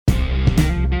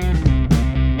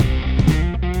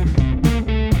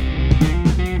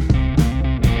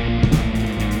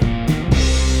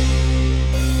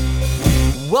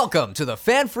Welcome to the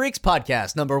Fan Freaks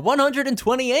Podcast number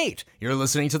 128. You're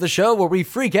listening to the show where we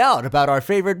freak out about our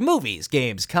favorite movies,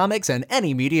 games, comics, and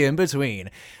any media in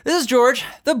between. This is George,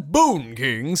 the Boon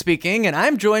King, speaking, and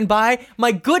I'm joined by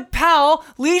my good pal,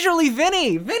 Leisurely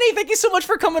Vinny. Vinny, thank you so much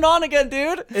for coming on again,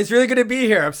 dude. It's really good to be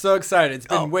here. I'm so excited. It's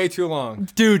been way too long.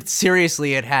 Dude,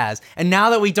 seriously, it has. And now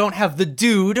that we don't have the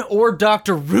dude or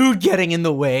Dr. Rude getting in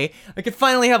the way, I could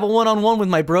finally have a one-on-one with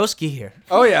my broski here.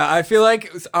 Oh, yeah. I feel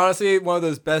like it's honestly one of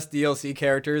those best DLC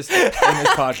characters in this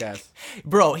podcast.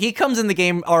 Bro, he comes in the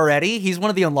game already. He's one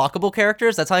of the unlockable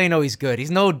characters. That's how you know he's good.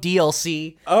 He's no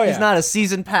DLC. Oh, yeah. He's not a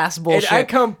season pass bullshit. And I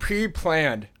come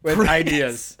pre-planned with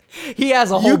ideas. He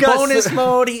has a whole bonus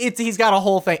mode. He's got a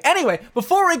whole thing. Anyway,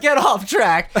 before we get off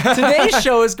track, today's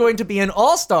show is going to be an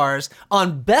all-stars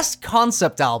on best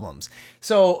concept albums.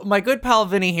 So my good pal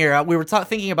Vinny here, we were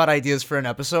thinking about ideas for an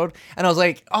episode, and I was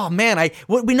like, oh man,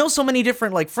 we know so many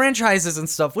different like franchises and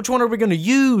stuff. Which one are we going to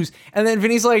use? And then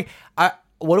Vinny's like,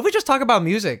 what if we just talk about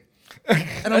music?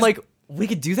 And I'm like, we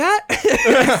could do that?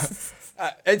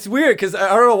 It's weird because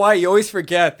I don't know why you always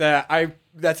forget that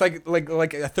that's like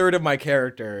a third of my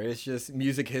character. It's just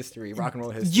music history, rock and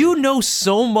roll history. You know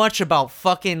so much about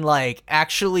fucking like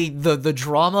actually the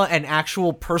drama and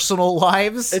actual personal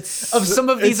lives of some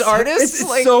of these artists. It's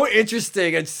like, so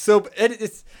interesting.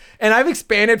 And I've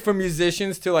expanded from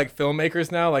musicians to like filmmakers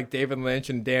now, like David Lynch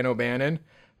and Dan O'Bannon.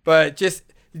 But just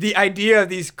the idea of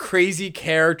these crazy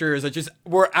characters that just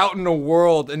were out in the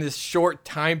world in this short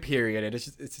time period, and it's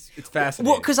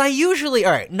fascinating. Well, because I usually,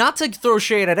 all right, not to throw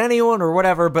shade at anyone or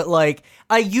whatever, but like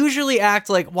I usually act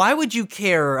like, why would you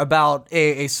care about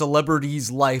a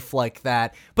celebrity's life like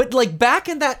that? But like back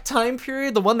in that time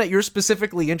period, the one that you're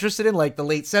specifically interested in, like the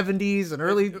late 70s and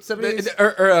early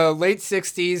 70s, late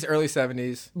 60s, early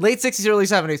 70s, late 60s, early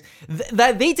 70s,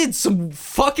 that they did some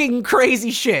fucking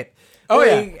crazy shit. Oh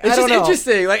yeah, it's just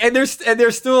interesting. Like, and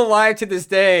they're still alive to this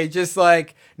day, just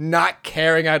like not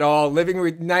caring at all,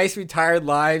 living nice retired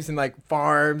lives in like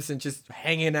farms and just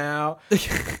hanging out.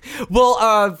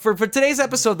 Well, for today's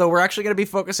episode though, we're actually going to be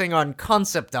focusing on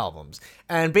concept albums,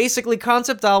 and basically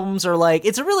concept albums are like,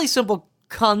 it's a really simple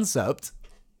concept.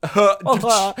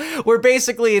 Where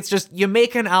basically it's just you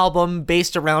make an album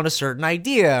based around a certain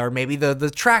idea, or maybe the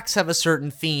tracks have a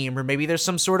certain theme, or maybe there's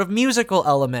some sort of musical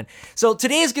element. So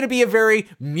today is going to be a very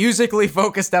musically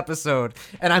focused episode,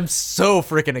 and I'm so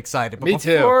freaking excited. But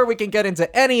before we can get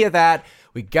into any of that,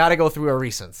 we got to go through our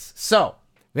recents. So,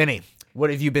 Vinny, what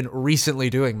have you been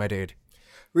recently doing, my dude?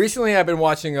 Recently, I've been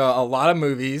watching a lot of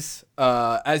movies.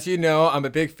 As you know, I'm a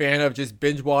big fan of just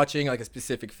binge watching like a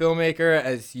specific filmmaker,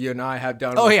 as you and I have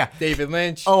done with David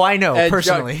Lynch. Oh, I know,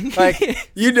 personally.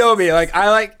 You know me. Like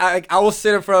I will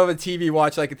sit in front of a TV,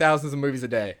 watch like thousands of movies a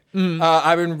day.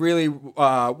 I've been really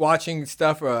watching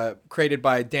stuff created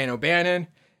by Dan O'Bannon.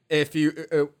 He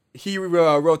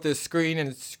wrote the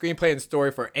screenplay and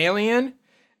story for Alien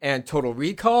and Total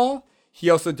Recall. He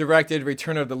also directed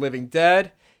Return of the Living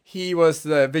Dead. He was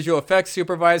the visual effects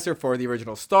supervisor for the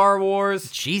original Star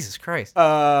Wars. Jesus Christ.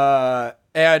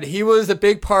 And he was a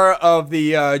big part of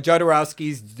the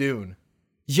Jodorowsky's Dune.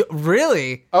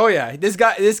 Really? Oh, yeah. This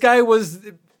guy was...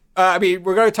 we're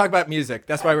going to talk about music.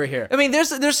 That's why we're here. I mean, there's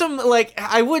some, like...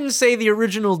 I wouldn't say the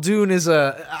original Dune is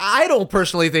I don't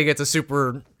personally think it's a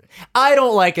super... I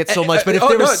don't like it so much, but if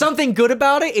there was something good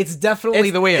about it, it's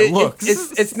definitely the way it looks.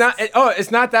 It's not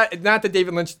the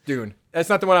David Lynch Dune. That's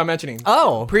not the one I'm mentioning.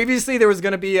 Oh. Previously, there was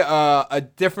going to be a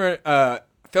different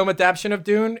film adaptation of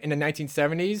Dune in the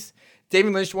 1970s.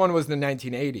 David Lynch one was in the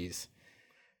 1980s.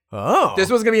 Oh. This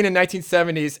was going to be in the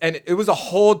 1970s, and it was a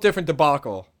whole different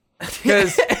debacle.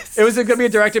 Because it was going to be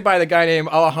directed by the guy named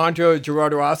Alejandro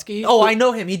Jodorowsky. Oh, I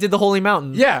know him. He did The Holy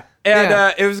Mountain. Yeah.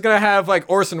 And it was going to have like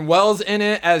Orson Welles in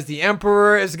it as the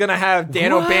Emperor. It's going to have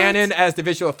Dan O'Bannon as the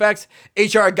visual effects.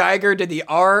 H.R. Geiger did the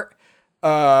art.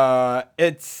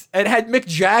 It had Mick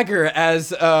Jagger as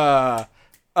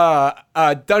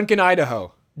Duncan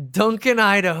Idaho. Duncan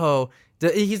Idaho.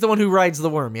 He's the one who rides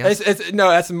the worm, yes? That's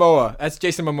Momoa. That's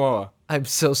Jason Momoa. I'm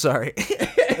so sorry.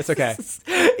 It's okay.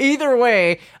 Either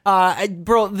way,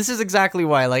 bro, this is exactly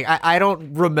why. Like, I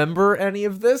don't remember any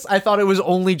of this. I thought it was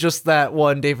only just that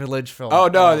one David Lynch film. Oh,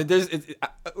 no.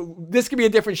 This could be a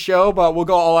different show, but we'll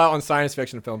go all out on science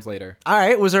fiction films later. All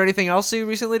right. Was there anything else you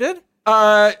recently did?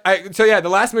 The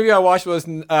last movie I watched was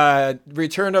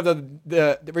Return of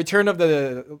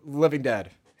the Living Dead.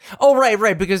 Oh,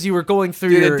 right, because you were going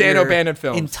through the Dan O'Bannon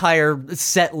films. Entire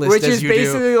set list, which is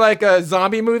basically like a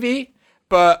zombie movie,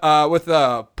 but with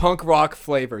a punk rock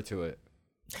flavor to it.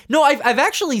 No, I've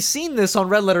actually seen this on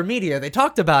Red Letter Media. They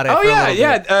talked about it. Oh for a yeah, little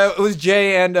yeah. bit. It was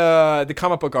Jay and the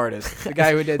comic book artist, the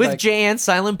guy who did With Jay and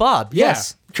Silent Bob.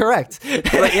 Yes, correct.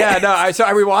 But yeah, no. I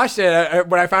rewatched it.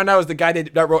 When I found out it was the guy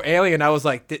that wrote Alien, I was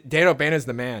like, Dan O'Bannon's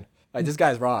the man. Like, this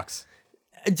guy's rocks.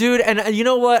 Dude, and you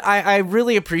know what? I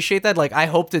really appreciate that. Like, I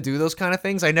hope to do those kind of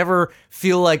things. I never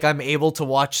feel like I'm able to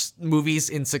watch movies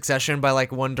in succession by,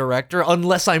 like, one director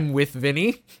unless I'm with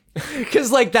Vinny.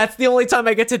 Because, like, that's the only time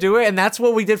I get to do it, and that's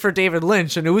what we did for David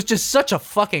Lynch, and it was just such a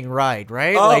fucking ride,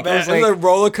 right? Oh, like, man, it was a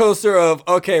roller coaster of,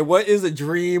 okay, what is a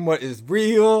dream? What is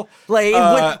real?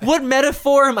 Like, what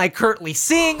metaphor am I currently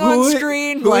seeing on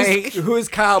screen? Who is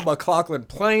Kyle MacLachlan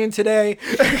playing today?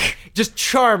 Just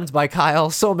charmed by Kyle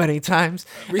so many times.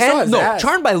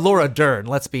 Charmed by Laura Dern,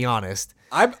 let's be honest.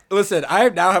 I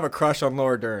now have a crush on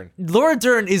Laura Dern. Laura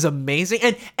Dern is amazing.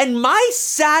 And my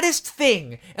saddest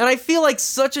thing, and I feel like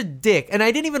such a dick, and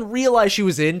I didn't even realize she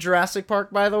was in Jurassic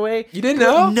Park, by the way. You didn't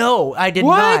know? No, I did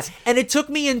not. And it took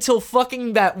me until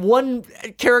fucking that one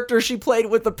character she played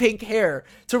with the pink hair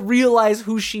to realize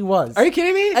who she was. Are you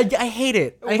kidding me? I hate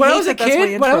it. When I was a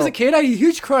kid, I had a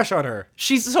huge crush on her.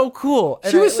 She's so cool.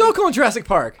 She was so cool in Jurassic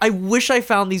Park. I wish I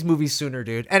found these movies sooner,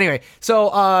 dude. Anyway,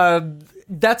 so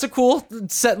that's a cool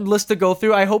set and list to go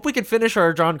through. I hope we can finish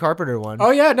our John Carpenter one.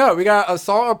 Oh yeah, no, we got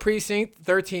Assault on Precinct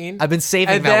 13. I've been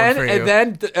saving that one for you.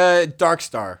 And then Dark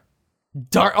Star.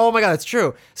 Oh my god, that's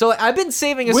true. So I've been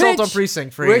saving Assault on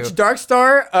Precinct for you. Which Dark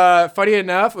Star, funny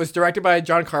enough, was directed by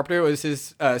John Carpenter. It was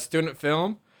his student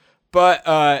film.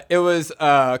 But it was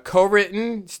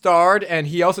co-written, starred, and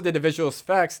he also did the visual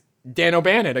effects. Dan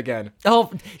O'Bannon again.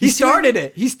 Oh, he started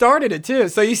it. He started it too.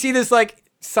 So you see this like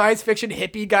science fiction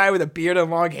hippie guy with a beard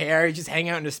and long hair. He's just hanging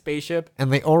out in a spaceship.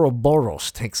 And the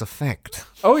Ouroboros takes effect.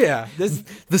 Oh yeah,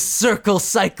 the circle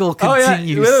cycle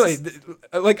continues. Oh yeah, literally.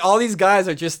 Like all these guys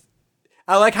are just.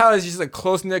 I like how it's just a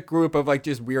close knit group of like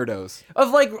just weirdos.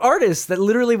 Of like artists that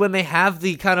literally when they have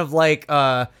the kind of like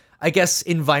I guess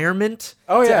environment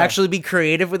to actually be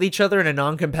creative with each other in a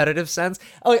non-competitive sense.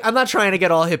 I'm not trying to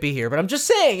get all hippie here, but I'm just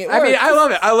saying it works. I mean, I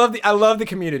love it. I love the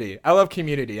community. I love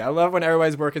community. I love when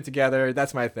everybody's working together.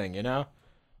 That's my thing, you know?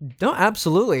 No,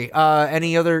 absolutely.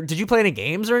 Did you play any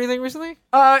games or anything recently?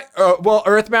 Well,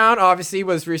 Earthbound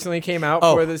obviously came out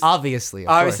for this. Obviously.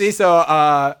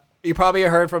 So, you probably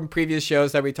heard from previous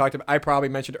shows that we talked about. I probably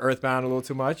mentioned Earthbound a little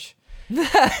too much.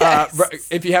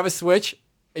 If you have a Switch,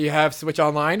 you have Switch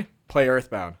Online, play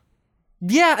Earthbound.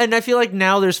 Yeah, and I feel like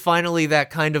now there's finally that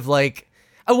kind of like...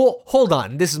 well, hold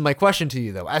on. This is my question to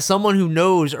you, though. As someone who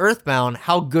knows Earthbound,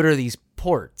 how good are these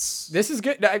ports? This is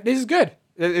good.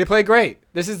 They play great.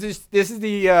 This is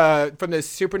the from the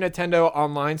Super Nintendo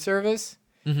Online service.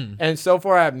 Mm-hmm. And so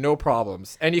far, I have no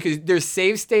problems. And there's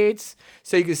save states,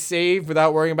 so you can save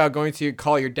without worrying about going to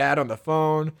call your dad on the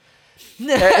phone.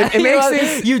 It makes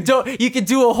things you could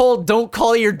do a whole don't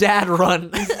call your dad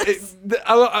run.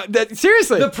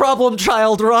 Seriously, the problem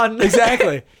child run.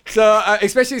 Exactly. So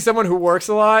especially someone who works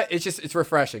a lot, it's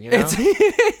refreshing, you know.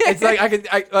 It's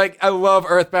like I love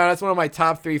Earthbound. That's one of my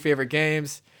top 3 favorite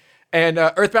games. And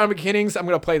Earthbound Beginnings, I'm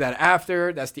gonna play that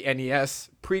after. That's the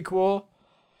NES prequel.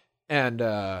 And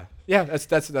yeah, that's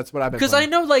what I've been. Because I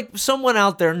know like someone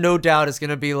out there, no doubt, is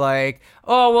gonna be like,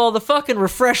 oh well, the fucking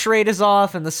refresh rate is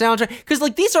off and the soundtrack. Because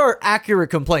like these are accurate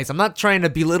complaints. I'm not trying to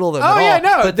belittle them at all.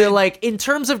 No. But they're like, in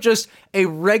terms of just a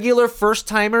regular first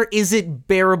timer, is it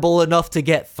bearable enough to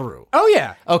get through? Oh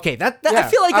yeah. Okay, that yeah. I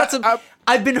feel like that's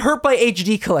I've been hurt by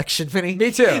HD collection, Vinny.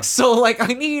 Me too. So like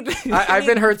I've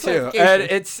been hurt too,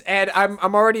 and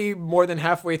I'm already more than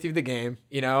halfway through the game.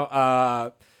 You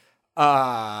know,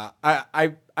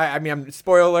 I mean, I'm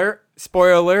spoiler.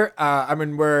 I'm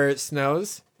in where it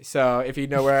snows. So if you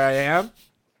know where I am,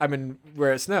 I'm in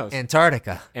where it snows.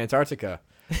 Antarctica.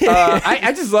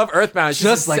 I just love Earthbound. It's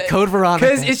just like Code Veronica.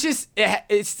 Because it's just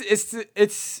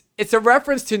it's a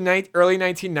reference to early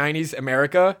 1990s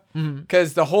America.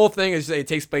 Because the whole thing is it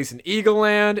takes place in Eagle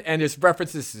Land, and there's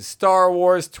references to Star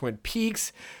Wars, Twin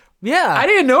Peaks. Yeah. I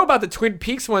didn't know about the Twin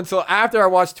Peaks one until after I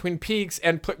watched Twin Peaks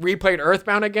and replayed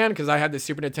Earthbound again because I had the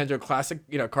Super Nintendo Classic,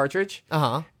 cartridge.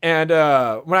 Uh-huh. And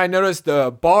when I noticed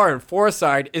the bar in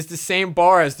Foreside is the same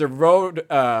bar as the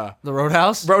the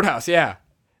Roadhouse? Roadhouse, yeah.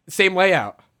 Same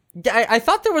layout. Yeah, I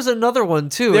thought there was another one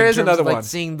too. There is another one. Like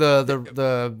seeing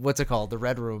the what's it called? The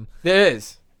Red Room. There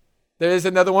is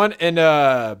another one, and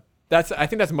I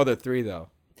think that's Mother 3 though.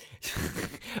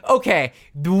 Okay,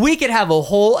 we could have a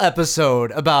whole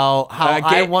episode about how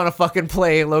I want to fucking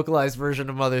play a localized version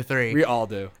of Mother 3. We all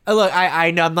do. Look,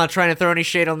 I'm not trying to throw any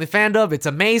shade on the fandom. It's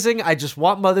amazing. I just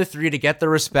want Mother 3 to get the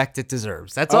respect it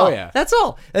deserves. That's all. Yeah. That's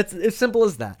all. That's as simple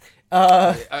as that.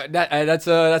 That's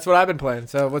what I've been playing.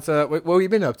 So what have you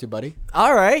been up to, buddy?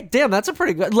 All right, damn, that's a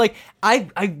pretty good. Like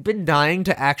I've been dying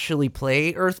to actually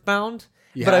play Earthbound,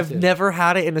 but I've never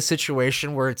had it in a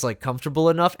situation where it's like comfortable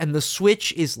enough, and the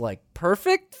Switch is like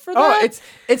perfect for that. Oh,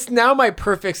 it's now my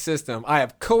perfect system. I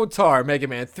have KOTOR, Mega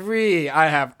Man 3. I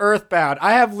have Earthbound.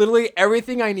 I have literally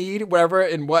everything I need, whatever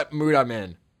in what mood I'm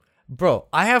in. Bro,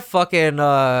 I have fucking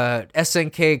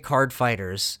SNK Card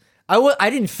Fighters. I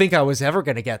didn't think I was ever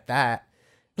gonna get that.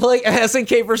 Like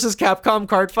SNK versus Capcom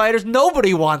Card Fighters,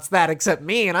 nobody wants that except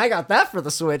me, and I got that for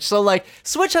the Switch. So like,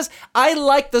 I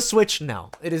like the Switch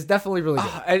now. It is definitely really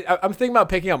good. I'm thinking about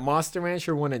picking up Monster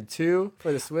Rancher 1 and 2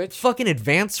 for the Switch. Fucking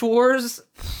Advance Wars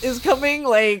is coming.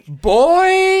 Like,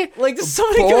 boy, like there's so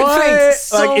many good things.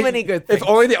 So many good things. If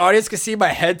only the audience could see my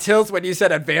head tilts when you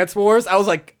said Advance Wars. I was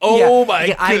like, oh my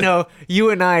god. I know. You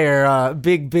and I are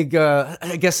big,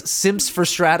 I guess, simps for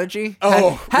strategy.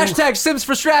 Oh. Hashtag Sims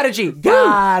for strategy.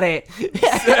 Got it.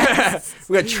 We're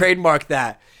going to trademark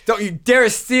that. Don't you dare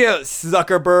steal it,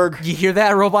 Zuckerberg. You hear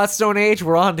that, Robot Stone Age?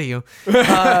 We're on to you.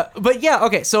 But yeah,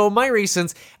 okay, so my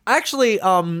recents. Actually,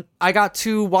 I got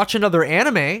to watch another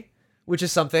anime, which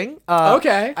is something.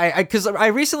 Okay. Because I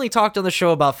recently talked on the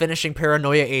show about finishing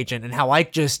Paranoia Agent and how I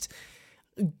just...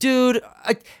 Dude,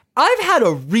 I've had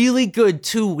a really good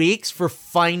 2 weeks for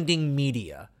finding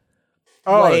media.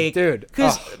 Oh, like, dude.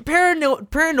 Because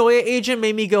Paranoia Agent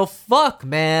made me go, fuck,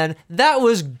 man, that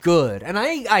was good. And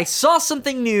I saw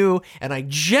something new, and I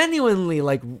genuinely,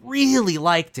 like, really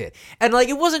liked it. And, like,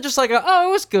 it wasn't just like, it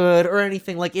was good or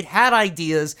anything. Like, it had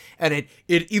ideas, and it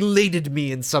elated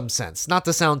me in some sense. Not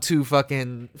to sound too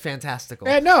fucking fantastical.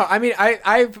 Yeah, no, I mean,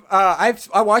 I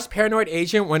watched Paranoid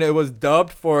Agent when it was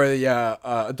dubbed for the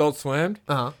Adult Swim.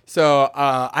 Uh-huh. So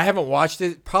I haven't watched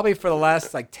it probably for the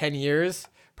last, like, 10 years.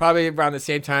 Probably around the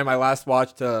same time I last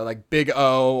watched like Big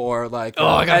O or like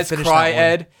I gotta finish Cry that one.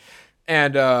 Ed.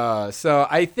 And so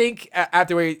I think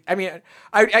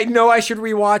I know I should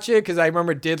rewatch it because I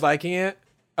remember liking it.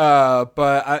 But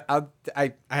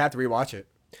I have to rewatch it.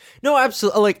 No,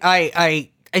 absolutely. Like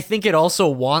I think it also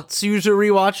wants you to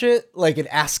rewatch it. Like it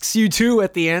asks you to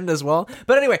at the end as well.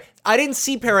 But anyway, I didn't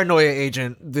see Paranoia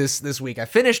Agent this week. I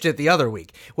finished it the other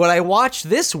week. What I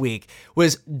watched this week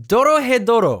was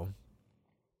Dorohedoro.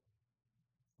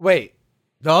 Wait.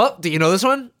 Oh, do you know this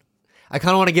one? I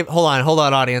kind of want to give... Hold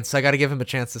on, audience. I got to give him a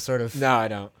chance to sort of... No, I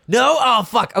don't. No? Oh,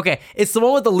 fuck. Okay. It's the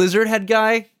one with the lizard head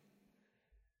guy.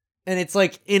 And it's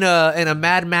like in a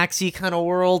Mad Maxy kind of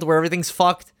world where everything's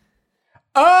fucked.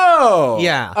 Oh!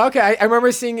 Yeah. Okay, I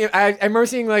remember seeing it. I remember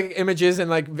seeing like images and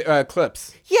like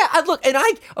clips. Yeah,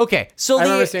 okay, so I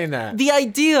remember seeing that. The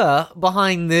idea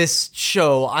behind this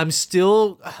show, I'm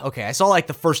still... Okay, I saw like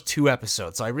the first 2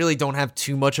 episodes, so I really don't have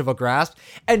too much of a grasp.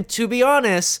 And to be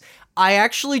honest, I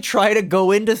actually try to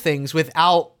go into things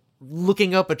without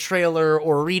looking up a trailer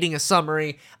or reading a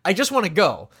summary. I just want to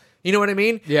go. You know what I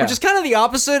mean? Yeah. Which is kind of the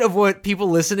opposite of what people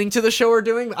listening to the show are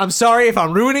doing. I'm sorry if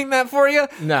I'm ruining that for you.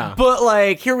 No. But,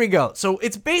 like, here we go. So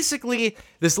it's basically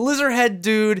this lizard head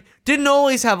dude didn't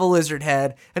always have a lizard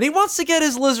head, and he wants to get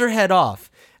his lizard head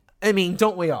off. I mean,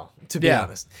 don't we all, to be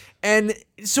honest? And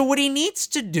so what he needs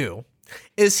to do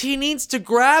is he needs to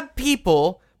grab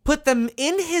people, put them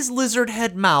in his lizard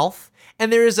head mouth,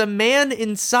 and there is a man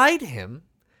inside him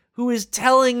who is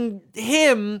telling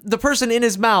him, the person in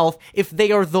his mouth, if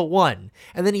they are the one.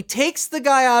 And then he takes the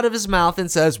guy out of his mouth and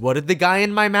says, what did the guy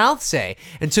in my mouth say?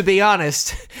 And to be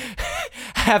honest,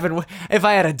 if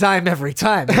I had a dime every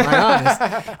time, am I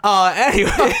honest?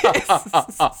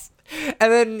 Anyways.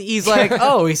 And then he's like,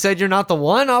 oh, he said you're not the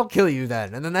one? I'll kill you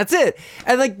then. And then that's it.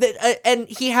 And like, and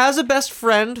he has a best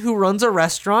friend who runs a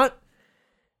restaurant.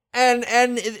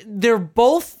 And they're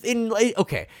both in...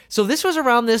 Okay, so this was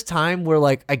around this time where,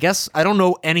 like, I guess I don't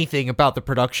know anything about the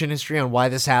production history on why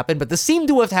this happened, but this seemed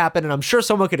to have happened, and I'm sure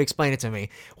someone could explain it to me,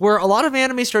 where a lot of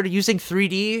anime started using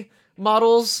 3D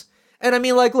models. And I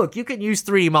mean, like, look, you can use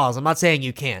 3D models. I'm not saying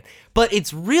you can't. But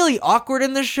it's really awkward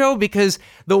in this show because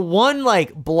the one,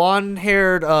 like,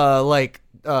 blonde-haired,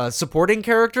 supporting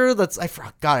character that's... I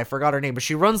forgot her name, but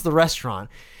she runs the restaurant.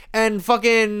 And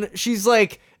fucking... She's,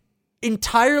 like...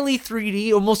 entirely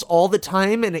 3D almost all the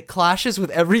time, and it clashes with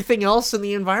everything else in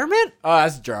the environment. Oh,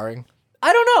 that's jarring.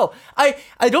 I don't know.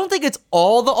 I don't think it's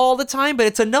all the time, but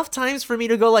it's enough times for me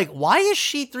to go like, why is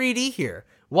she 3D here?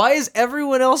 Why is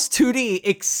everyone else 2D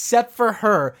except for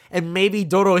her and maybe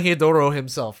Dorohedoro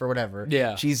himself or whatever?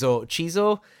 Yeah.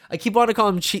 Chizo? I keep wanting to call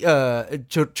him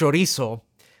chorizo,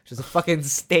 which is a fucking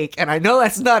steak, and I know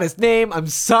that's not his name. I'm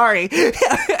sorry.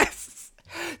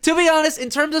 To be honest,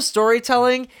 in terms of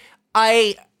storytelling,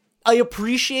 I I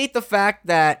appreciate the fact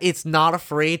that it's not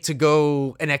afraid to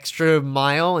go an extra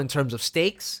mile in terms of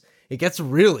stakes. It gets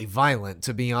really violent,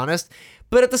 to be honest.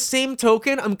 But at the same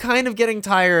token, I'm kind of getting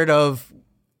tired of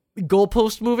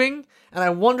goalpost moving. And I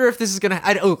wonder if this is going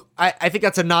to... I think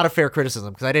that's not a fair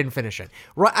criticism because I didn't finish it.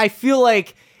 I feel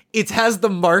like it has the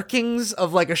markings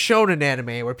of like a shonen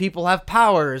anime where people have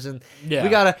powers and we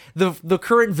got the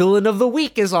current villain of the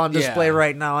week is on display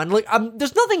right now. And like,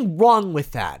 there's nothing wrong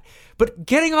with that. But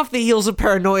getting off the heels of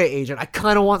Paranoia Agent, I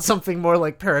kind of want something more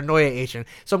like Paranoia Agent.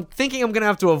 So I'm thinking I'm going to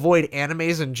have to avoid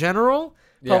animes in general.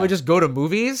 Probably just go to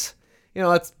movies. You know,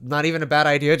 that's not even a bad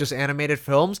idea, just animated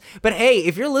films. But hey,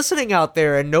 if you're listening out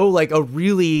there and know like a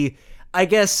really, I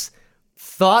guess,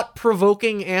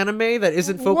 thought-provoking anime that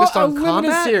isn't focused on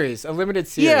combat. A limited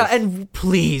series. Yeah, and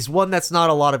please, one that's not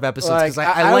a lot of episodes, because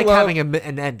I like having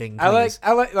an ending. Please.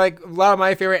 I like a lot of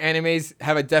my favorite animes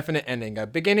have a definite ending, a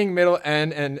beginning, middle,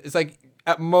 end, and it's like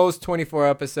at most 24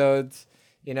 episodes,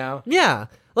 you know? Yeah.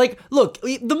 Like, look,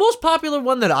 the most popular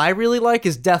one that I really like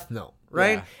is Death Note.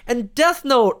 Right? Yeah. And Death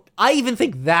Note, I even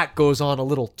think that goes on a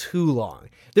little too long.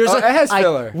 It has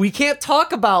filler. We can't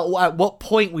talk about at what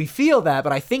point we feel that,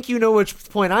 but I think you know which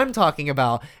point I'm talking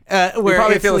about. We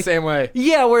probably feel the same way.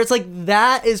 Yeah, where it's like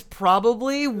that is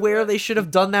probably where they should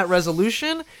have done that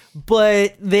resolution,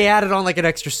 but they added on like an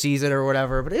extra season or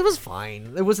whatever, but it was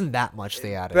fine. It wasn't that much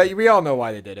they added. But we all know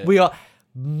why they did it.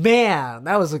 Man,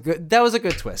 that was a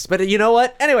good twist. But you know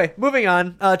what? Anyway, moving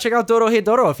on. Check out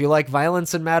Dorohedoro if you like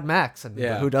violence and Mad Max. And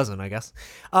who doesn't, I guess.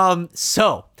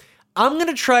 So I'm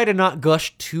gonna try to not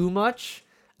gush too much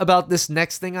about this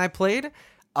next thing I played.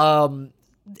 And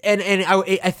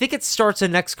I think it starts a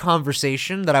next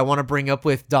conversation that I want to bring up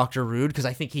with Dr. Rude, because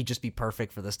I think he'd just be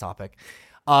perfect for this topic.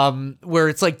 Where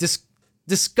it's like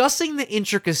discussing the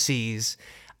intricacies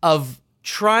of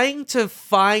trying to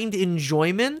find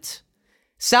enjoyment,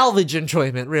 salvage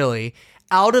enjoyment, really,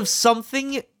 out of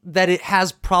something that it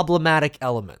has problematic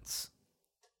elements.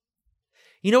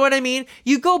 You know what I mean?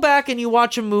 You go back and you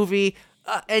watch a movie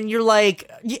and you're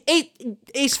like,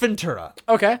 Ace Ventura.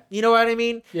 Okay. You know what I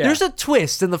mean? Yeah. There's a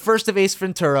twist in the first of Ace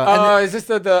Ventura. Is this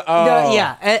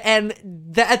Yeah.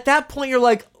 At that point, you're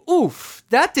like, oof,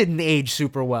 that didn't age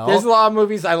super well. There's a lot of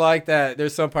movies I like that.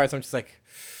 There's some parts I'm just like,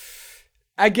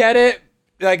 I get it.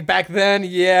 Like back then,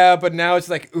 yeah, but now it's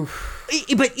like, oof.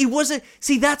 But it wasn't.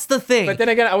 See, that's the thing. But then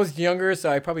again, I was younger, so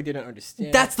I probably didn't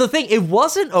understand. That's the thing. It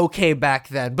wasn't okay back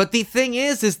then. But the thing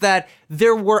is that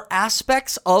there were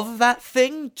aspects of that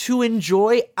thing to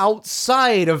enjoy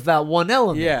outside of that one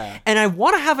element. Yeah. And I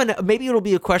want to have maybe it'll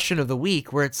be a question of the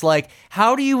week where it's like,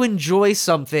 how do you enjoy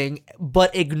something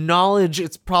but acknowledge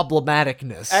its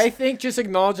problematicness? I think just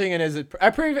acknowledging it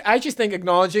I just think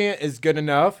acknowledging it is good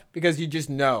enough because you just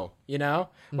know, you know?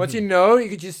 Once you know, you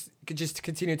could just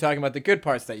continue talking about the good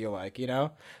parts that you like, you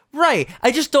know? Right.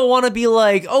 I just don't want to be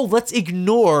like, oh, let's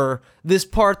ignore this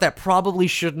part that probably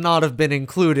should not have been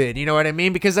included. You know what I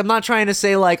mean? Because I'm not trying to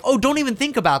say like, oh, don't even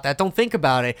think about that. Don't think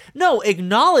about it. No,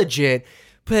 acknowledge it.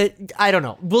 But I don't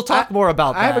know. We'll talk more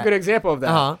about that. I have a good example of that.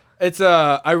 Uh-huh. It's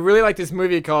I really like this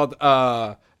movie called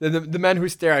The Men Who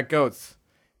Stare at Goats.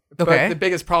 Okay. But the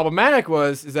biggest problematic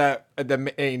is that the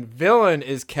main villain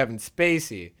is Kevin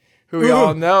Spacey, who we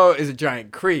all know is a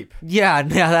giant creep. Yeah,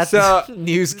 that's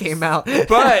news came out.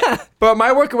 but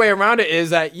my workaway around it is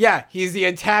that he's the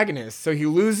antagonist, so he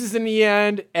loses in the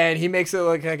end, and he makes it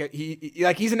look like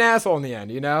he's an asshole in the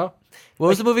end, you know? What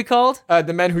was the movie called?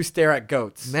 The Men Who Stare at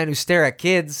Goats. Men Who Stare at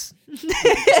Kids.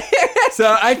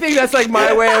 So I think that's like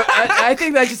my way. I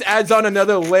think that just adds on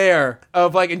another layer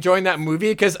of like enjoying that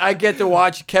movie because I get to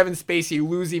watch Kevin Spacey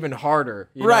lose even harder.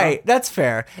 You know? That's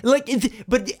fair.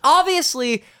 But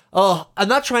obviously. Oh, I'm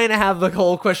not trying to have the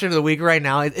whole question of the week right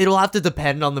now. It'll have to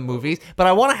depend on the movies, but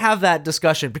I want to have that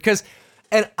discussion because,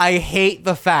 and I hate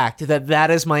the fact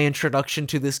that is my introduction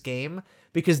to this game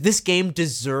because this game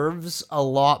deserves a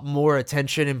lot more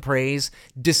attention and praise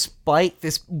despite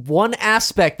this one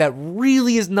aspect that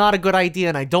really is not a good idea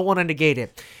and I don't want to negate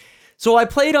it. So I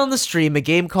played on the stream a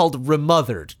game called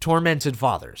Remothered, Tormented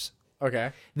Fathers.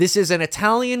 Okay. This is an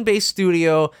Italian-based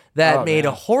studio that made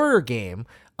a horror game.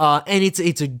 And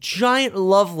it's a giant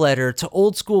love letter to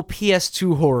old school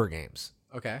PS2 horror games.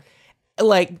 Okay.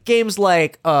 Like games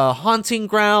like Haunting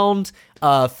Ground,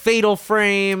 Fatal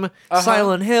Frame,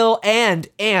 Silent Hill, and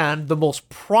the most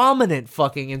prominent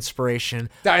fucking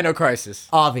inspiration, Dino Crisis.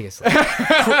 Obviously.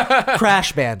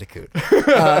 Crash Bandicoot.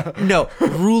 No,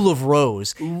 Rule of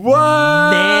Rose.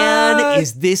 What? Man,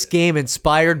 is this game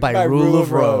inspired by Rule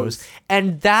of Rose.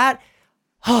 And that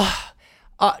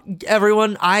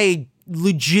everyone,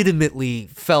 legitimately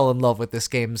fell in love with this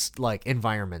game's like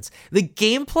environments. The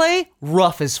gameplay,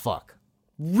 rough as fuck.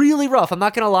 Really rough, I'm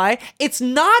not gonna lie. It's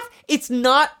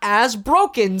not as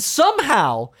broken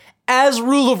somehow as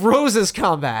Rule of Rose's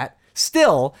combat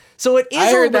still, so it is a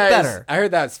little bit better. I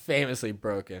heard that's famously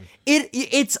broken.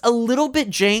 It's a little bit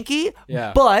janky,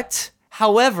 yeah. But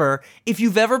however, if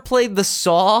you've ever played the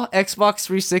Saw Xbox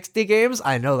 360 games,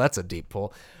 I know that's a deep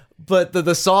pull, but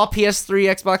the Saw PS3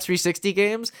 Xbox 360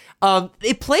 games,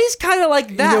 it plays kind of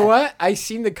like that. You know what? I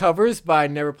seen the covers, but I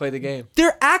never played the game.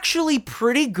 They're actually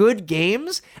pretty good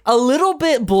games. A little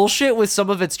bit bullshit with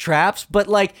some of its traps, but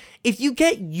like if you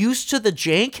get used to the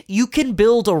jank, you can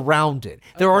build around it.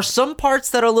 There are some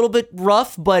parts that are a little bit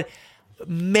rough, but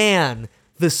man,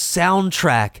 the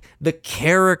soundtrack, the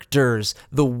characters,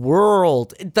 the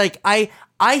world, like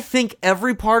I think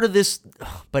every part of this,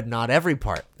 but not every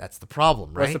part. That's the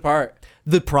problem, right? What's the part?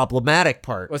 The problematic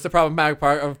part. What's the problematic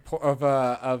part of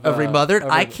Remothered?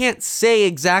 I can't say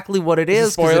exactly what it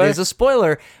is because it is a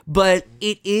spoiler, but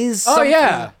it is something. Oh,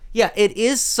 yeah. Yeah, it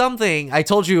is something. I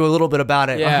told you a little bit about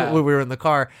it when we were in the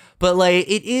car, but like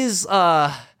it is,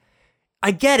 I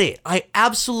get it. I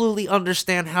absolutely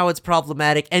understand how it's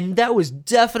problematic, and that was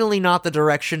definitely not the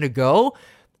direction to go.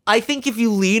 I think if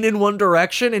you lean in one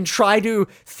direction and try to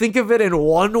think of it in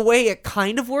one way, it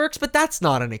kind of works, but that's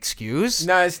not an excuse.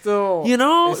 No, it's still,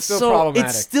 it's still problematic.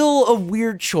 It's still a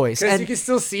weird choice. Because you can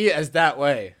still see it as that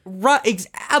way. Right,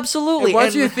 absolutely. And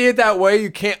once you see it that way,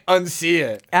 you can't unsee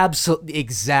it. Absolutely,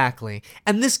 exactly.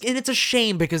 And it's a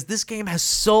shame because this game has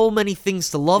so many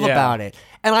things to love about it.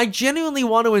 And I genuinely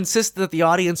want to insist that the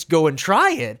audience go and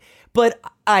try it, but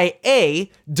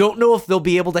I don't know if they'll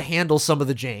be able to handle some of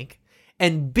the jank.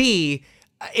 And B,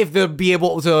 if they'll be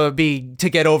able to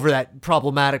get over that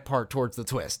problematic part towards the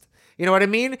twist. You know what I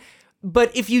mean?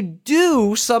 But if you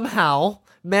do somehow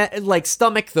like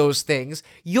stomach those things,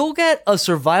 you'll get a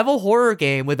survival horror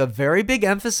game with a very big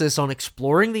emphasis on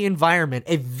exploring the environment,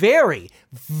 a very,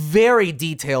 very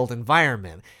detailed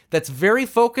environment that's very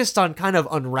focused on kind of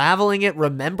unraveling it,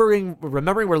 remembering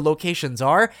where locations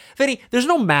are. Vinny, there's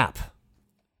no map.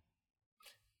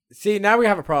 See, now we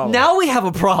have a problem.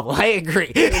 I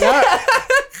agree. Wait.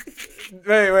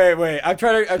 I'm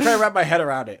trying to wrap my head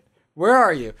around it. Where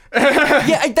are you?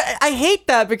 I hate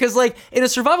that because, like, in a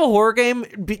survival horror game,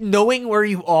 knowing where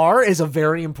you are is a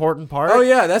very important part. Oh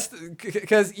yeah, that's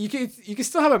because you can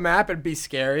still have a map and be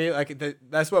scary. Like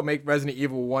that's what make Resident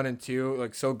Evil 1 and 2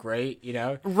 like so great, you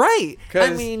know? Right.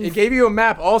 Because it gave you a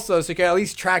map also, so you can at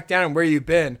least track down where you've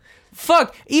been.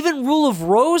 Fuck, even Rule of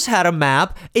Rose had a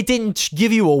map. It didn't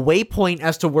give you a waypoint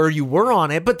as to where you were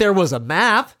on it, but there was a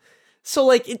map. So,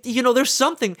 like, there's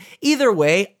something. Either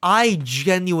way, I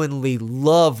genuinely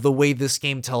love the way this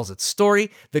game tells its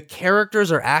story. The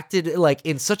characters are acted, like,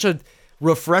 in such a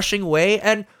refreshing way.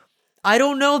 And I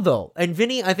don't know, though. And,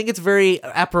 Vinny, I think it's very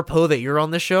apropos that you're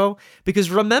on the show. Because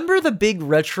remember the big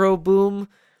retro boom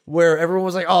where everyone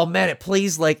was like, "Oh man, it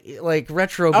plays like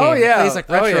retro games." Oh yeah, it plays like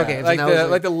retro games,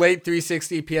 like the late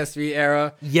 360 PS3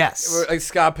 era. Yes, where, like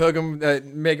Scott Pilgrim,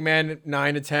 Mega Man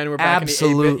 9 to 10. We're back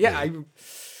absolutely. in the 8-bit.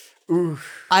 Yeah,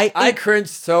 I cringed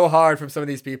so hard from some of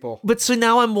these people. But so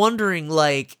now I'm wondering,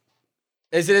 like,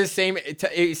 is it the same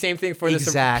thing for the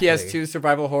PS2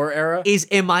 survival horror era?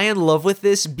 Am I in love with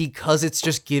this because it's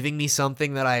just giving me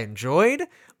something that I enjoyed,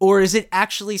 or is it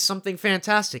actually something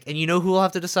fantastic? And you know who will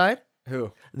have to decide?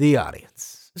 Who? The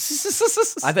audience.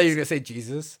 I thought you were gonna say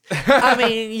Jesus. I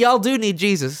mean, y'all do need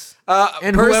Jesus,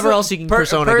 and whoever else you can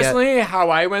personally,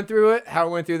 how I went through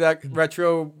that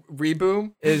retro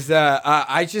reboom is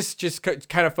I just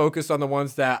kind of focused on the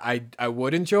ones that I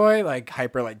would enjoy, like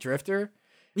Hyper Light Drifter.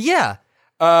 Yeah.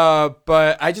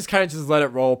 But I just kind of just let it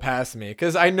roll past me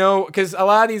because a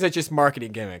lot of these are just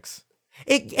marketing gimmicks.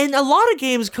 And a lot of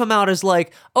games come out as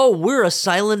like, oh, we're a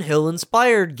Silent Hill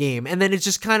inspired game. And then it's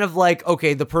just kind of like,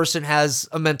 okay, the person has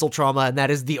a mental trauma and that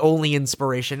is the only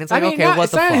inspiration. It's like, what the fuck?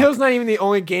 Silent Hill's not even the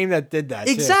only game that did that.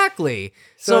 Exactly. Too.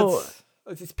 So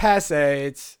it's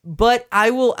passe. But I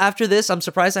will, after this, I'm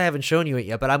surprised I haven't shown you it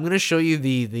yet, but I'm going to show you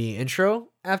the intro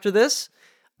after this.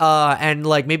 And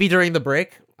like maybe during the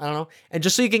break. I don't know. And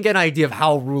just so you can get an idea of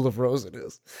how Rule of Rose it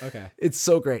is. Okay. It's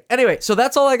so great. Anyway, so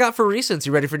that's all I got for recents.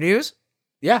 You ready for news?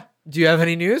 Yeah. Do you have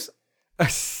any news?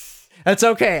 That's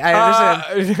okay.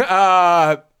 I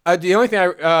understand. The only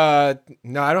thing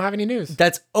no, I don't have any news.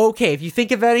 That's okay. If you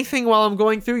think of anything while I'm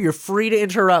going through, you're free to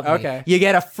interrupt me. Okay. You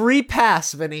get a free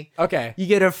pass, Vinny. Okay. You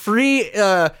get a free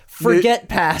forget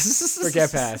pass.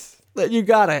 Forget pass. You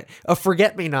got it. A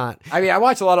forget-me-not. I mean, I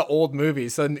watch a lot of old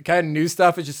movies, so kind of new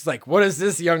stuff is just like, what is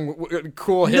this young,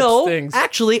 cool, hip things?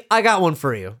 Actually, I got one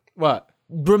for you. What?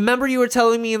 remember you were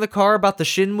telling me in the car about the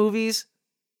Shin movies?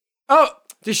 Oh,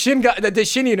 the Shin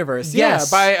universe.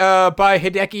 Yes. Yeah, by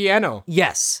Hideki Anno.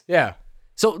 Yes. Yeah.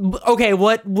 So, okay,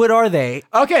 what are they?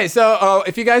 Okay, so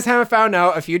if you guys haven't found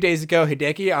out, a few days ago,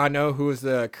 Hideki Anno, who is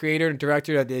the creator and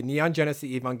director of the Neon Genesis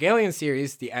Evangelion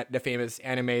series, the famous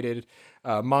animated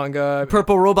manga.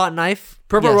 Purple Robot Knife?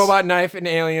 Purple Robot Knife and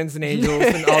aliens and angels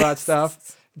and all that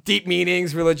stuff. Deep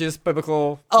meanings, religious,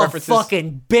 biblical references.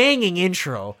 Fucking banging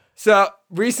intro. So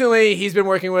recently, he's been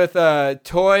working with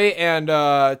Toei and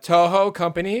Toho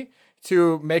Company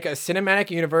to make a cinematic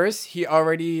universe. He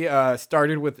already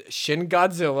started with Shin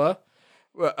Godzilla.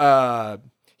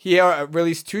 He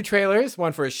released 2 trailers,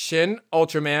 one for Shin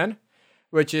Ultraman,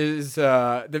 which is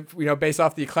based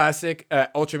off the classic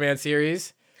Ultraman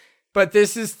series. But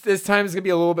this time is gonna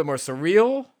be a little bit more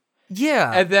surreal.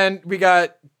 Yeah. And then we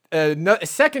got a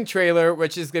second trailer,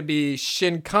 which is gonna be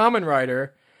Shin Kamen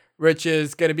Rider, which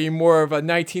is gonna be more of a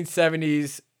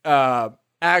 1970s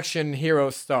action hero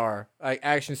star, like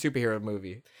action superhero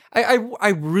movie.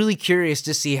 I'm really curious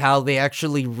to see how they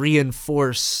actually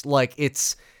reinforce like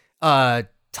its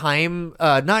time,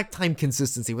 not time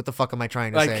consistency. What the fuck am I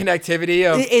trying to say? Like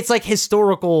connectivity of it's like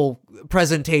historical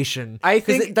presentation. I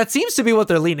think that seems to be what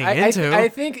they're leaning into. I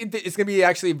think it's gonna be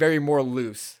actually very more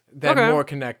loose than more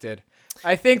connected.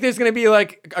 I think there's gonna be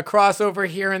like a crossover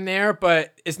here and there,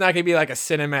 but it's not gonna be like a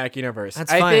cinematic universe.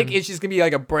 That's I fine. think it's just gonna be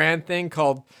like a brand thing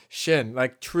called Shin,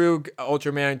 like True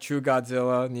Ultraman, True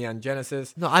Godzilla, Neon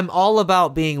Genesis. No, I'm all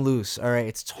about being loose. All right,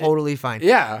 it's totally fine.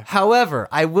 Yeah. However,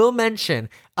 I will mention,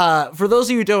 for those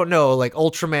of you who don't know, like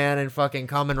Ultraman and fucking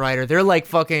Kamen Rider, they're like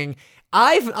fucking.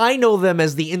 I know them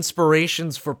as the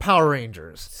inspirations for Power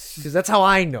Rangers because that's how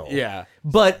I know. Yeah.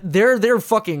 But they're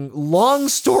fucking long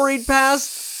storied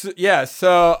past. Yeah,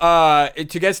 so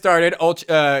to get started,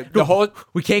 the whole...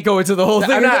 We can't go into the whole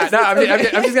thing. I'm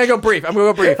just going to go brief. I'm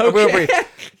going to go brief.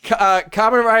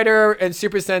 Kamen Rider and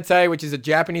Super Sentai, which is a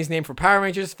Japanese name for Power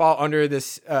Rangers, fall under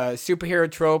this superhero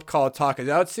trope called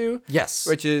Takazatsu. Yes.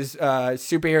 Which is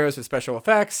superheroes with special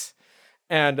effects.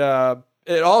 And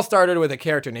it all started with a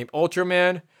character named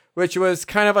Ultraman, which was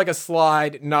kind of like a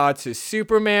slide nod to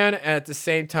Superman, and at the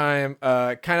same time,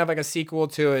 kind of like a sequel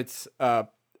to its... a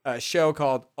show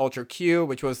called Ultra Q,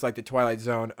 which was like the Twilight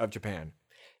Zone of Japan.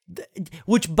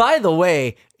 Which, by the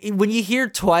way, when you hear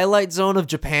Twilight Zone of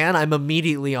Japan, I'm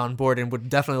immediately on board and would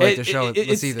definitely like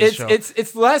to see this show.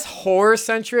 It's less horror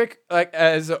centric, like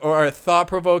or thought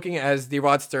provoking as the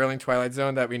Rod Serling Twilight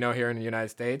Zone that we know here in the United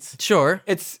States. Sure,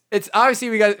 it's obviously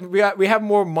we have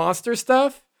more monster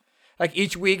stuff. Like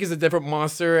each week is a different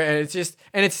monster, and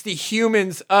it's the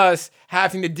humans, us,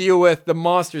 having to deal with the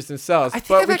monsters themselves.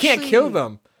 But we can't kill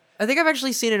them. I think I've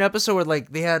actually seen an episode where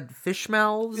like they had fish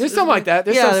mouths. There's something like that.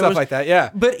 There's some stuff like that, yeah.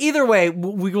 But either way,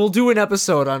 we will do an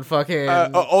episode on fucking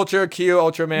Ultra Q,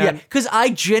 Ultraman. Yeah, because I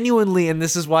genuinely, and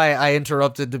this is why I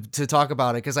interrupted to talk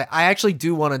about it, because I actually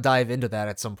do want to dive into that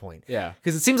at some point. Yeah.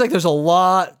 Because it seems like there's a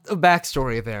lot of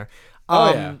backstory there.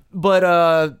 Yeah. But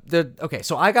okay,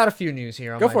 so I got a few news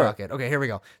here on my docket. Okay, here we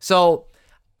go. So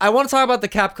I want to talk about the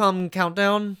Capcom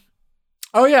countdown.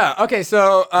 Oh yeah. Okay,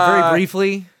 so very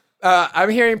briefly. I'm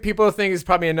hearing people think it's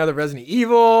probably another Resident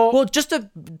Evil. Well, just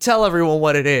to tell everyone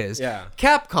what it is. Yeah.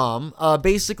 Capcom,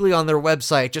 basically on their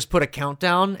website, just put a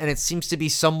countdown, and it seems to be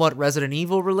somewhat Resident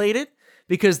Evil related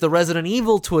because the Resident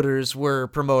Evil Twitters were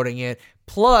promoting it.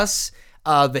 Plus,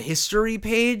 the history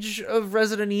page of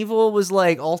Resident Evil was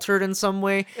like altered in some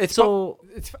way.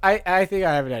 I think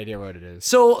I have an idea what it is.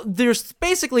 So there's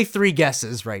basically 3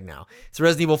 guesses right now. It's a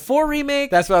Resident Evil 4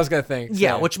 remake. That's what I was gonna think.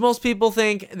 Yeah, which most people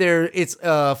think it's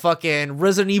fucking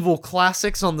Resident Evil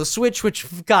classics on the Switch.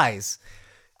 Which, guys,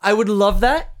 I would love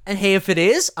that. And hey, if it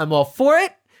is, I'm all for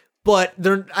it. But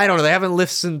I don't know. They haven't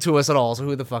listened to us at all, so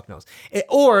who the fuck knows?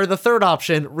 Or the third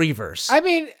option, Reverse. I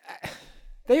mean.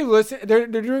 They listen. They're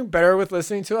doing better with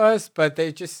listening to us, but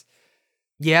they just.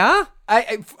 Yeah.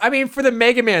 I mean, for the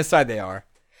Mega Man side, they are.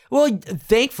 Well,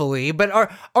 thankfully, but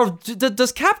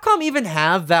does Capcom even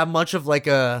have that much of like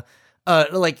a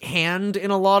like hand in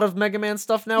a lot of Mega Man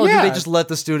stuff now, or do they just let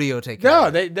the studio take care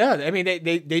of it? No. I mean, they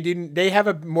didn't. They have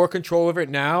a more control over it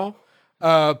now,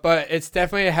 but it's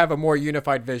definitely have a more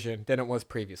unified vision than it was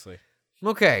previously.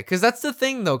 Okay, because that's the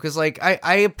thing though, because like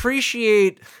I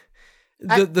appreciate.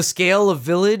 The scale of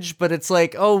Village, but it's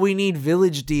like, oh, we need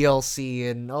Village DLC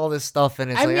and all this stuff,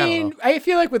 and it's I don't know. I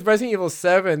feel like with Resident Evil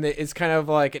 7, it's kind of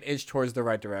like an inch towards the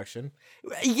right direction.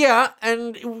 Yeah,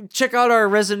 and check out our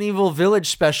Resident Evil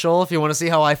Village special if you want to see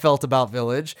how I felt about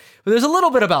Village. But there's a little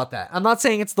bit about that. I'm not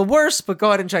saying it's the worst, but go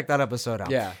ahead and check that episode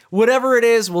out. Yeah. Whatever it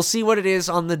is, we'll see what it is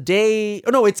on the day. Oh,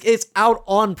 no, it's out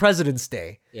on President's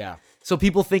Day. Yeah. So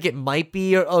people think it might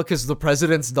be because the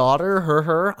president's daughter,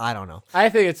 her. I don't know. I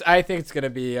think it's gonna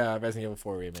be Resident Evil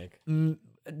 4 remake.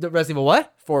 The Resident Evil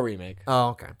what? 4 remake. Oh,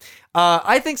 okay.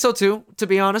 I think so too, to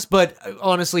be honest. But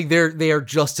honestly, they are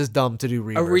just as dumb to do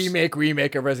reverse. A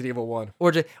remake of Resident Evil 1.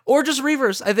 Or just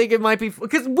reverse. I think it might be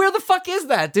because where the fuck is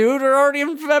that, dude? We're already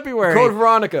in February. Code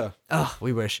Veronica. Oh,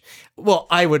 we wish. Well,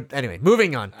 I would anyway.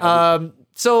 Moving on.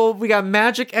 So we got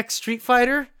Magic X Street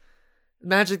Fighter,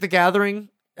 Magic the Gathering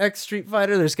X Street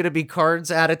Fighter. There's gonna be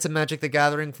cards added to Magic the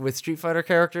Gathering with Street Fighter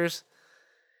characters.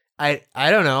 I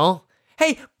don't know.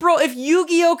 Hey, bro, if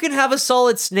Yu-Gi-Oh can have a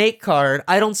solid Snake card,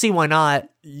 I don't see why not.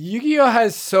 Yu-Gi-Oh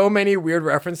has so many weird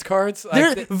reference cards.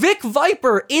 Vic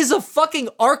Viper is a fucking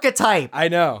archetype. I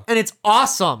know. And it's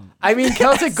awesome. I mean,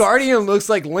 Celtic Guardian looks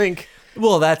like Link.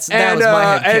 Well, that was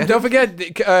my head. And don't forget,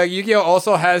 Yu-Gi-Oh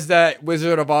also has that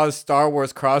Wizard of Oz Star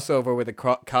Wars crossover with the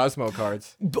Cosmo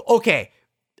cards. Okay.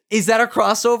 Is that a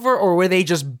crossover, or were they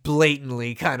just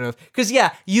blatantly kind of? Because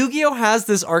yeah, Yu-Gi-Oh has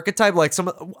this archetype. Like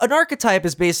an archetype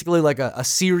is basically like a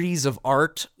series of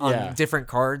art on different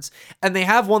cards, and they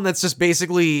have one that's just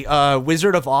basically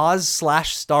Wizard of Oz /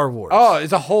 Star Wars. Oh,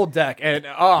 it's a whole deck, and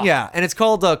yeah, and it's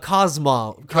called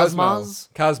Cosmo.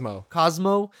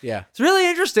 Yeah, it's really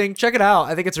interesting. Check it out.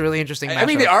 I think it's a really interesting. I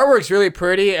mean, the artwork's really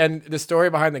pretty, and the story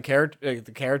behind the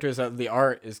characters of the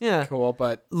art is cool.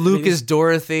 But Luke is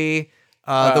Dorothy.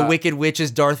 The Wicked Witch is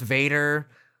Darth Vader.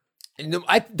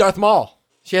 Darth Maul.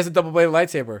 She has a double-bladed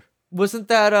lightsaber. Wasn't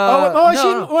that?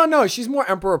 No, she's more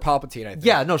Emperor Palpatine, I think.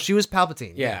 Yeah, no, she was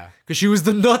Palpatine. Yeah. Because she was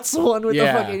the nuts one with the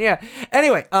fucking,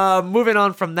 Anyway, moving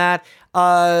on from that.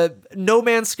 No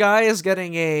Man's Sky is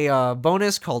getting a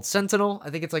bonus called Sentinel.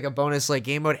 I think it's like a bonus like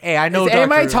game mode. Hey, I know. Is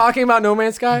anybody talking about No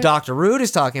Man's Sky? Dr. Rude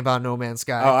is talking about No Man's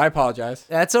Sky. Oh, I apologize.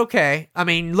 That's okay. I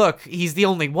mean, look, he's the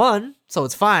only one, so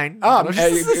it's fine. Oh,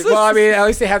 well, I mean, at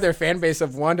least they have their fan base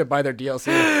of one to buy their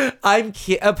DLC.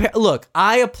 Look,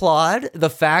 I applaud the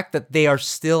fact that they are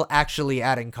still actually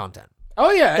adding content. Oh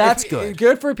yeah, that's good.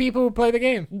 Good for people who play the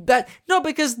game.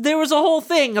 Because there was a whole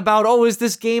thing about, is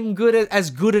this game good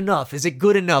enough? Is it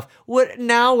good enough?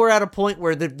 Now we're at a point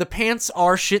where the pants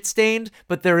are shit stained,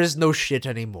 but there is no shit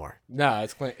anymore. No,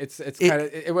 it's clean.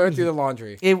 It went through the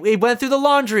laundry. It went through the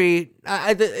laundry.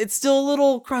 It's still a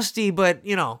little crusty, but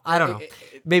I don't know.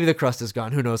 Maybe the crust is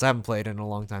gone. Who knows? I haven't played it in a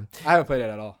long time. I haven't played it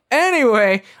at all.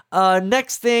 Anyway,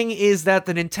 next thing is that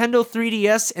the Nintendo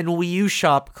 3DS and Wii U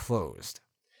shop closed.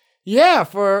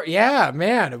 Yeah,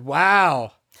 man.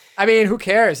 Wow. I mean, who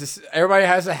cares? Everybody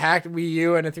has a hacked Wii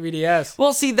U and a 3DS.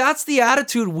 Well, see, that's the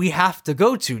attitude we have to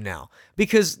go to now,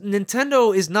 because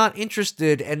Nintendo is not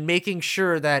interested in making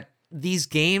sure that these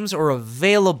games are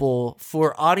available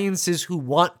for audiences who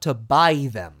want to buy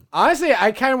them. Honestly,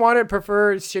 I kind of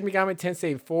prefer Shin Megami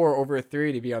Tensei 4 over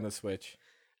 3 to be on the Switch.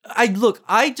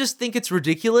 I just think it's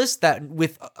ridiculous that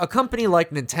with a company like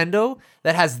Nintendo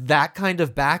that has that kind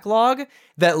of backlog,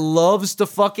 that loves to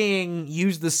fucking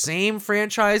use the same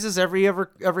franchises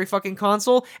every fucking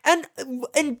console and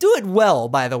do it well,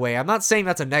 by the way. I'm not saying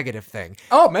that's a negative thing.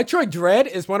 Oh, Metroid Dread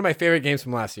is one of my favorite games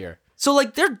from last year. So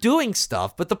they're doing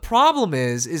stuff, but the problem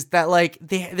is that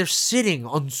they're sitting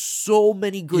on so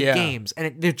many good games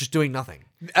and they're just doing nothing.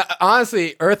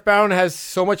 Honestly, Earthbound has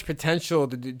so much potential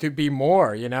to be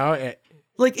more,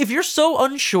 if you're so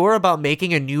unsure about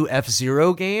making a new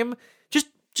F-Zero game,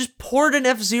 just port an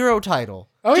F-Zero title.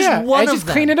 Oh, just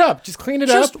clean it up. Just clean it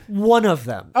up. Just one of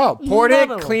them. Oh, port it,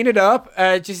 clean it up,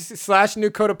 just slash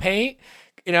new coat of paint,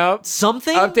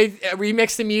 something. Update,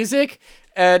 remix the music.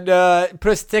 And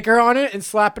put a sticker on it and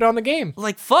slap it on the game.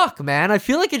 Fuck, man. I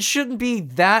feel like it shouldn't be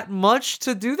that much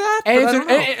to do that. And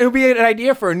it'll be an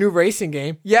idea for a new racing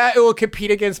game. Yeah, it will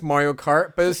compete against Mario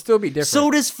Kart, but it'll still be different.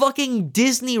 So does fucking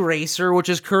Disney Racer, which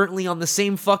is currently on the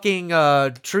same fucking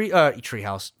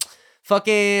treehouse.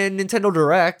 Fucking Nintendo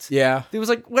Direct. Yeah. It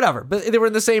was whatever, but they were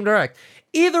in the same Direct.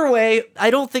 Either way, I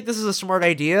don't think this is a smart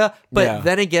idea, but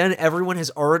then again, everyone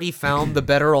has already found the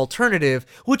better alternative,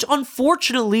 which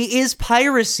unfortunately is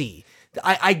piracy.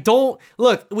 I don't...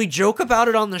 Look, we joke about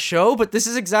it on the show, but this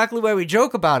is exactly why we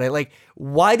joke about it.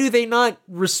 Why do they not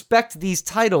respect these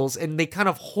titles and they kind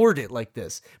of hoard it like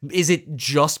this? Is it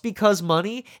just because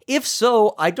money? If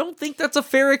so, I don't think that's a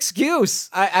fair excuse.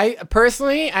 I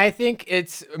personally, I think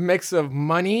it's a mix of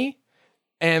money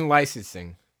and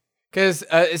licensing. Because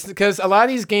a lot of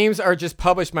these games are just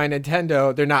published by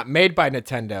Nintendo. They're not made by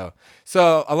Nintendo.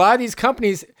 So a lot of these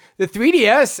companies, the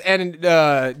 3DS and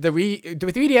the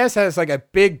 3DS has a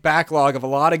big backlog of a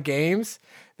lot of games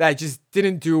that just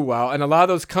didn't do well. And a lot of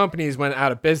those companies went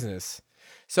out of business.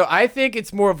 So I think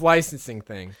it's more of licensing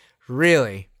thing.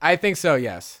 Really? I think so,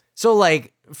 yes. So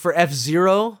for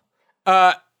F-Zero?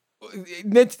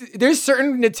 there's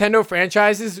certain Nintendo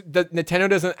franchises that Nintendo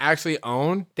doesn't actually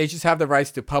own. They just have the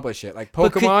rights to publish it, like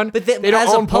Pokemon. They don't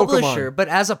own publisher, Pokemon. But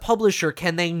as a publisher,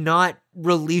 can they not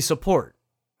release a port?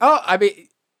 Oh, I mean,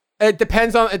 it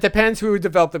depends who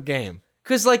developed the game.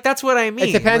 Because like that's what I mean.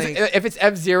 It depends. Like, if it's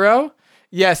F-Zero,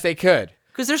 yes, they could.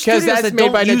 Because there's studios that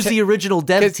don't use the original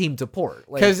dev team to port.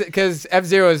 Because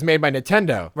F-Zero is made by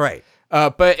Nintendo, right?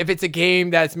 But if it's a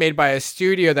game that's made by a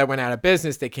studio that went out of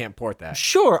business, they can't port that.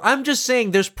 Sure, I'm just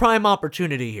saying there's prime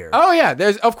opportunity here. Oh yeah,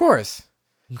 there's of course.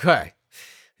 Okay,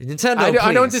 Nintendo.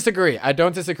 I don't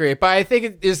disagree. But I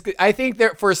think I think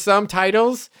there for some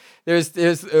titles, there's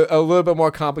a little bit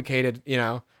more complicated,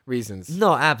 reasons.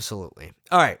 No, absolutely.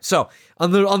 All right, so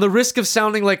on the risk of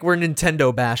sounding like we're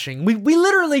Nintendo bashing, we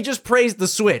literally just praised the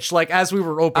Switch like as we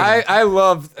were opening. I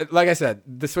love, like I said,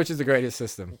 the Switch is the greatest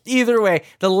system. Either way,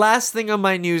 the last thing on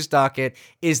my news docket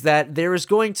is that there is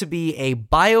going to be a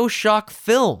BioShock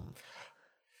film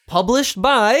published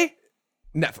by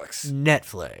Netflix.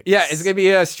 Yeah, it's gonna be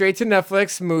a straight to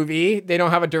Netflix movie. They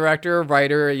don't have a director or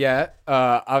writer yet.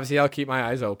 Obviously, I'll keep my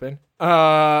eyes open.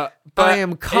 But I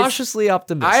am cautiously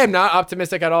optimistic. I am not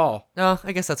optimistic at all. No,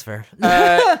 I guess that's fair.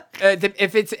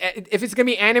 If it's gonna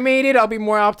be animated, I'll be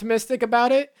more optimistic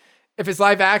about it. If it's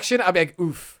live action, I'll be like,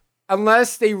 oof.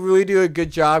 Unless they really do a good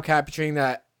job capturing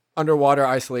that underwater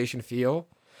isolation feel,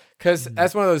 because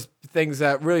that's one of those things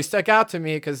that really stuck out to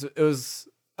me because it was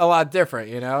a lot different,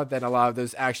 than a lot of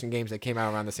those action games that came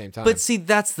out around the same time. But see,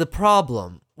 that's the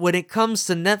problem. When it comes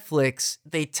to Netflix,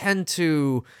 they tend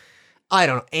to,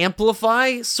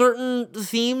 amplify certain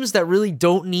themes that really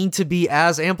don't need to be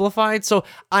as amplified. So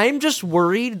I'm just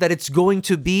worried that it's going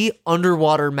to be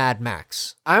underwater Mad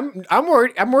Max. I'm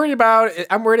worried. I'm worried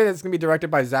that it's gonna be directed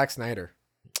by Zack Snyder.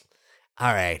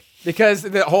 All right, because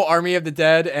the whole Army of the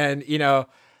Dead and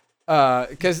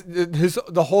because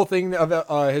the whole thing of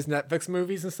his Netflix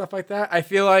movies and stuff like that, I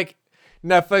feel like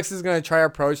Netflix is gonna try to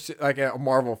approach like a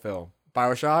Marvel film,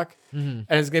 BioShock, and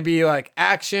it's gonna be like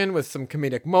action with some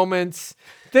comedic moments.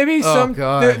 There'll be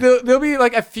there'll be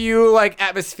like a few like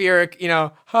atmospheric,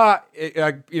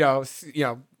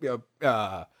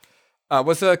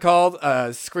 what's it called?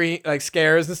 Screen like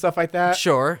scares and stuff like that.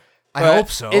 Sure. I hope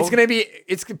so. But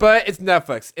it's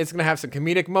Netflix. It's gonna have some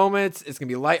comedic moments. It's gonna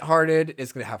be lighthearted.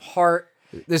 It's gonna have heart.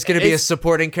 There's gonna be a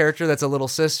supporting character that's a little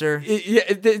sister.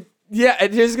 It's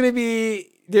gonna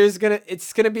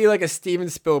be like a Steven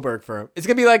Spielberg film. It's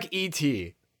gonna be like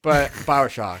E.T. but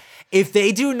BioShock. If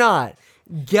they do not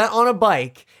get on a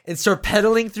bike and start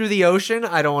pedaling through the ocean,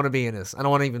 I don't want to be in this. I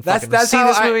don't want to even see this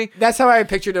movie. That's how I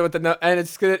pictured it and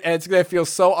it's gonna feel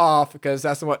so off because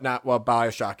that's not what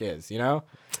BioShock is,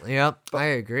 Yeah, I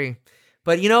agree.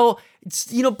 But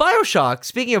BioShock,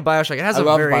 speaking of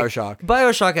BioShock,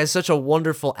 BioShock has such a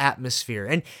wonderful atmosphere.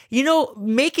 And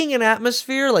making an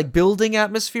atmosphere, like building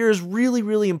atmosphere, is really,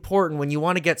 really important when you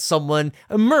want to get someone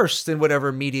immersed in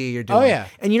whatever media you're doing. Oh yeah.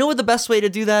 And you know what the best way to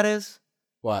do that is?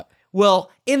 What?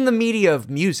 Well, in the media of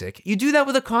music, you do that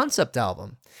with a concept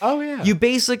album. Oh, yeah. You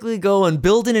basically go and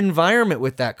build an environment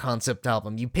with that concept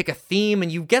album. You pick a theme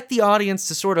and you get the audience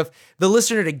to the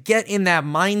listener to get in that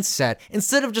mindset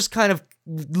instead of just kind of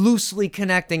loosely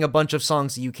connecting a bunch of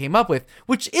songs that you came up with,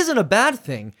 which isn't a bad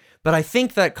thing. But I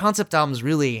think that concept albums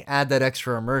really add that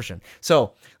extra immersion.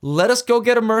 So let us go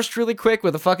get immersed really quick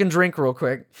with a fucking drink real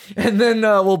quick. And then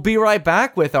we'll be right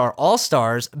back with our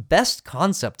All-Stars Best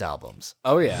Concept Albums.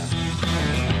 Oh, yeah.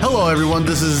 Hello, everyone.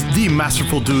 This is the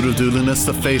masterful dude of doodliness,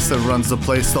 the face that runs the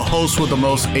place, the host with the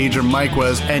most, Adrian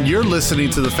Mikewes, and you're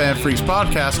listening to the Fan Freaks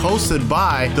podcast, hosted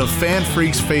by the Fan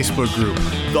Freaks Facebook group,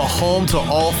 the home to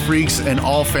all freaks and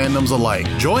all fandoms alike.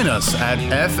 Join us at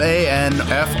FANFREEKS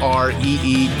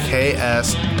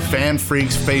Fan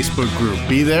Freaks Facebook group.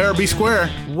 Be there or be square.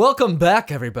 Welcome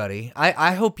back, everybody.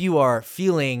 I hope you are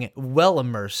feeling well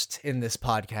immersed in this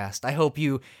podcast. I hope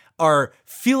you are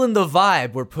feeling the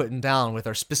vibe we're putting down with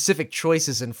our specific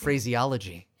choices and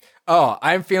phraseology. Oh,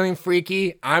 I'm feeling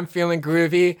freaky. I'm feeling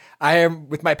groovy. I am,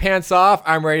 with my pants off,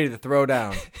 I'm ready to throw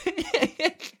down.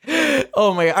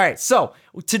 Oh my God. All right. So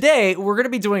today we're going to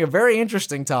be doing a very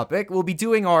interesting topic. We'll be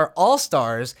doing our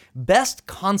All-Stars Best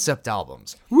Concept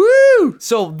Albums. Woo!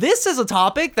 So this is a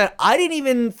topic that I didn't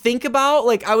even think about.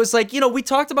 Like I was like, we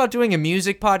talked about doing a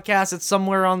music podcast at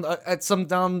somewhere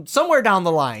down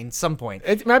the line, some point.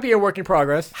 It might be a work in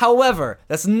progress. However,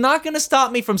 that's not going to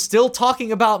stop me from still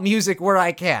talking about music where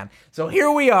I can. So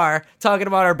here we are talking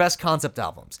about our best concept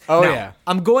albums. Oh, now, yeah.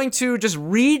 I'm going to just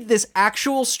read this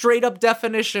actual straight up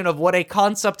definition of what a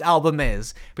concept album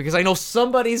is, because I know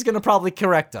somebody's going to probably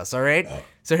correct us, all right?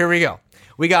 So here we go.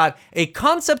 We got a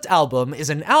concept album is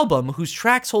an album whose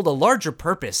tracks hold a larger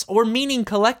purpose or meaning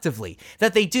collectively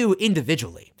that they do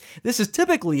individually. This is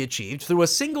typically achieved through a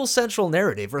single central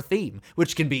narrative or theme,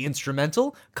 which can be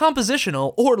instrumental,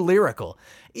 compositional, or lyrical.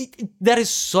 That is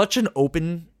such an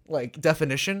open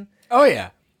definition. Oh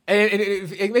yeah. And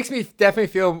it makes me definitely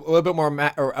feel a little bit more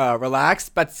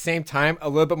relaxed, but at the same time, a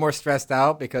little bit more stressed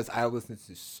out because I listen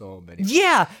to so many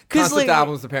concept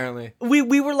albums, apparently. We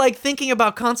were thinking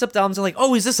about concept albums and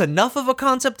oh, is this enough of a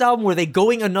concept album? Were they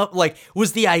going enough?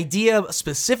 Was the idea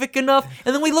specific enough?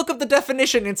 And then we look up the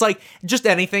definition. It's just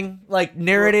anything,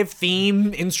 narrative,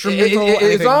 theme, instrumental.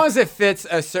 As long as it fits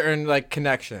a certain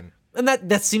connection. And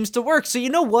that seems to work. So you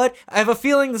know what? I have a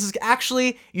feeling this is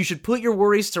actually, you should put your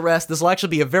worries to rest. This will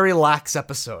actually be a very lax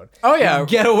episode. Oh yeah. You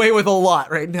get away with a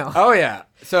lot right now. Oh yeah.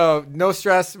 So no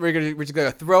stress. We're just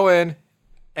gonna throw in.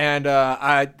 And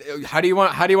how do you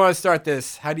want to start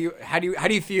this? How do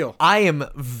you feel? I am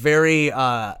very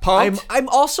pumped. I'm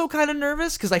also kind of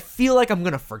nervous because I feel like I'm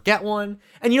gonna forget one.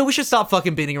 And we should stop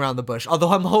fucking beating around the bush. Although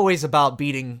I'm always about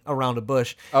beating around a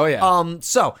bush. Oh yeah.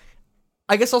 So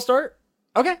I guess I'll start.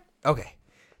 Okay.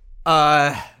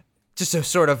 Just to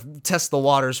sort of test the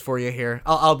waters for you here.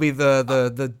 I'll be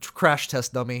the crash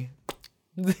test dummy.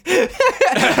 I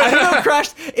don't know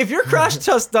if your crash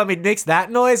test dummy makes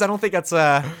that noise, I don't think that's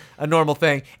a normal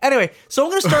thing. Anyway, so I'm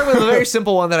going to start with a very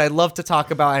simple one that I love to talk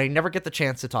about and I never get the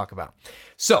chance to talk about.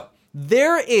 So,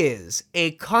 there is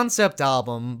a concept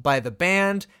album by the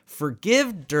band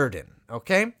Forgive Durden,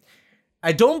 okay?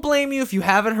 I don't blame you if you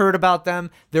haven't heard about them.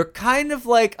 They're kind of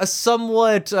like a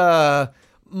somewhat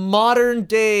modern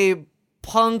day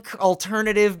punk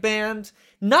alternative band.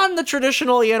 Not in the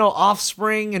traditional,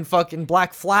 Offspring and fucking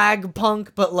Black Flag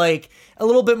punk, but a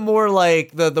little bit more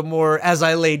like the more As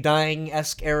I Lay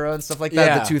Dying-esque era and stuff like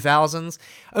that, the 2000s.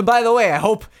 And by the way, I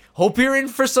hope you're in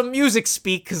for some music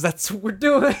speak, because that's what we're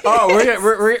doing. Oh,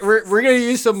 we're gonna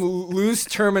use some loose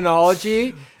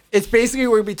terminology. It's basically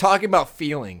we're gonna be talking about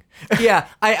feeling. Yeah,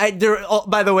 by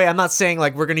the way, I'm not saying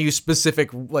we're gonna use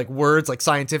specific words,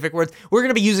 scientific words. We're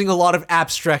gonna be using a lot of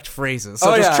abstract phrases.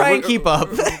 So just try and keep up.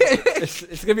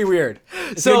 It's gonna be weird.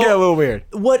 It's gonna get a little weird.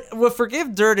 What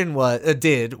Forgive Durden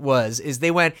is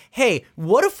they went, hey,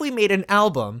 what if we made an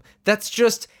album that's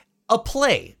just a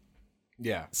play?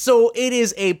 Yeah. So it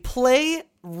is a play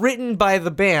written by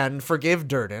the band Forgive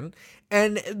Durden.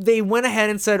 And they went ahead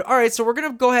and said, all right, so we're going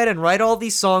to go ahead and write all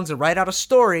these songs and write out a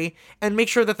story and make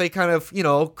sure that they kind of,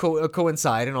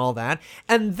 coincide and all that.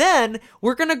 And then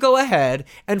we're going to go ahead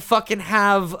and fucking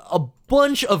have a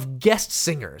bunch of guest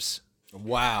singers.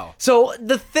 Wow. So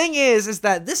the thing is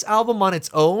that this album on its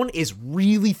own is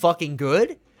really fucking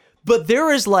good. But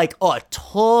there is a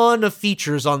ton of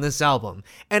features on this album.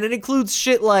 And it includes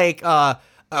shit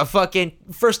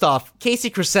first off, Casey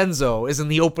Crescenzo is in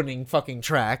the opening fucking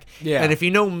track. Yeah. And if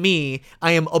you know me,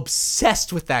 I am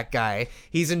obsessed with that guy.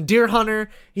 He's in Deer Hunter.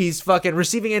 He's fucking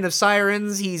Receiving End of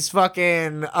Sirens. He's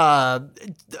fucking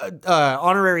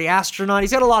honorary astronaut.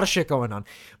 He's got a lot of shit going on.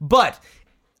 But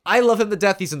I love him to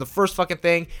death. He's in the first fucking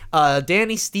thing.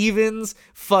 Danny Stevens,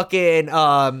 fucking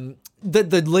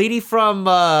the lady from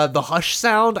the Hush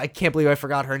Sound. I can't believe I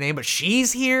forgot her name, but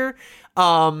she's here.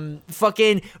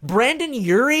 Fucking Brandon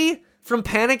Urie from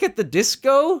Panic at the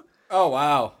Disco. Oh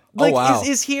wow!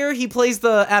 Is here. He plays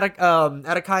the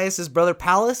Atticus' brother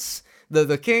Pallas,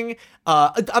 the king.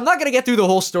 I'm not gonna get through the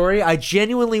whole story. I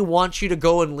genuinely want you to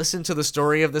go and listen to the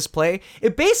story of this play.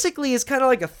 It basically is kind of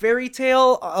like a fairy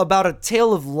tale about a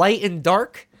tale of light and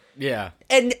dark. Yeah.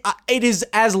 And it is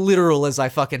as literal as I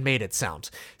fucking made it sound.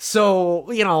 So,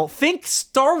 think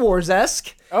Star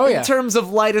Wars-esque. Oh, yeah. In terms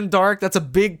of light and dark. That's a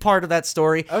big part of that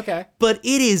story. Okay. But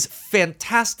it is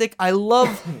fantastic. I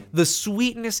love the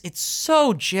sweetness. It's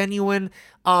so genuine.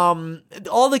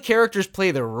 All the characters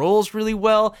play their roles really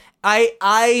well.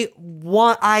 I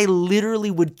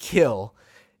literally would kill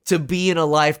to be in a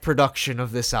live production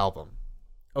of this album.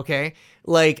 Okay?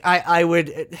 I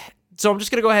would... So I'm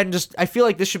just going to go ahead and I feel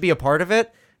like this should be a part of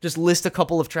it. Just list a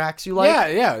couple of tracks you like.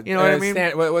 Yeah. You know what I mean?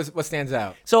 What stands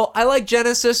out? So I like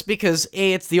Genesis because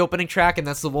it's the opening track and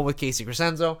that's the one with Casey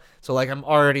Crescenzo. So I'm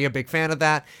already a big fan of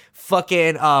that.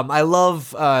 Fucking, I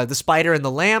love The Spider and the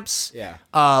Lamps. Yeah.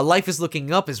 Life is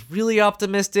Looking Up is really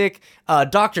optimistic.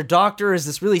 Doctor is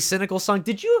this really cynical song.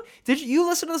 Did you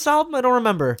listen to this album? I don't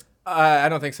remember. I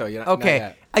don't think so. Not Okay.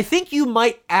 yet. I think you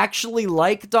might actually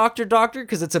like Dr. Doctor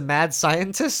because it's a mad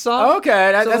scientist song.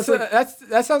 Okay, So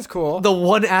that sounds cool. the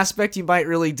one aspect you might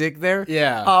really dig there.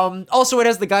 Yeah. Also, it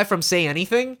has the guy from Say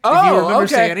Anything. Oh, if you remember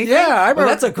okay. Say Anything. Yeah, I remember.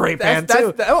 That's a great band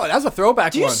too. That's a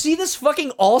throwback Do you one. see this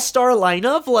fucking all-star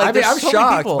lineup? Like, I mean, there's I'm so many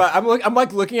shocked, people. but I'm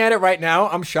like looking at it right now.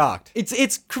 I'm shocked.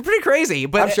 It's pretty crazy,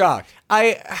 but I'm shocked.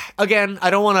 I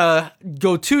don't want to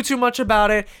go too much about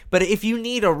it, but if you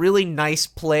need a really nice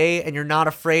play and you're not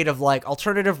afraid of like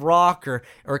alternative rock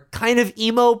or kind of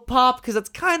emo pop, because that's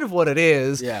kind of what it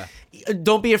is. Yeah.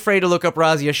 Don't be afraid to look up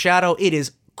Razia Shadow. It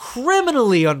is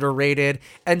criminally underrated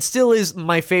and still is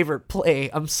my favorite play.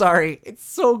 I'm sorry. It's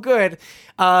so good.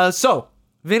 So,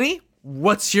 Vinny,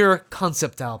 what's your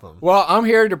concept album? Well, I'm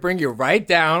here to bring you right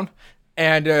down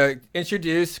and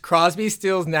introduce Crosby,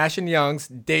 Stills, Nash & Young's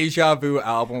Deja Vu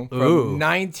album from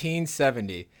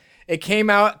 1970. It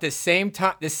came out the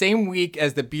same week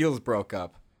as the Beatles broke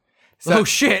up. Oh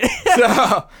shit!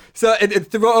 so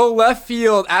it throw left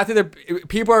field after the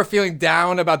people are feeling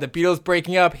down about the Beatles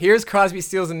breaking up. Here's Crosby,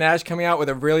 Stills, and Nash coming out with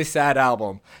a really sad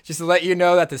album, just to let you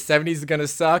know that the '70s is gonna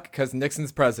suck because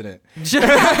Nixon's president.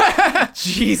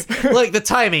 Jeez, like the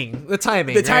timing,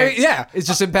 right? Yeah, it's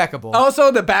just impeccable.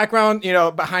 Also, the background,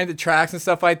 behind the tracks and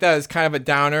stuff like that is kind of a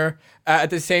downer.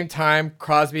 At the same time,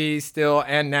 Crosby, Still,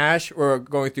 and Nash were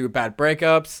going through bad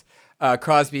breakups.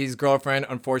 Crosby's girlfriend,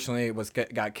 unfortunately,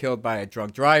 got killed by a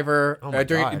drunk driver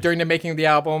during the making of the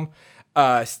album.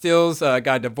 Stills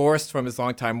got divorced from his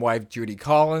longtime wife, Judy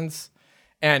Collins.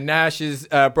 And Nash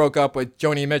broke up with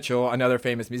Joni Mitchell, another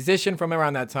famous musician from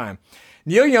around that time.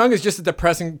 Neil Young is just a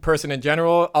depressing person in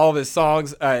general. All of his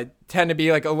songs tend to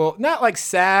be like a little, not like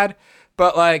sad,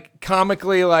 but like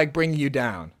comically like bring you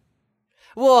down.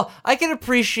 Well, I can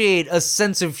appreciate a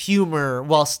sense of humor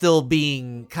while still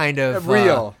being kind of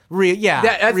real,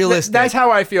 realistic. That's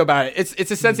how I feel about it.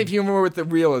 It's a sense of humor with the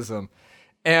realism,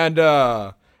 and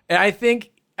I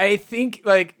think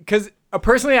like because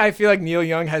personally I feel like Neil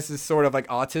Young has this sort of like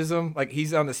autism, like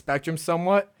he's on the spectrum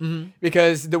somewhat,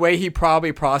 because the way he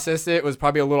probably processed it was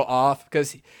probably a little off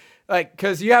because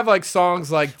you have like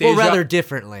songs like rather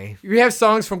differently. You have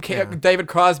songs from David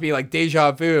Crosby like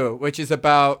Deja Vu, which is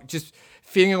about just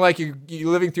feeling like you're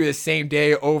living through the same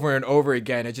day over and over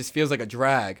again. It just feels like a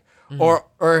drag.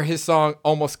 Or his song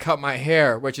Almost Cut My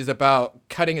Hair, which is about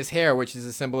cutting his hair, which is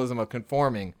a symbolism of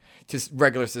conforming to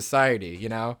regular society,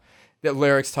 The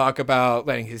lyrics talk about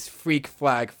letting his freak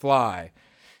flag fly.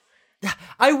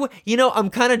 I'm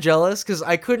kind of jealous because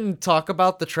I couldn't talk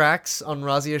about the tracks on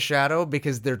Razia Shadow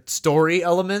because they're story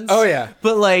elements. Oh, yeah.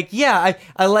 But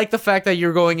I like the fact that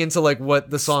you're going into like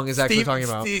what the song is actually talking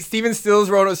about. Steven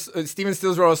Stills wrote a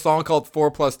song called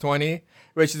 4+20,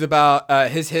 which is about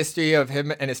his history of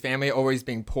him and his family always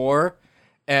being poor.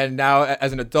 And now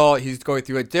as an adult, he's going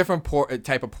through a different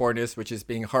type of poorness, which is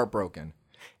being heartbroken.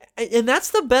 And that's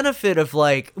the benefit of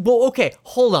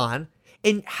hold on.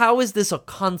 And how is this a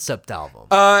concept album?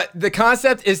 The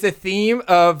concept is the theme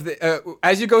of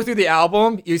as you go through the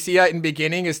album, you see in the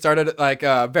beginning it started like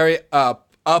very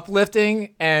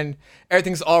uplifting and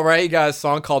everything's all right. You got a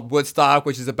song called Woodstock,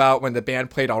 which is about when the band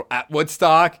played at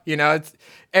Woodstock.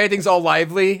 Everything's all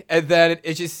lively, and then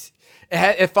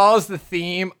it follows the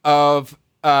theme of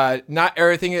not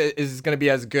everything is going to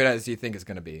be as good as you think it's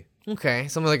going to be. Okay,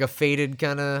 something like a faded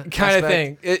kind of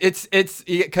thing. It's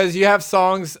because you have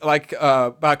songs like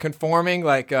about conforming,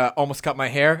 like Almost Cut My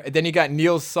Hair, and then you got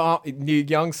Neil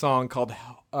Young's song called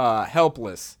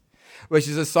Helpless, which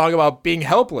is a song about being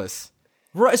helpless.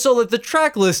 Right. So like the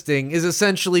track listing is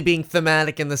essentially being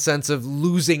thematic in the sense of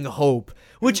losing hope,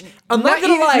 which I'm not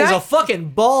gonna lie is a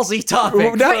fucking ballsy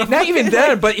topic. Not even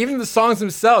then, but even the songs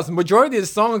themselves. The majority of the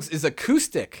songs is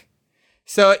acoustic.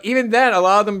 So even then, a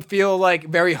lot of them feel like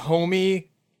very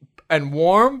homey and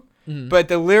warm, but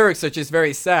the lyrics are just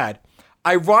very sad.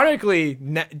 Ironically,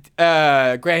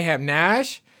 Graham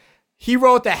Nash, he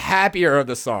wrote the happier of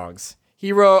the songs.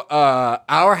 He wrote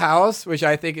Our House, which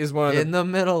I think is one of In the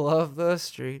middle of the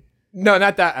street. No,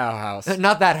 not that Our House.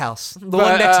 Not that house. The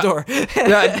one next door.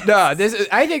 No, this is,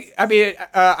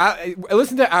 I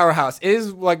listen to Our House. It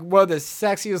is like one of the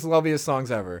sexiest, loveliest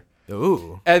songs ever.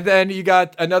 Ooh. And then you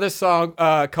got another song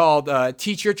called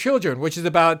Teach Your Children, which is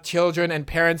about children and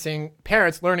parents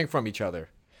learning from each other.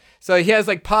 So he has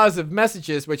like positive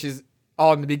messages, which is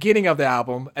all in the beginning of the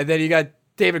album. And then you got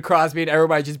David Crosby and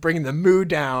everybody just bringing the mood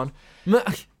down.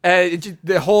 And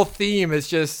the whole theme is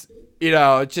just,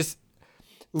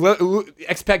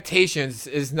 expectations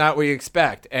is not what you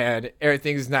expect. And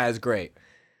everything's not as great.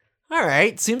 All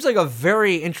right. Seems like a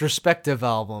very introspective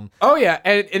album. Oh, yeah.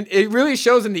 And it really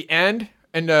shows in the end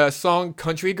and the song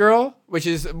 "Country Girl," which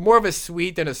is more of a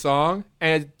suite than a song,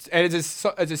 and it's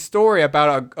a story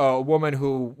about a woman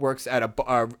who works at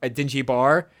a dingy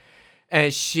bar,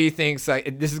 and she thinks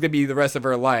like this is gonna be the rest of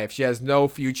her life. She has no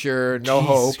future, no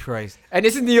hope. Christ. And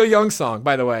this is Neil Young's song,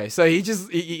 by the way. So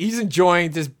he's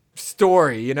enjoying this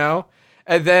story, you know.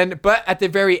 And then, but at the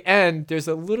very end, there's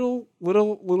a little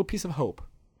piece of hope.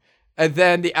 And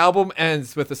then the album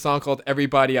ends with a song called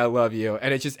 "Everybody I Love You,"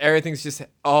 and it's just everything's just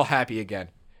all happy again,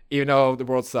 even though the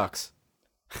world sucks.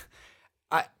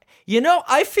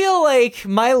 I feel like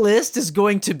my list is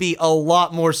going to be a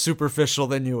lot more superficial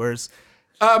than yours.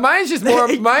 Mine's just more.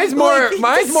 Mine's more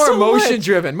so emotion much.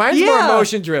 driven. Mine's more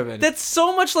emotion driven. That's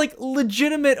so much like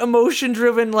legitimate emotion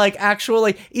driven. Like actual,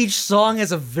 like each song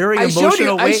has a very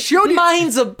emotional weight. I showed you.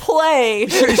 Mine's a play.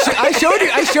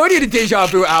 I showed you the Deja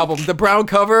Vu album, the brown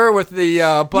cover with the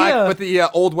black with the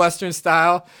old Western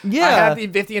style. Yeah, I have the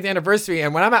 50th anniversary,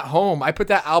 and when I'm at home, I put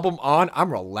that album on.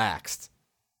 I'm relaxed.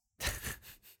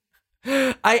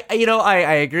 I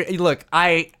agree. Look,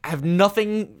 I have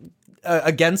nothing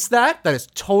against that. That is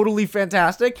totally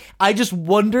fantastic. I just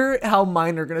wonder how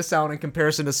mine are going to sound in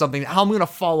comparison to something. How I'm going to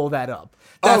follow that up.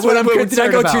 That's what I'm concerned Did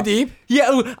I go about. too deep?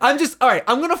 Yeah, I'm just all right.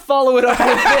 I'm going to follow it up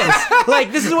with this.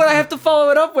 Like this is what I have to follow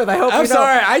it up with. I hope. I'm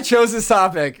sorry, I chose this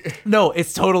topic. No,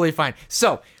 it's totally fine.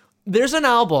 So there's an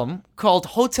album called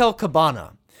Hotel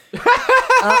Cabana.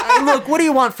 Look, what do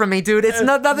you want from me, dude? It's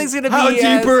nothing's going to be. How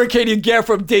deeper can you get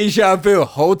from Deja Vu?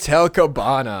 Hotel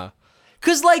Cabana.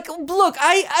 Cause like, look,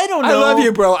 I don't know. I love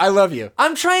you, bro. I love you.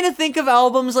 I'm trying to think of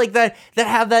albums like that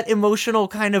have that emotional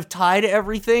kind of tie to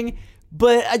everything,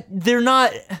 but they're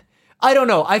not. I don't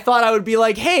know. I thought I would be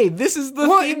like, hey, this is the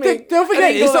theming. Don't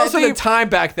forget, it's also the time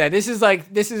back then. This is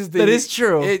the. That is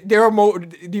true. There are more.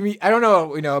 I don't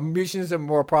know. Musicians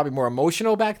are probably more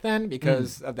emotional back then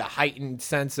because of the heightened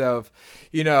sense of,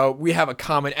 we have a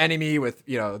common enemy with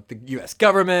the U.S.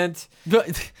 government.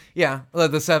 Yeah,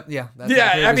 that's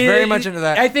I mean, very much into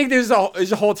that. I think there's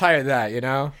a whole tie to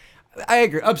that. I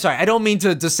agree. I'm sorry. I don't mean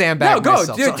to sandbag No, go,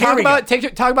 myself. dude. So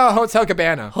talk about Hotel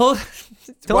Cabana.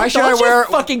 Why should I wear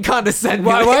fucking condescend?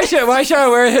 Why should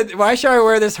I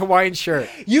wear this Hawaiian shirt?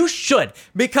 You should,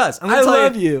 because I'm gonna I tell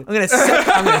love you.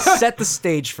 I'm gonna set the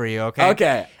stage for you. Okay.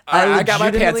 Okay. I got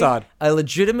my pants on. I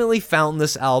legitimately found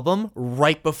this album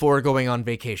right before going on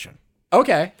vacation.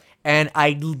 Okay. And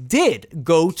I did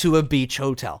go to a beach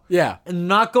hotel. Yeah. I'm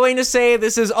not going to say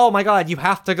this is, oh my God, you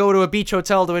have to go to a beach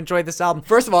hotel to enjoy this album.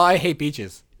 First of all, I hate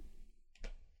beaches.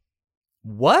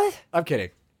 What? I'm kidding.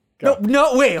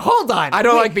 No, wait, hold on. I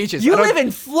don't like beaches. You live in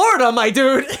Florida, my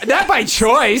dude. Not by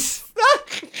choice.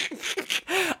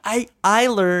 I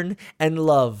learn and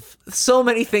love so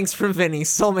many things from Vinny,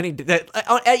 so many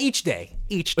each day.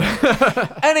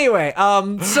 Anyway,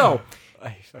 so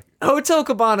Hotel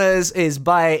Cabana is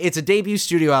it's a debut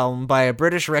studio album by a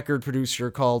British record producer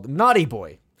called Naughty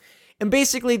Boy. And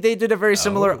basically, they did a very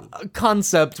similar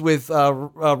concept with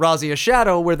Razia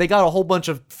Shadow, where they got a whole bunch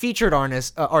of featured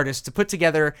artists to put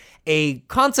together a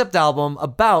concept album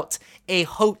about a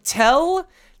hotel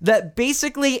that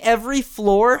basically every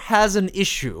floor has an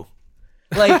issue.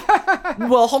 Like,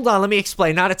 well, hold on, let me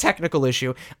explain. Not a technical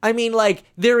issue. I mean, like,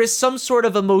 there is some sort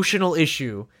of emotional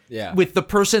issue with the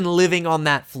person living on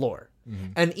that floor.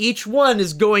 Mm-hmm. And each one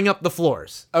is going up the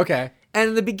floors. Okay. And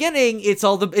in the beginning, it's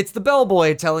the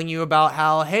bellboy telling you about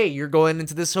how, hey, you're going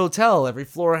into this hotel. Every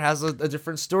floor has a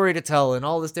different story to tell and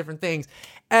all these different things.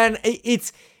 And by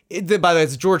the way,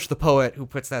 it's George the Poet who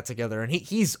puts that together. And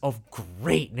he's a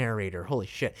great narrator. Holy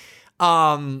shit.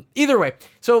 Either way,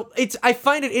 so I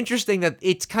find it interesting that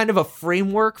it's kind of a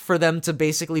framework for them to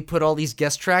basically put all these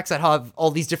guest tracks that have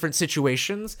all these different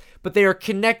situations, but they are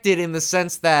connected in the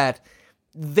sense that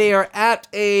they are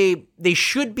they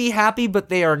should be happy, but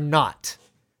they are not,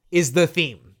 is the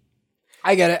theme.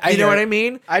 I get it. You know what I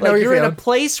mean? I know you're in a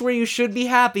place where you should be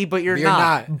happy, but you're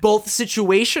not. Both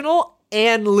situational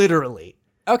and literally.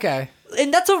 Okay.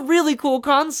 And that's a really cool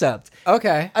concept.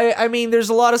 Okay. I mean, there's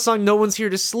a lot of songs. No One's Here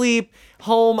to Sleep,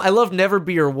 Home. I love Never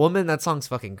Be Your Woman. That song's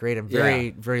fucking great. I'm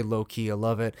very low key. I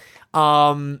love it.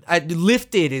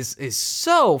 Lifted is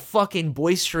so fucking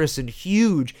boisterous and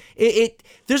huge.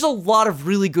 There's a lot of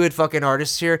really good fucking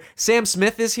artists here. Sam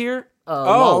Smith is here.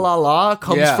 La La La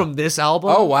comes from this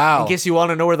album. Oh, wow. In case you want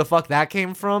to know where the fuck that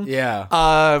came from.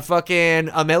 Yeah. Fucking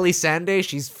Amelie Sande,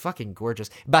 she's fucking gorgeous.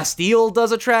 Bastille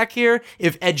does a track here.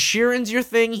 If Ed Sheeran's your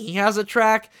thing, he has a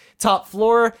track. Top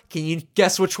Floor, can you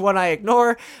guess which one I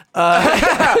ignore?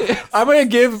 I'm gonna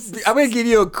give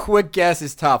you a quick guess.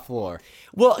 Is Top Floor?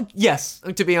 Well, yes,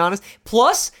 to be honest.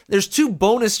 Plus, there's two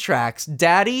bonus tracks.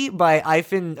 Daddy by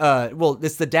Ifan,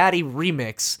 it's the Daddy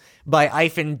remix by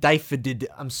Ivan Difidid.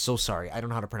 I'm so sorry. I don't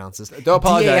know how to pronounce this. Don't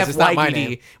apologize. It's not my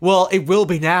name. Well, it will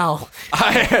be now.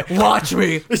 Watch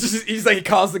me. He's like, he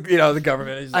calls the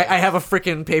government. I have a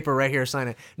freaking paper right here. Sign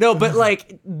it. No, but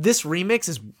like this remix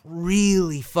is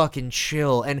really fucking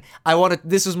chill, and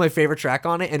this is my favorite track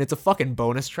on it, and it's a fucking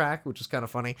bonus track, which is kind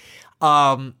of funny.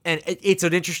 And it's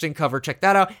an interesting cover. Check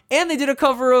that out. And they did a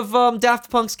cover of Daft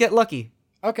Punk's "Get Lucky."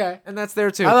 Okay. And that's there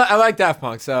too. I like Daft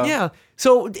Punk, so. Yeah.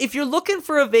 So if you're looking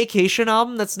for a vacation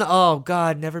album that's not, oh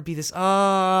God, Never Be This.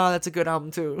 Oh, that's a good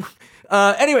album too.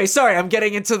 Anyway, sorry, I'm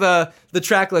getting into the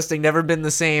track listing. Never Been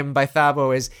the Same by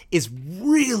Thabo is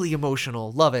really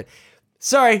emotional. Love it.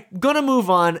 Sorry, gonna move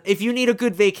on. If you need a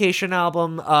good vacation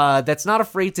album that's not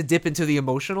afraid to dip into the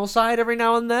emotional side every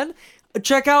now and then,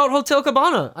 check out Hotel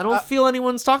Cabana. I don't feel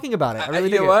anyone's talking about it. I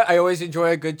really you know what? I always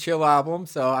enjoy a good chill album,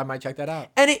 so I might check that out.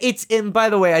 And and by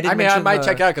the way, I might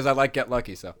check it out because I like Get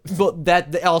Lucky. So, but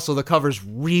that also the cover's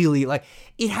really like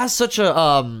it has such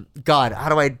a God. How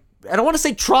do I don't want to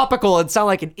say tropical and sound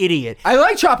like an idiot. I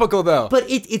like tropical though, but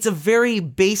it's a very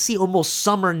bassy, almost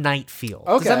summer night feel.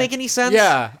 Okay. Does that make any sense?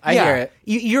 Yeah, I hear it.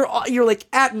 You're like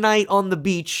at night on the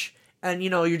beach. And,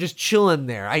 you're just chilling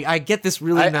there. I get this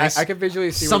really nice I can visually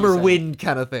see summer wind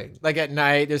kind of thing. Like at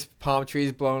night, there's palm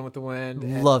trees blowing with the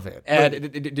wind. Love it.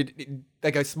 And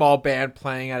like a small band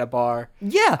playing at a bar.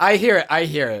 Yeah. I hear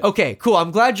it. Okay, cool. I'm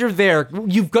glad you're there.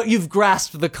 You've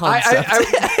grasped the concept.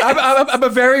 I'm a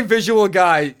very visual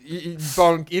guy.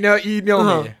 Bone, you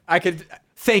know me. I could...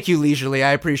 Thank you, Leisurely.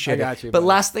 I appreciate it. I got you. But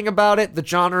last thing about it, the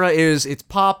genre is it's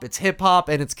pop, it's hip hop,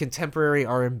 and it's contemporary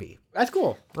R&B. That's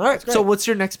cool. All right. So what's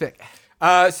your next pick?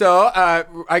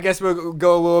 I guess we'll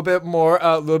go a little bit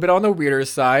on the weirder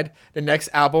side. The next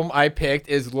album I picked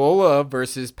is Lola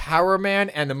versus Power Man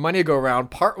and the Money Go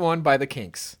Round Part 1 by the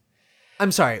Kinks.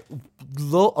 I'm sorry.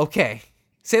 Okay.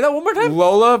 Say that one more time.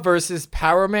 Lola versus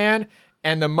Power Man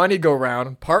and the Money Go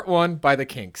Round Part 1 by the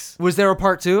Kinks. Was there a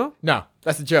part 2? No.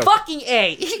 That's a joke. Fucking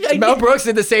A. Mel Brooks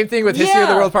did the same thing with History of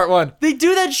the World Part 1. They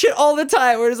do that shit all the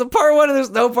time where there's a part 1 and there's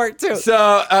no part 2.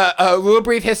 So, a little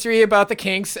brief history about the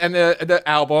Kinks and the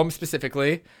album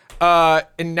specifically.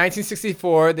 In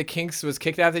 1964, the Kinks was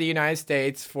kicked out of the United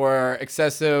States for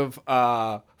excessive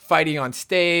fighting on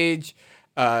stage,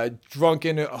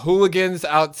 drunken hooligans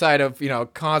outside of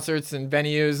concerts and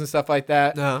venues and stuff like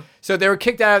that. Uh-huh. So they were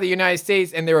kicked out of the United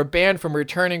States and they were banned from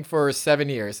returning for 7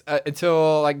 years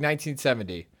until like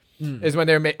 1970 is when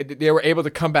they were able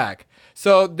to come back.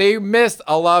 So they missed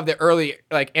a lot of the early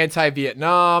like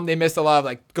anti-Vietnam. They missed a lot of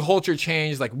like culture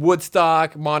change like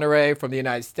Woodstock, Monterey from the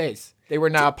United States. They were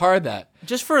not a part of that.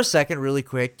 Just for a second, really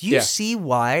quick, do you see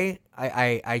why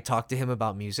I talked to him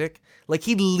about music? Like,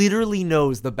 he literally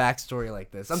knows the backstory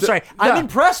like this. I'm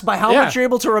impressed by how much you're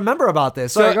able to remember about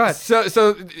this. Sorry, go ahead.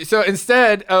 So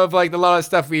instead of, like, a lot of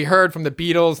stuff we heard from the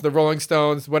Beatles, the Rolling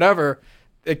Stones, whatever,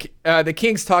 the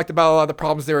Kinks talked about a lot of the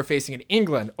problems they were facing in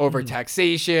England over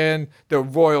taxation, the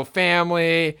royal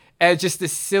family, and just the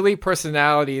silly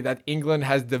personality that England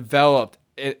has developed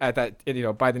at that,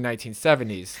 by the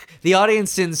 1970s. The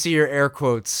audience didn't see your air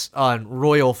quotes on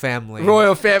royal family.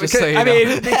 Royal family. So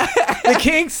the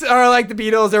Kinks are like the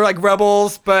Beatles. They're like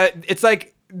rebels, but it's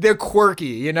like they're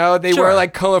quirky. They wear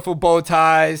like colorful bow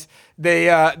ties. They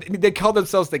call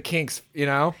themselves the Kinks.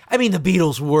 I mean, the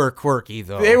Beatles were quirky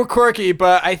though. They were quirky,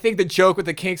 but I think the joke with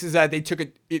the Kinks is that they took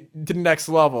it to the next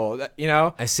level.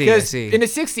 I see. In the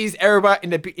 60s, everybody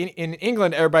in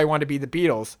England, everybody wanted to be the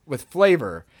Beatles with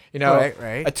flavor.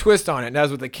 Right. A twist on it. And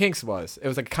that's what the Kinks was. It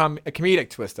was a comedic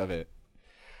twist of it.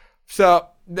 So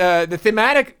the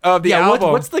thematic of the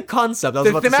album. What's the concept?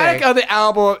 The thematic of the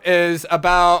album is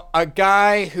about a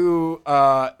guy who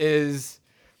is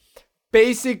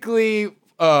basically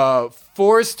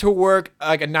forced to work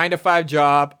like a 9-to-5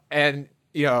 job, and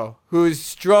who's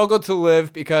struggled to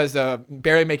live because of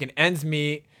barely making ends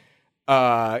meet,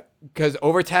 because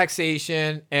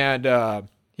overtaxation and.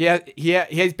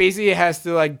 He basically has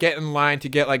to like get in line to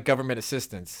get like government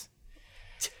assistance.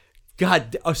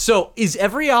 God, so is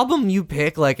every album you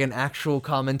pick like an actual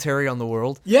commentary on the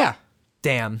world? Yeah.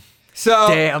 Damn. So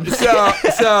a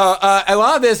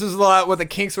lot of this was a lot what the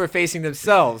Kinks were facing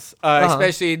themselves,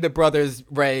 especially the brothers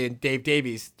Ray and Dave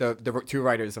Davies, the two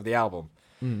writers of the album.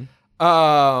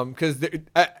 Because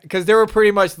they were pretty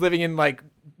much living in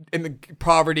the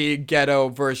poverty ghetto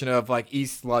version of like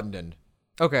East London.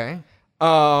 Okay.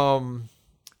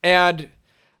 And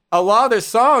a lot of their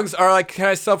songs are like kind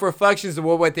of self-reflections of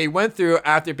what they went through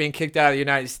after being kicked out of the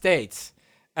United States,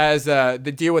 as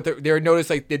the deal with they were noticed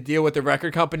like the deal with the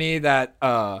record company that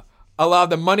a lot of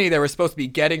the money they were supposed to be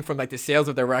getting from like the sales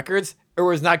of their records, it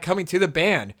was not coming to the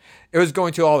band. It was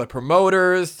going to all the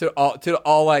promoters, to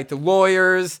all like the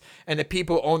lawyers and the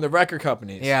people who own the record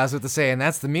companies. Yeah, I was about to say, and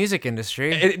that's the music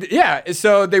industry.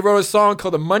 So they wrote a song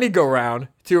called "The Money Go Round"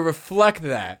 to reflect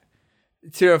that,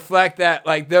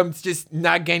 like them just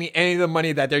not getting any of the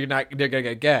money that they're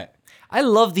gonna get. I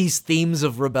love these themes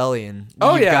of rebellion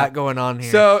you've got going on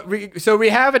here. So we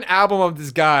have an album of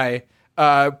this guy,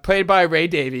 played by Ray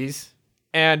Davies,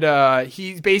 and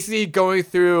he's basically going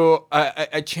through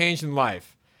a change in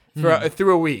life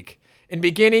through a week. In the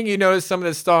beginning, you notice some of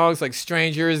the songs like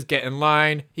 "Strangers," "Get in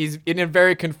Line." He's in a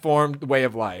very conformed way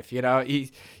of life. You know, he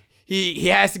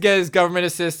has to get his government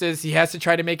assistance. He has to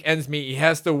try to make ends meet. He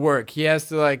has to work. He has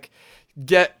to like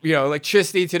get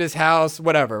electricity to this house,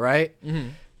 whatever, right? Mm-hmm.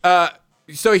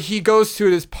 So he goes to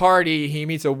this party. He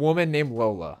meets a woman named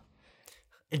Lola.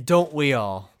 Don't we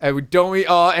all? And don't we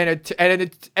all? And it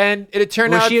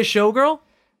turned out. Was she a showgirl?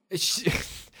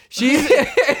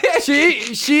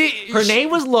 Her name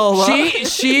was Lola.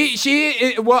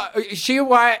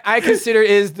 What I consider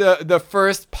is the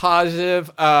first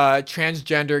positive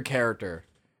transgender character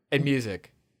in music.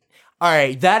 All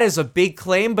right, that is a big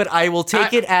claim, but I will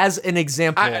take it as an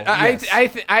example.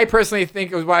 I personally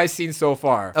think it was what I've seen so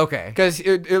far. Okay. Because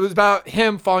it was about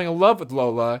him falling in love with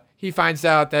Lola. He finds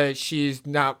out that she's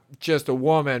not just a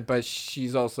woman, but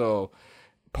she's also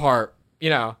part,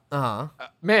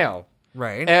 male.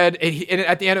 Right. And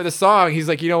at the end of the song, he's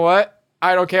like, you know what?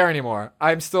 I don't care anymore.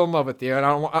 I'm still in love with you, and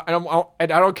I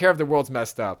don't care if the world's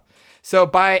messed up. So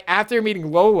after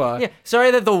meeting Lola,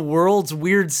 sorry that the world's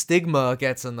weird stigma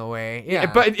gets in the way.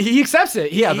 Yeah, but he accepts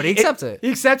it. He accepts it. He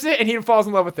accepts it, and he falls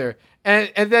in love with her. And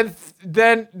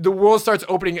then the world starts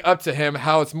opening up to him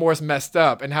how it's more messed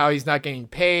up and how he's not getting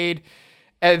paid.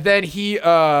 And then he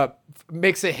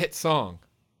makes a hit song.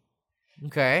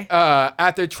 Okay.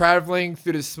 After traveling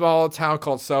through this small town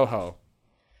called Soho.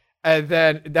 And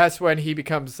then that's when he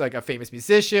becomes like a famous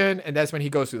musician, and that's when he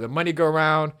goes through the money go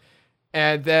round.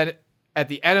 And then at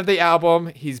the end of the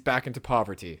album, he's back into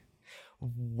poverty.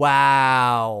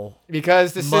 Wow.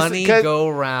 Because the money go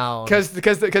round.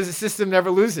 Because the system never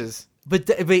loses. But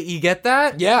you get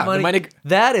that? Yeah. Money,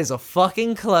 that is a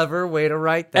fucking clever way to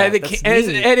write that.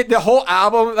 And the whole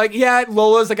album, like,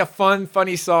 Lola's like a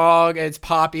funny song, and it's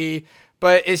poppy,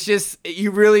 but it's just,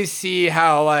 you really see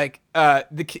how like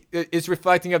it's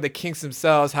reflecting of the Kinks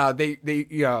themselves, how they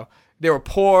were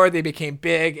poor, they became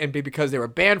big, and because they were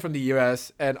banned from the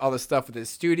U.S. and all the stuff with the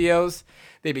studios,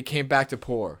 they became back to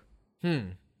poor.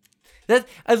 That's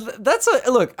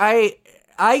look. I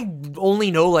only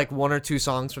know like one or two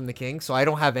songs from the Kinks, so I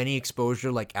don't have any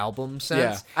exposure like album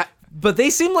sense. Yeah, but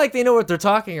they seem like they know what they're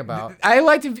talking about. I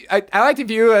like to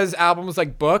view as albums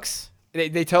like books.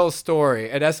 They tell a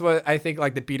story, and that's what I think.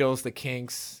 Like the Beatles, the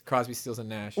Kinks, Crosby, Stills, and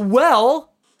Nash.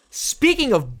 Well,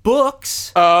 speaking of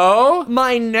books,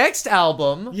 my next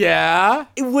album,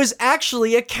 it was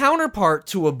actually a counterpart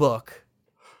to a book.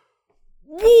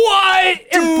 What?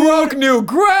 It broke new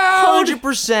ground.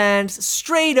 100%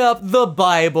 straight up the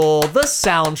Bible, the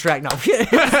soundtrack.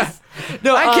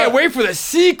 No, I can't wait for the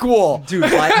sequel, dude.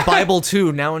 Bible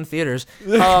 2 now in theaters.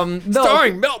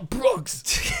 Starring Mel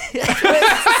Brooks.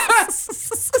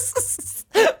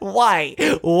 Why?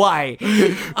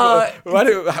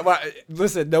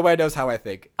 Listen, nobody knows how I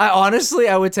think.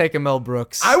 I would take a Mel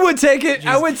Brooks. I would take it.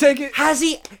 I would take it.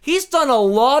 He's done a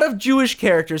lot of Jewish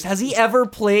characters. Has he ever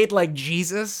played like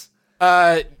Jesus?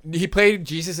 He played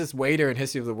Jesus' waiter in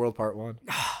History of the World Part 1.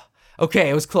 Okay,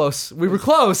 it was close. We were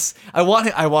close. I want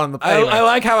him to play. I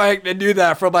like how I knew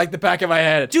that from like the back of my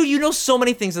head. Dude, you know so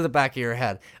many things at the back of your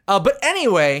head. But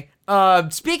anyway,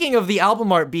 speaking of the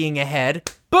album art being ahead,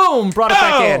 boom, brought it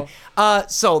back in.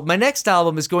 So my next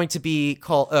album is going to be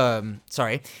called,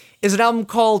 is an album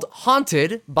called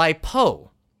Haunted by Poe.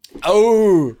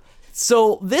 Oh.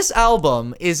 So this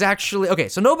album is actually, okay,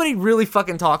 so nobody really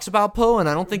fucking talks about Poe, and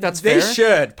I don't think that's fair. They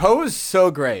should. Poe is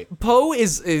so great. Poe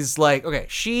is like, okay,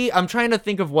 I'm trying to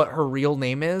think of what her real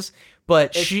name is,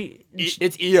 but it's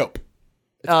Eop.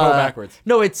 It's Poe backwards.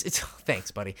 No, it's thanks,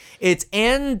 buddy. It's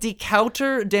Anne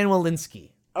DeKouter Danwilinski.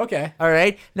 Okay. All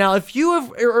right. Now, if you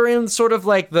are in sort of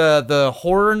like the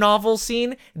horror novel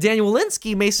scene,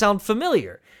 Danwilinski may sound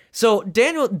familiar. So Mark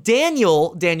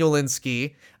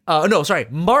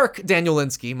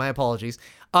Danwilinski, my apologies,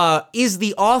 is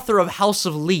the author of House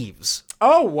of Leaves.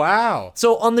 Oh, wow.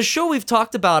 So on the show, we've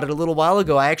talked about it a little while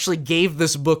ago. I actually gave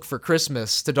this book for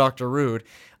Christmas to Dr. Rude.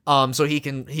 so he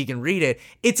can read it.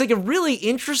 It's like a really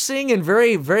interesting and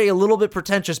very, very a little bit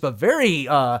pretentious, but very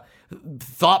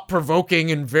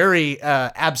thought-provoking and very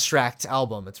abstract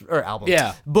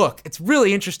book. It's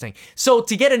really interesting. So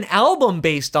to get an album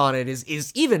based on it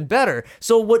is even better.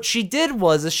 So what she did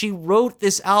was she wrote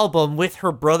this album with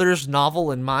her brother's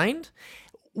novel in mind,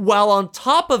 while on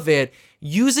top of it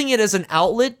using it as an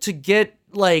outlet to get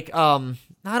like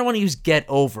I don't want to use get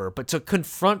over, but to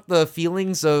confront the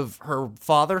feelings of her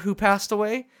father who passed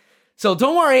away. So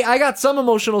don't worry, I got some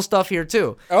emotional stuff here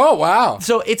too. Oh, wow.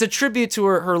 So it's a tribute to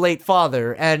her late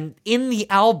father, and in the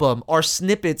album are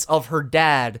snippets of her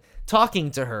dad talking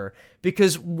to her,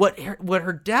 because what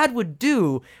her dad would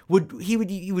do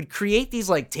he would create these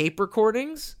like tape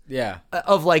recordings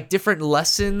of like different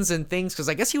lessons and things, because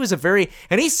I guess he was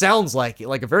he sounds like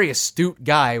a very astute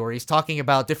guy, where he's talking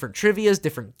about different trivias,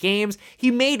 different games.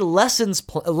 He made lesson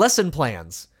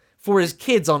plans for his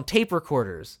kids on tape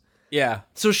recorders. Yeah.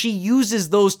 So she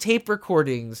uses those tape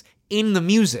recordings in the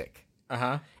music.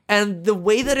 Uh-huh. And the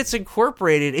way that it's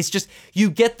incorporated, it's just, you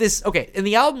get this, okay, and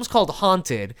the album's called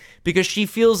Haunted because she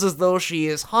feels as though she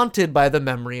is haunted by the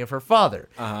memory of her father.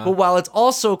 Uh-huh. But while it's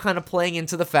also kind of playing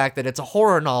into the fact that it's a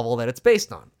horror novel that it's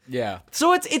based on. Yeah.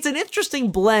 So it's an interesting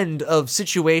blend of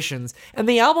situations, and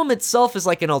the album itself is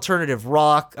like an alternative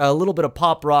rock, a little bit of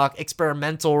pop rock,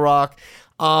 experimental rock.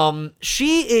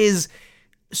 She is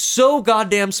so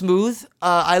goddamn smooth.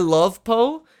 I love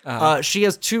Poe. She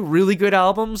has two really good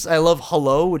albums. I love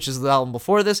Hello, which is the album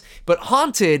before this, but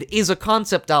Haunted is a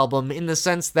concept album in the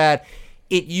sense that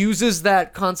it uses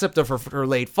that concept of her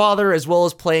late father, as well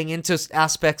as playing into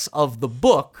aspects of the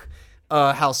book,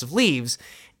 House of Leaves.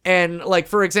 And like,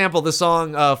 for example, the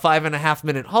song 5.5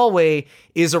 Minute Hallway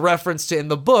is a reference to in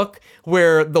the book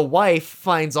where the wife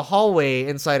finds a hallway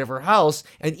inside of her house,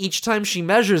 and each time she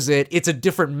measures it, it's a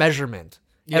different measurement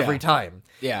every time.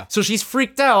 Yeah. So she's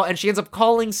freaked out, and she ends up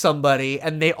calling somebody,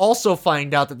 and they also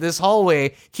find out that this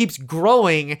hallway keeps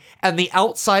growing, and the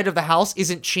outside of the house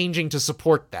isn't changing to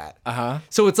support that. Uh-huh.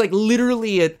 So it's like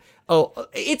literally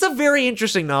it's a very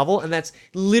interesting novel, and that's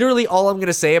literally all I'm going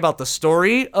to say about the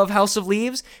story of House of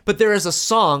Leaves, but there is a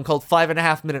song called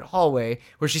 5.5 Minute Hallway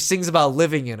where she sings about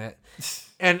living in it.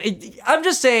 And I'm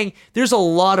just saying, there's a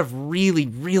lot of really,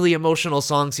 really emotional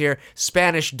songs here.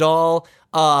 Spanish Doll,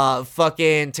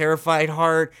 fucking Terrified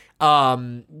Heart,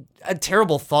 A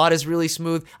Terrible Thought is really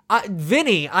smooth.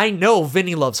 I know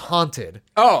Vinny loves Haunted.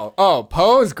 Oh,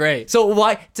 Poe is great. So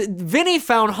Vinny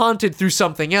found Haunted through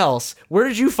something else. Where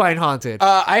did you find Haunted?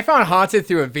 I found Haunted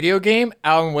through a video game,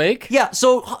 Alan Wake. Yeah,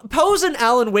 so Poe's an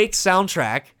Alan Wake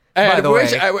soundtrack. By the way.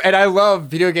 I love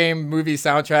video game movie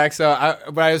soundtracks. So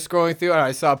when I was scrolling through and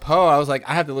I saw Poe, I was like,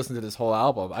 I have to listen to this whole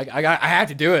album. I had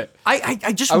to do it.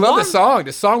 I love the song.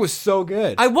 The song was so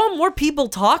good. I want more people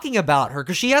talking about her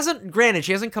because she hasn't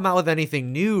come out with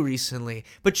anything new recently.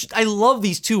 But I love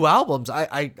these two albums.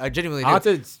 I genuinely do.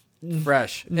 Haunted's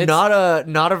fresh. Not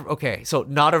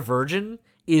a Virgin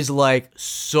is like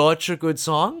such a good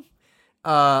song.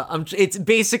 It's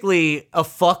basically a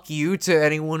fuck you to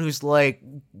anyone who's like,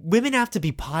 women have to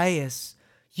be pious.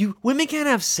 Women can't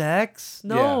have sex.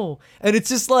 No. Yeah. And it's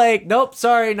just like, nope,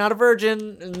 sorry, not a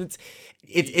virgin. And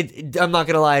I'm not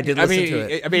gonna lie, I did listen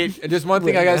to it. I mean, there's one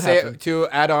thing I gotta say to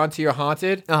add on to your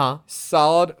Haunted.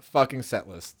 Solid fucking set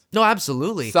list. No,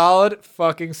 absolutely. Solid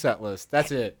fucking set list.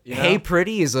 That's it. You know? Hey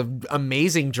Pretty is an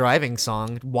amazing driving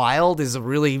song. Wild is a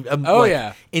really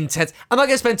intense. I'm not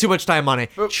gonna spend too much time on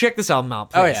it. Check this album out,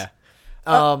 please.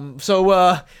 Oh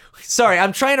yeah. Sorry,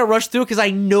 I'm trying to rush through because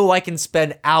I know I can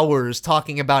spend hours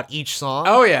talking about each song.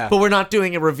 Oh, yeah. But we're not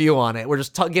doing a review on it. We're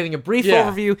just giving a brief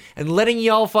overview and letting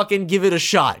y'all fucking give it a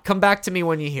shot. Come back to me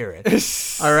when you hear it.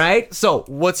 All right? So,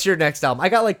 what's your next album? I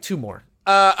got like two more.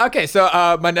 Okay, so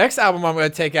my next album I'm going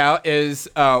to take out is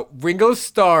Ringo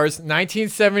Starr's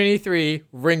 1973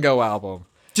 Ringo album.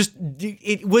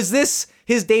 Was this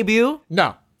his debut?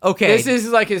 No. Okay. This is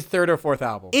like his third or fourth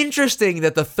album. Interesting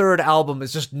that the third album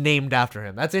is just named after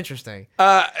him. That's interesting.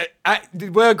 A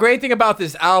great thing about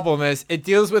this album is it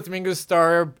deals with Ringo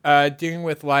Starr dealing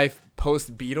with life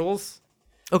post-Beatles.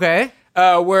 Okay.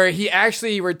 Where he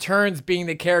actually returns being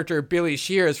the character Billy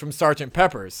Shears from Sgt.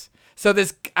 Pepper's. So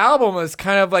this album is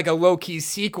kind of like a low-key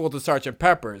sequel to Sgt.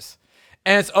 Pepper's.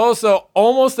 And it's also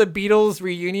almost a Beatles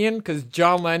reunion because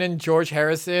John Lennon, George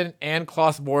Harrison, and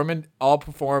Klaus Bormann all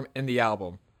perform in the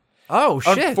album. Oh,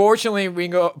 shit. Unfortunately,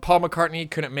 Paul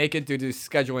McCartney couldn't make it due to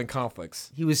scheduling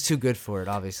conflicts. He was too good for it,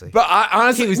 obviously. But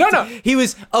honestly, he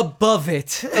was above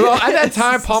it. Well, at that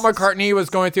time, Paul McCartney was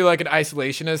going through like an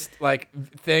isolationist like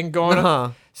thing going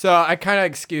on. So I kind of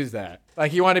excuse that.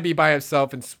 Like he wanted to be by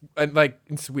himself in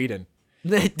Sweden.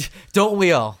 Don't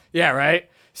we all? Yeah, right.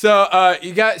 So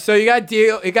you got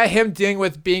him dealing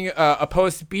with being a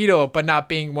post Beatle, but not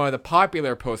being one of the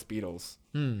popular post Beatles.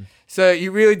 So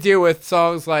you really deal with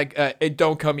songs like "It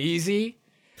Don't Come Easy."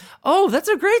 Oh, that's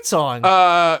a great song.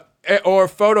 Or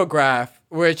Photograph,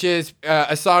 which is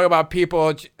a song about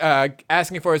people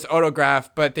asking for his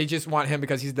autograph, but they just want him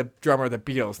because he's the drummer of the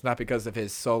Beatles, not because of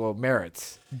his solo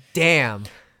merits. Damn.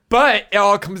 But it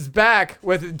all comes back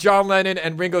with John Lennon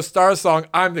and Ringo Starr's song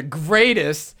 "I'm the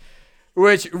Greatest,"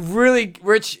 which is really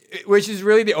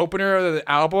the opener of the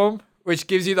album, which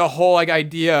gives you the whole like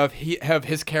idea of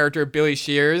his character Billy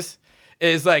Shears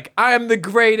is like, I'm the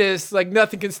greatest, like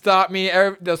nothing can stop me.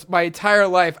 My entire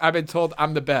life I've been told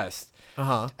I'm the best.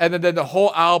 And then the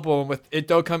whole album with "It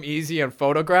Don't Come Easy" and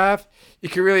 "Photograph," you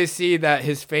can really see that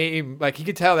his fame, like he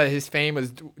could tell that his fame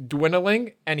was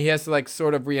dwindling, and he has to like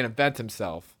sort of reinvent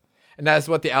himself, and that's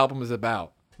what the album is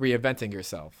about: reinventing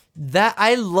yourself. That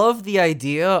I love the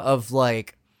idea of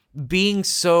like being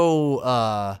so,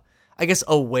 I guess,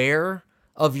 aware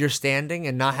of your standing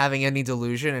and not having any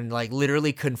delusion and like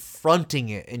literally confronting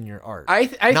it in your art.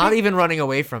 Not even running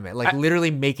away from it, like literally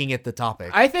making it the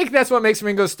topic. I think that's what makes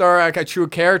Ringo Starr like a true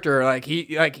character. Like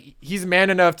he's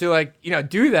man enough to like,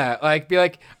 do that. Like be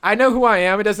like, I know who I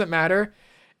am. It doesn't matter.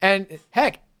 And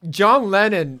heck, John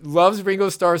Lennon loves Ringo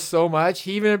Starr so much.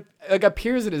 He even like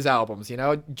appears in his albums.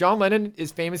 John Lennon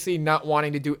is famously not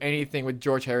wanting to do anything with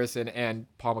George Harrison and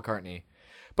Paul McCartney.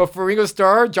 But for Ringo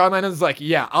Starr, John Lennon's like,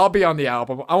 yeah, I'll be on the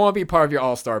album. I want to be part of your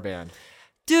all-star band.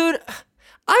 Dude,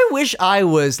 I wish I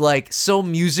was like so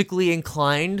musically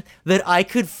inclined that I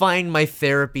could find my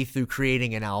therapy through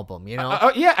creating an album, Yeah.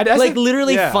 Like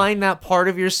literally find that part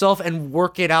of yourself and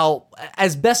work it out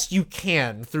as best you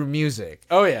can through music.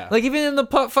 Oh, yeah. Like even in the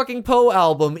fucking Poe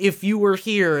album, "If You Were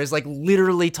Here" is like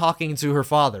literally talking to her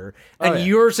father. And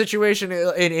your situation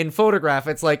in Photograph,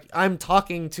 it's like I'm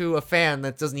talking to a fan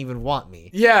that doesn't even want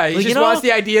me. Yeah, he just wants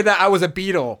the idea that I was a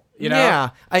Beatle. Yeah.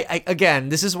 I again,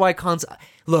 this is why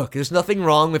look, there's nothing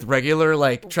wrong with regular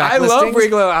like track listings. I love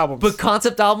regular albums, but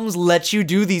concept albums let you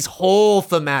do these whole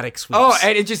thematic sweeps. Oh,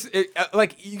 and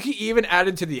like you can even add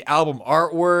into the album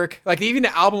artwork. Like even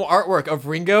the album artwork of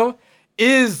Ringo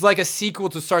is like a sequel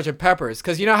to Sgt. Pepper's,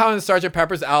 because you know how in the Sgt.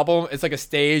 Pepper's album it's like a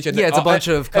stage and it's a bunch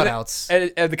of cutouts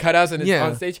and the cutouts and it's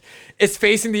on stage. It's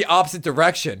facing the opposite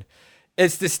direction.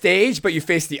 It's the stage, but you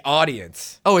face the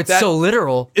audience. Oh, it's so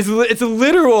literal. It's a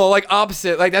literal like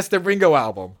opposite. Like that's the Ringo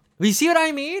album. You see what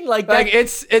I mean? Like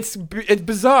it's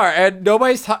bizarre, and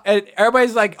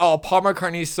everybody's like, oh, Paul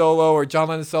McCartney solo or John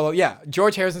Lennon solo. Yeah,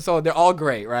 George Harrison solo. They're all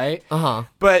great, right?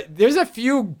 But there's a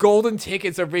few golden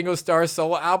tickets of Ringo Starr's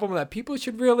solo album that people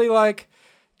should really like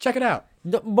check it out.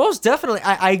 No, most definitely.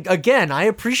 I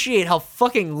appreciate how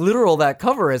fucking literal that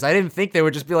cover is. I didn't think they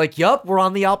would just be like, yup, we're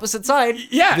on the opposite side.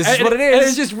 Yeah, this is what it is. And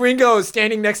it's just Ringo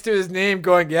standing next to his name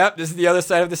going, yep, this is the other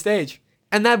side of the stage.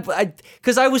 And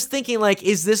because I was thinking, like,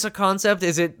 is this a concept?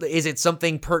 Is it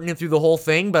something pertinent through the whole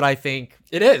thing? But I think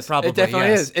it is. Probably, it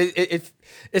definitely is.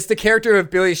 It's the character of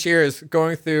Billy Shears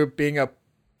going through being a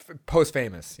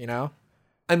post-famous,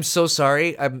 I'm so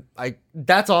sorry.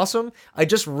 That's awesome. I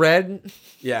just read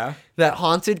that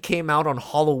Haunted came out on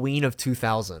Halloween of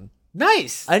 2000.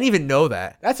 Nice. I didn't even know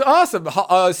that. That's awesome.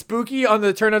 Spooky on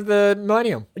the turn of the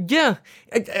millennium. Yeah.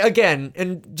 Again,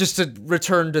 and just to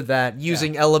return to that,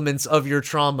 using elements of your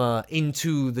trauma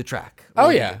into the track. Oh,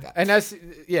 yeah. And that's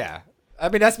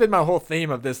been my whole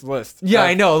theme of this list. Yeah,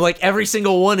 I know. Like every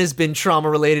single one has been trauma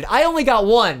related. I only got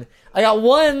one. I got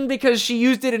one because she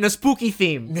used it in a spooky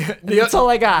theme. That's all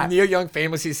I got. Neil Young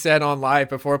famously said on live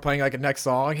before playing like a next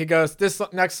song, he goes, "This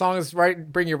next song is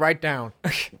bring you right down."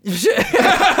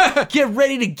 Get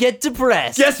ready to get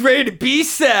depressed. Get ready to be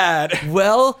sad.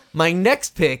 Well, my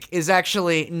next pick is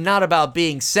actually not about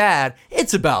being sad.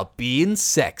 It's about being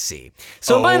sexy.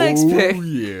 So my next pick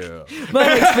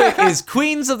is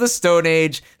Queens of the Stone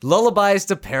Age, Lullabies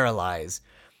to Paralyze.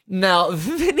 Now,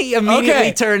 Vinny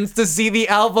immediately turns to see the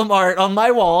album art on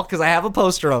my wall, because I have a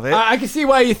poster of it. I can see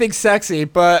why you think sexy,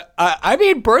 but I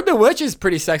mean, Burn the Witch is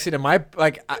pretty sexy to my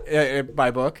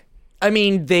book. I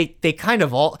mean, they kind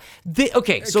of all...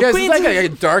 okay, so Queens... It's like a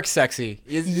dark sexy.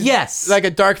 Yes. Like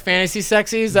a dark fantasy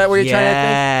sexy? Is that what you're trying to think?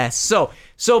 Yes.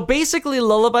 So basically,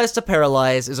 Lullabies to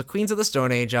Paralyze is a Queens of the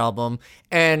Stone Age album,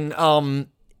 and...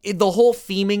 the whole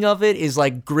theming of it is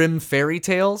like grim fairy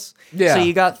tales. Yeah. So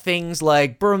you got things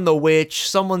like Burn the Witch,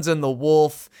 Someone's in the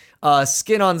Wolf,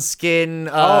 Skin on Skin.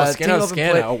 Skin on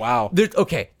Skin. Oh, wow.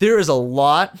 There is a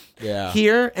lot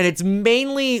here, and it's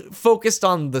mainly focused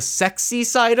on the sexy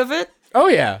side of it. Oh,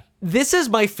 yeah. This is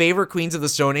my favorite Queens of the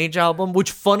Stone Age album,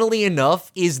 which funnily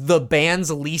enough is the band's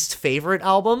least favorite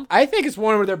album. I think it's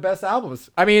one of their best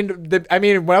albums. I mean, when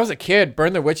I was a kid,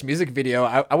 Burn the Witch music video,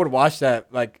 I would watch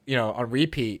that like, on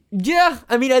repeat. Yeah,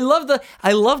 I mean, I loved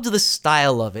the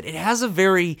style of it. It has a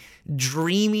very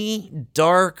dreamy,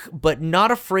 dark, but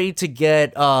not afraid to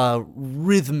get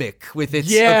rhythmic with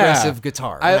its aggressive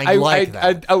guitar. And I like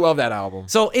that. I love that album.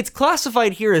 So it's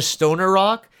classified here as stoner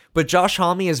rock, but Josh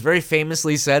Homme has very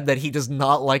famously said that he does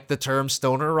not like the term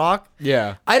stoner rock.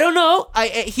 Yeah. I don't know.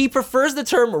 He prefers the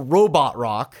term robot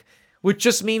rock, which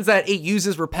just means that it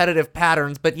uses repetitive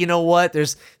patterns. But you know what?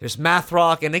 There's math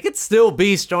rock, and it could still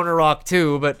be stoner rock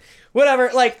too. But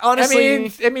whatever. Like honestly,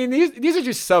 I mean, these are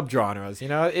just subgenres.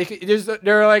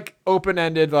 They're like open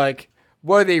ended. Like,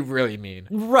 what do they really mean?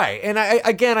 Right. And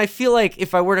I feel like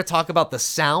if I were to talk about the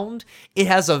sound, it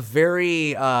has a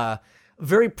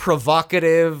very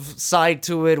provocative side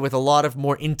to it with a lot of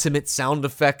more intimate sound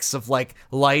effects of like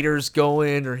lighters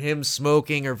going or him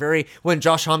smoking or when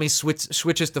Josh Homme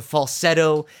switches to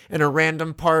falsetto in a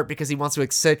random part because he wants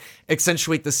to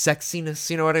accentuate the sexiness,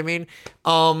 you know what I mean?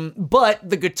 But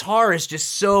the guitar is just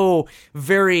so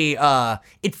very,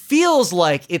 it feels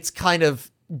like it's kind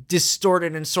of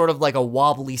distorted in sort of like a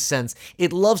wobbly sense.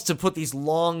 It loves to put these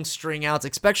long string outs,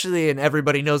 especially in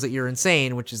Everybody Knows That You're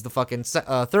Insane, which is the fucking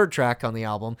third track on the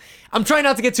album. I'm trying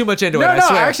not to get too much into it. I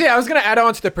swear. Actually, I was gonna add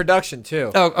on to the production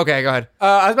too. Oh, okay, go ahead.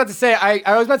 I was about to say, I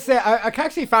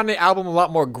actually found the album a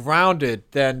lot more grounded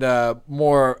than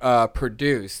more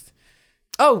produced.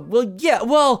 Oh, well, yeah.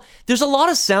 Well, there's a lot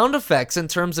of sound effects in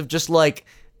terms of just like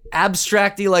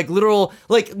abstracty, like literal,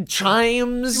 like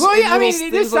chimes. Well, yeah, I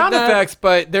mean, there's sound like effects,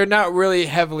 but they're not really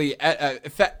heavily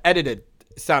edited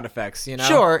sound effects,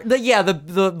 Sure.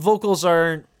 The vocals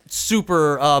aren't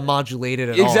super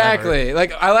modulated at all. Exactly.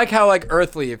 Like, I like how like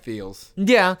earthly it feels.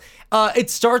 Yeah. It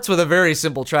starts with a very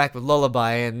simple track with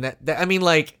Lullaby, and that I mean,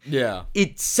 like, yeah,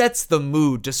 it sets the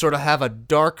mood to sort of have a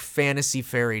dark fantasy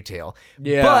fairy tale.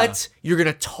 Yeah. But you're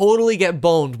gonna totally get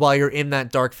boned while you're in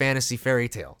that dark fantasy fairy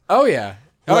tale. Oh yeah.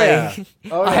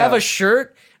 I have a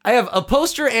shirt. I have a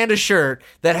poster and a shirt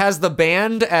that has the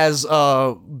band as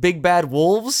big bad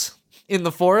wolves in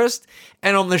the forest,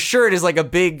 and on the shirt is like a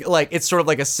big, like, it's sort of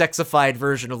like a sexified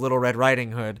version of Little Red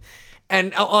Riding Hood.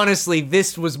 And honestly,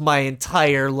 this was my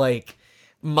entire like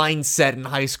mindset in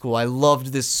high school. I loved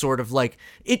this sort of like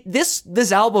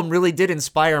this album really did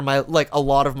inspire my like a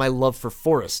lot of my love for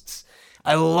forests.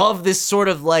 I love this sort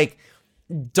of like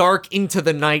dark into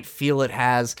the night feel it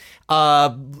has.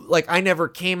 Like I Never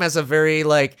Came as a very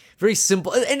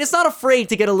simple, and it's not afraid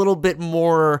to get a little bit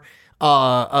more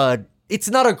it's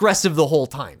not aggressive the whole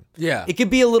time. Yeah. It can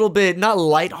be a little bit not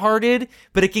lighthearted,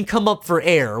 but it can come up for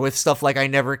air with stuff like I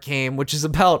Never Came, which is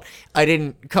about I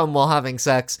didn't come while having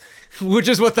sex, which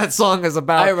is what that song is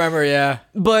about. I remember, yeah.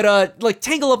 But like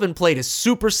Tangle Up and Played is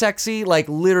super sexy, like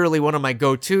literally one of my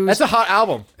go-tos. That's a hot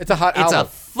album. It's a hot album. It's a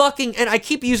fucking, and I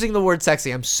keep using the word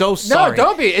sexy. I'm so sorry. No,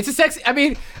 don't be. It's a sexy. I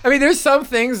mean, there's some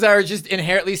things that are just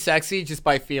inherently sexy just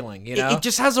by feeling. It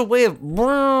just has a way of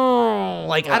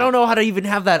like I don't know how to even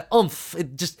have that oomph.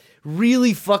 It just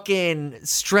really fucking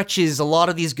stretches a lot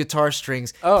of these guitar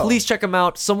strings. Oh. Please check them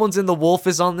out. Someone's in the Wolf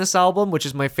is on this album, which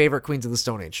is my favorite Queens of the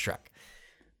Stone Age track.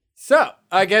 So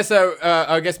I guess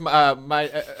my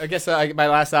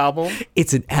last album.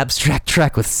 It's an abstract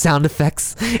track with sound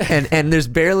effects, and there's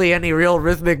barely any real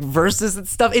rhythmic verses and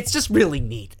stuff. It's just really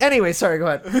neat. Anyway, sorry, go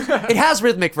ahead. It has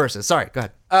rhythmic verses. Sorry, go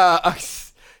ahead.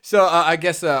 So I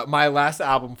guess my last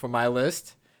album for my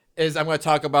list is I'm going to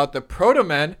talk about the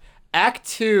Proto-Men, Act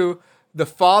 2, The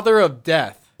Father of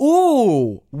Death.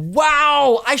 Ooh,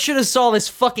 wow. I should have saw this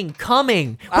fucking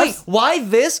coming. Wait, why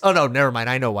this? Oh, no, never mind.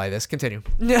 I know why this. Continue.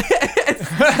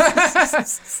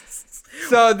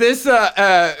 So this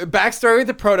backstory with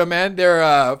the Proto-Men,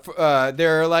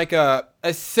 they're like a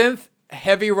synth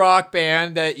heavy rock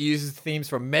band that uses themes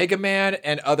from Mega Man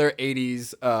and other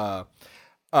 80s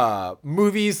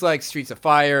movies like Streets of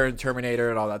Fire and Terminator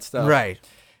and all that stuff. Right.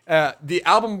 The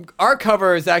album art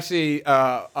cover is actually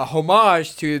a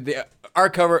homage to the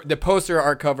art cover, the poster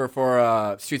art cover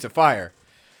for Streets of Fire.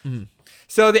 Mm-hmm.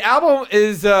 So the album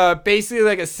is basically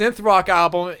like a synth rock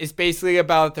album. It's basically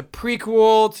about the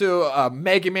prequel to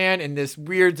Mega Man in this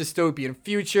weird dystopian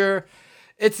future.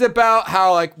 It's about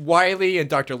how like Wily and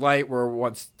Dr. Light were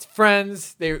once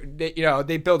friends. They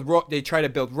try to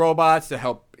build robots to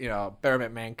help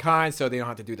betterment mankind, so they don't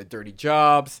have to do the dirty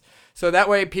jobs. So that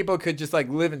way people could just like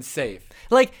live and safe.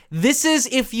 Like this is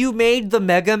if you made the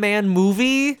Mega Man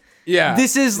movie. Yeah.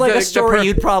 This is like The- a the story per-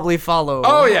 you'd probably follow.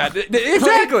 Oh yeah,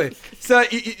 exactly. So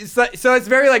it's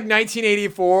very like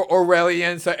 1984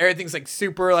 Orwellian. So everything's like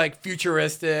super like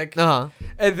futuristic. Uh-huh.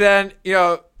 And then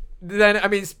I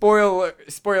mean, spoiler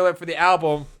for the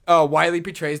album. Wiley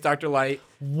betrays Dr. Light.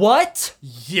 What?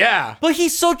 Yeah, But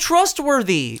he's so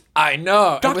trustworthy. I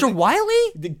know. Dr.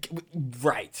 Wiley?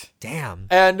 Right. Damn.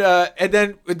 And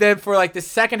then for like the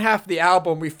second half of the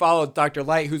album, we followed Dr.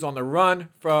 Light, who's on the run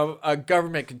from a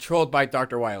government controlled by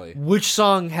Dr. Wiley. Which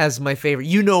song has my favorite?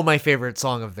 You know my favorite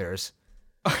song of theirs.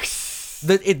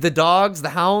 The dogs, the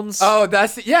hounds. Oh,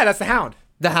 that's the Hound.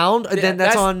 The Hound. Then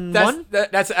that's on one.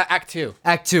 That's Act 2.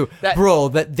 Act 2. Bro,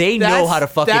 that they know how to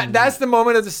fucking. That's the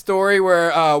moment of the story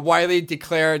where Wiley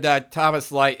declared that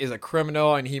Thomas Light is a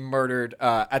criminal and he murdered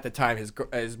at the time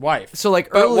his wife. So like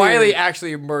but earlier, Wiley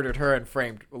actually murdered her and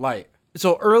framed Light.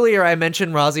 So earlier I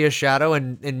mentioned Razia's Shadow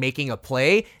and making a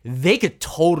play. They could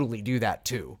totally do that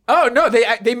too. Oh no, they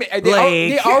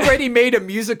already made a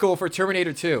musical for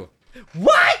Terminator 2.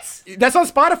 What? That's on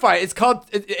Spotify. It's called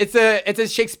it's a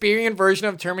Shakespearean version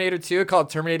of Terminator 2 called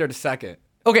Terminator the Second.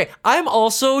 Okay, I'm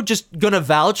also just gonna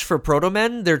vouch for Proto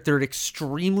Men. They're an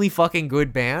extremely fucking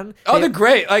good band. Oh, they're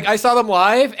great. Like I saw them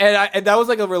live, and that was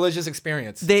like a religious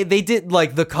experience. They did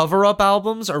like the cover up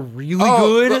albums are really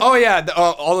good. Oh yeah,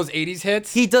 all those '80s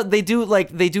hits. They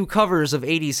do covers of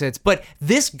 80s hits, but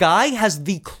this guy has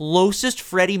the closest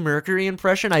Freddie Mercury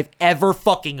impression I've ever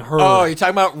fucking heard. Oh, you're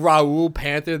talking about Raoul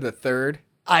Panther the Third?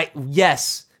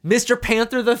 Yes. Mr.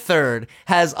 Panther the Third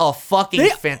has a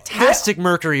fucking fantastic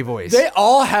Mercury voice. They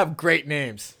all have great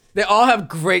names. They all have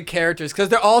great characters because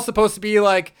they're all supposed to be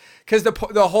like. Because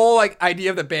the whole like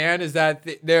idea of the band is that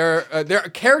they're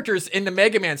characters in the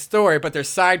Mega Man story, but they're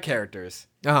side characters.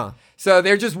 Uh-huh. So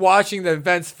they're just watching the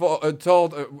events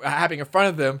told happening in front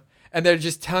of them, and they're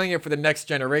just telling it for the next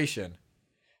generation.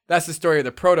 That's the story of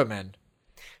the Proto Men.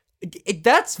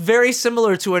 That's very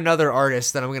similar to another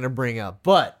artist that I'm going to bring up,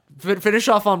 but finish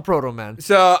off on Proto Man.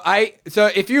 So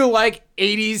if you like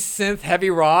 80s synth heavy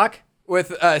rock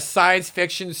with a science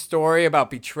fiction story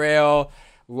about betrayal,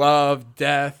 love,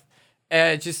 death,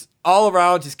 and just all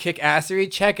around just kick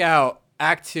assery, check out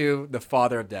Act 2, The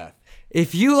Father of Death.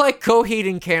 If you like Coheed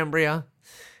and Cambria,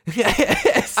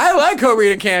 I like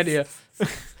Coheed and Cambria.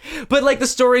 but like the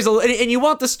story's and you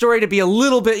want the story to be a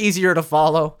little bit easier to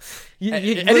follow. And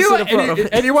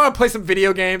you want to play some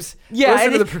video games? Yeah,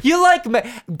 and you like,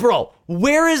 bro.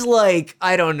 Where is like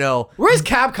I don't know. Where's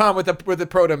Capcom with the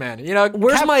Proto Man? You know,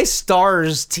 where's my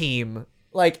Stars team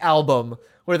like album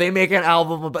where they make an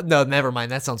album about? No, never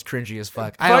mind. That sounds cringy as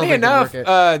fuck. Funny enough,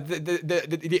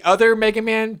 the other Mega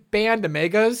Man band, the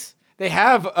Megas, they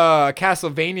have a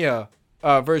Castlevania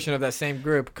version of that same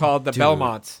group called the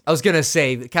Belmonts. I was gonna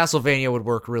say that Castlevania would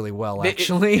work really well,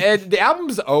 actually. The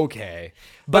album's okay,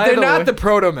 but they're not the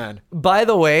Proto Men. By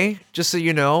the way, just so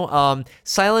you know,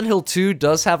 Silent Hill 2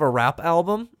 does have a rap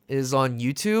album. It is on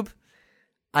YouTube.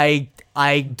 I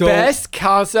don't. Best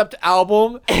concept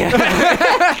album.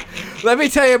 Let me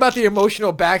tell you about the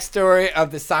emotional backstory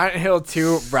of the Silent Hill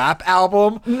 2 rap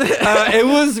album. It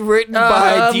was written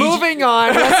by DJ. Moving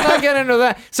on. Let's not get into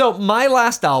that. So my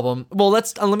last album. Well,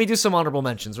 let me do some honorable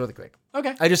mentions really quick.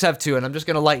 Okay. I just have two, and I'm just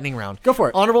gonna lightning round. Go for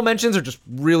it. Honorable mentions are just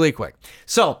really quick.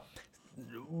 So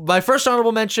my first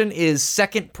honorable mention is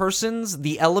Second Persons,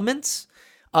 The Elements.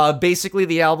 Basically,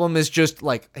 the album is just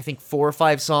like, I think 4 or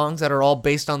 5 songs that are all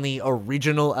based on the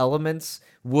original elements: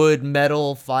 wood,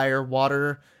 metal, fire,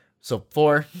 water. So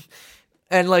 4.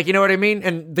 And like, you know what I mean?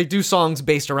 And they do songs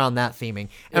based around that theming.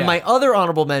 And my other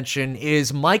honorable mention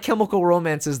is My Chemical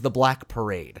Romance's The Black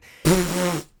Parade.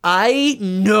 I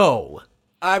know.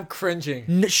 I'm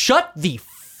cringing. Shut the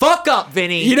fuck up,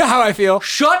 Vinny. You know how I feel.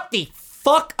 Shut the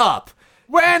fuck up.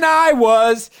 When I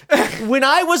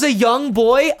was a young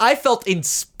boy, I felt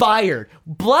inspired.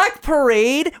 Black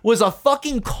Parade was a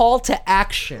fucking call to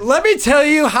action. Let me tell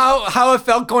you how it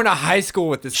felt going to high school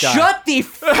with this guy. Shut the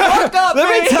fuck up,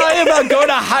 Let me tell you about going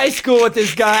to high school with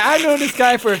this guy. I've known this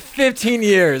guy for 15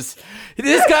 years.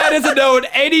 This guy doesn't know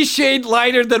any shade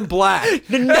lighter than black.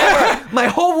 Never. My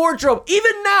whole wardrobe,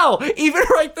 even now, even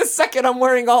right this second, I'm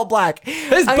wearing all black.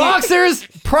 His boxers,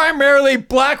 primarily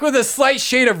black with a slight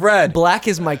shade of red. Black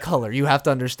is my color. You have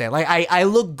to understand. Like, I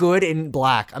look good in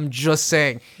black. I'm just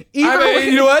saying. You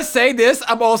know what? Saying this,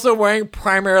 I'm also wearing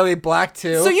primarily black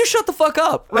too. So you shut the fuck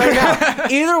up right now.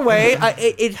 Either way,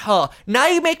 now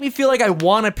you make me feel like I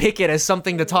want to pick it as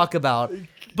something to talk about.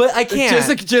 But I can't.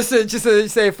 Just to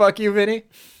say fuck you, Vinny.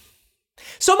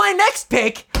 So my next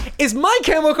pick is My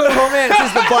Chemical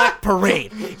Romance's The Black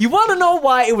Parade. You want to know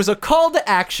why? It was a call to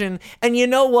action, and you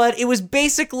know what? It was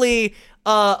basically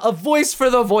a voice for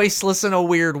the voiceless in a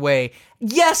weird way.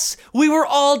 Yes, we were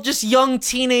all just young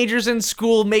teenagers in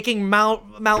school making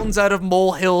mountains out of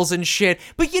molehills and shit.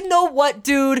 But you know what,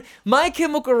 dude? My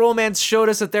Chemical Romance showed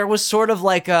us that there was sort of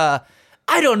like a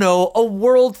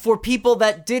world for people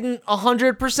that didn't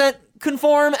 100%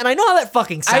 conform. And I know how that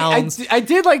fucking sounds. I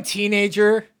did like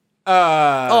Teenager.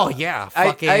 Oh, yeah.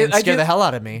 Fucking scare the hell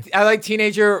out of me. I like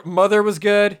Teenager. Mother was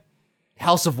good.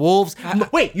 House of Wolves.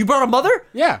 Wait, you brought a Mother?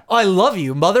 Yeah. Oh, I love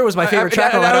you. Mother was my favorite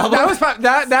track on that album.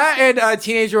 That and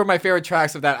Teenager were my favorite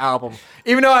tracks of that album.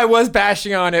 Even though I was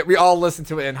bashing on it, we all listened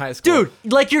to it in high school. Dude,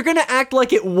 like you're gonna act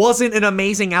like it wasn't an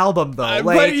amazing album though.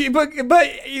 But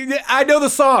I know the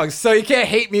songs, so you can't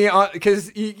hate me on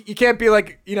because you can't be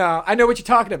like, I know what you're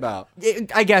talking about.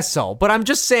 I guess so, but I'm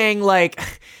just saying like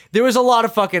there was a lot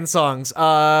of fucking songs.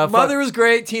 Mother was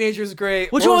great, Teenager was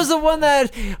great. Which one was the one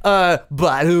that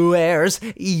but who wears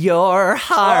your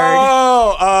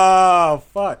heart? Oh,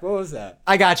 fuck. What was that?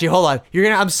 I got you. Hold on.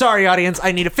 I'm sorry, audience.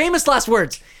 I need a famous last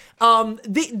words.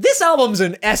 This album's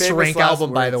an S rank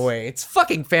album, by the way. It's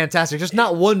fucking fantastic. There's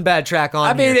not one bad track on.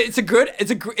 I mean,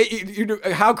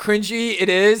 how cringy it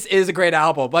is a great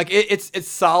album. Like it's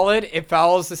solid. It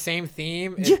follows the same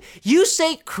theme. You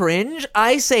say cringe,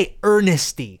 I say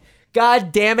earnesty.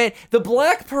 God damn it. The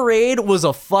Black Parade was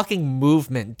a fucking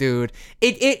movement, dude.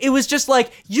 It was just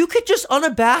like, you could just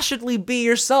unabashedly be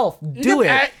yourself. Do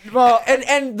it.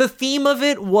 And the theme of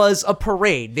it was a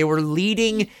parade. They were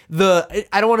leading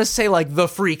I don't want to say like the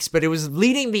freaks, but it was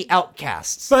leading the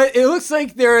outcasts. But it looks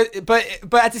like but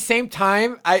at the same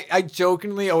time, I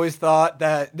jokingly always thought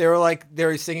that they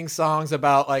were singing songs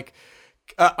about like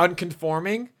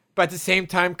unconforming, but at the same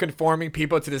time conforming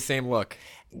people to the same look.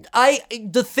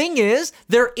 The thing is,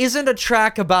 there isn't a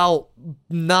track about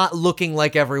not looking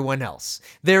like everyone else.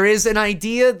 There is an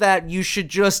idea that you should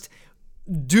just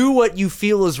do what you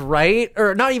feel is right,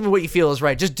 or not even what you feel is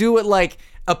right. Just do what like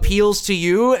appeals to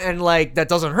you and like that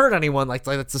doesn't hurt anyone. Like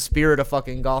that's the spirit of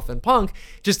fucking goth and punk.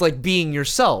 Just like being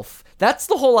yourself. That's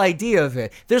the whole idea of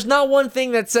it. There's not one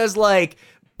thing that says like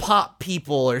pop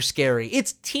people are scary.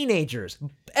 It's teenagers.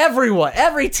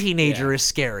 Every teenager is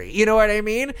scary. You know what I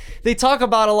mean? They talk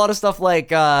about a lot of stuff like,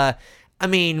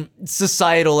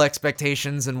 societal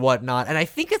expectations and whatnot. And I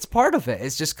think it's part of it.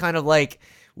 It's just kind of like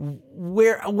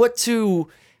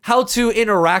how to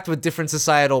interact with different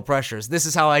societal pressures. This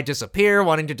is how I disappear,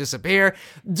 wanting to disappear,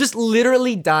 just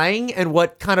literally dying, and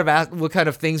what kind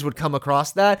of things would come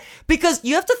across that. Because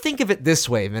you have to think of it this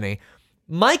way, Vinny.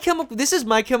 This is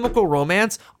My Chemical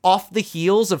Romance off the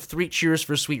heels of 3 Cheers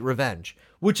for Sweet Revenge,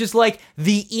 which is like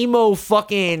the emo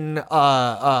fucking,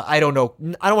 I don't know,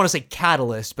 I don't want to say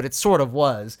catalyst, but it sort of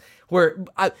was, where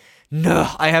I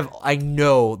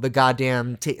know the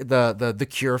goddamn, the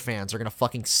Cure fans are gonna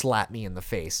fucking slap me in the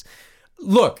face.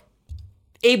 Look,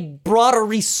 it brought a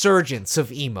resurgence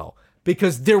of emo,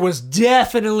 because there was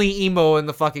definitely emo in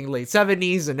the fucking late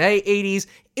 70s and 80s.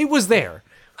 It was there.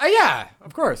 Yeah,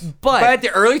 of course. But at the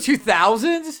early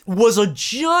 2000s was a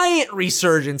giant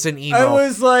resurgence in emo.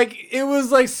 It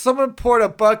was like someone poured a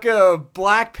bucket of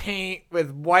black paint with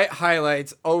white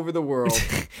highlights over the world.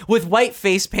 With white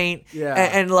face paint,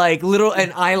 and like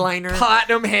and eyeliner.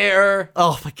 Platinum hair.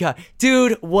 Oh my god.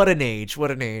 Dude, what an age.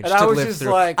 What an age. And I was just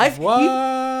like,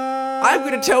 what? I'm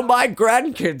going to tell my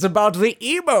grandkids about the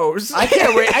emos. I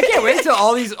can't wait until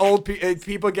all these old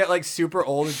people get like super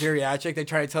old and geriatric. They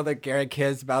try to tell their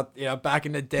grandkids about, back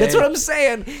in the day. That's what I'm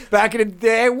saying. Back in the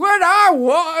day when I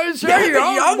was a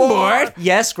young boy.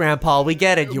 Yes, Grandpa, we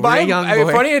get it. You were a young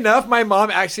boy. Funny enough, my mom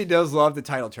actually does love the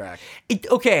title track.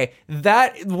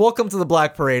 That Welcome to the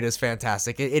Black Parade is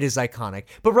fantastic. It is iconic.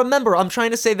 But remember, I'm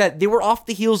trying to say that they were off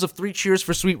the heels of 3 Cheers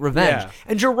for Sweet Revenge. Yeah.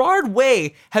 And Gerard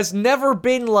Way has never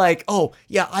been like, oh,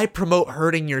 yeah, I promote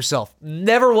hurting yourself.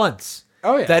 Never once.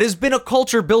 Oh, yeah. That has been a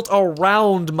culture built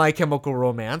around My Chemical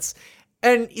Romance.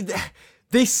 And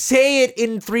they say it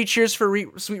in 3 Cheers for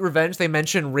Sweet Revenge. They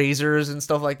mention razors and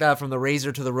stuff like that, from the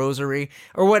razor to the rosary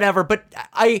or whatever. But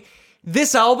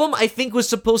this album, I think, was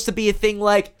supposed to be a thing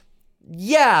like,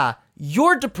 yeah,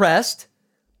 you're depressed,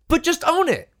 but just own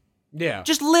it. Yeah.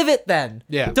 Just live it then.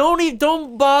 Yeah.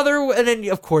 Don't bother. And then,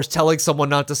 of course, telling someone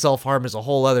not to self-harm is a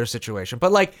whole other situation.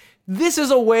 But like, this is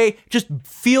a way, just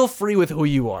feel free with who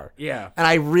you are. Yeah. And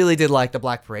I really did like the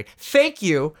Black Parade. Thank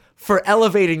you for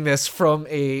elevating this from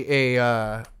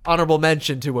a honorable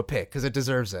mention to a pick, because it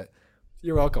deserves it.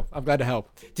 You're welcome. I'm glad to help.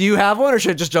 Do you have one, or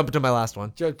should I just jump into my last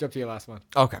one? Jump to your last one.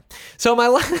 Okay. So my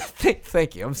last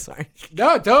thank you. I'm sorry.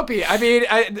 No, don't be. I mean,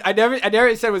 I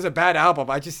never said it was a bad album.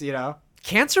 I just,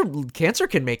 Cancer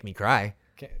can make me cry.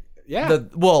 Yeah.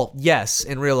 Well, yes,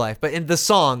 in real life, but in the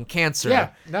song Cancer,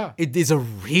 Yeah, no. it is a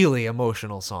really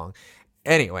emotional song.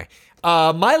 Anyway,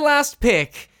 my last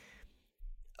pick,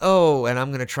 and I'm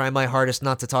going to try my hardest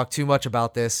not to talk too much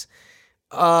about this,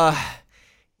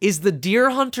 is the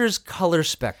Deer Hunter's Color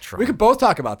Spectrum. We could both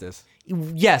talk about this.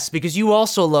 Yes, because you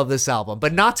also love this album,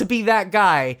 but not to be that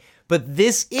guy, but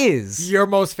this is Your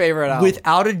most favorite album.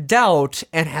 without a doubt,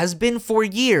 and has been for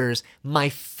years, my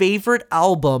favorite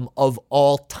album of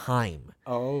all time.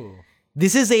 Oh.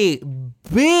 This is a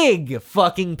big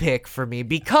fucking pick for me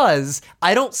because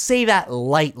I don't say that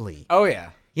lightly. Oh,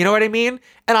 yeah. You know what I mean?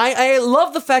 And I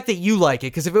love the fact that you like it,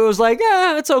 because if it was like,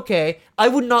 it's okay, I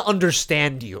would not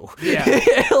understand you. Yeah.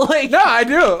 Like, No, I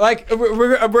do. Like,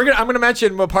 I'm gonna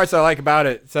mention what parts I like about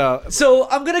it. So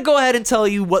I'm gonna go ahead and tell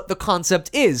you what the concept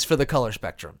is for the color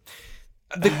spectrum.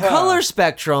 The color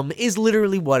spectrum is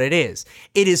literally what it is.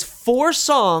 It is 4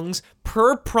 songs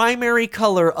per primary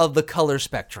color of the color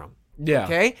spectrum. Yeah.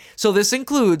 Okay? So this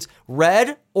includes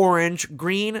red, orange,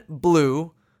 green,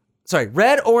 blue. Sorry,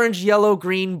 red, orange, yellow,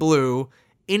 green, blue,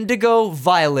 indigo,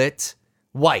 violet,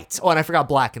 white. Oh, and I forgot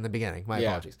black in the beginning. My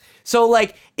apologies. So,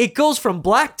 like, it goes from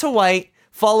black to white,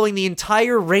 following the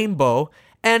entire rainbow,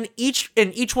 and each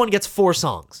one gets 4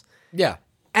 songs. Yeah.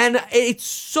 And it's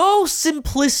so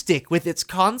simplistic with its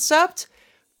concept,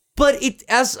 but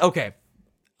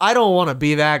I don't want to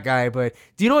be that guy, but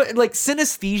do you know what, like,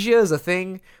 synesthesia is a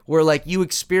thing where, like, you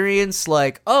experience,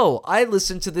 like, I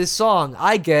listen to this song,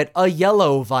 I get a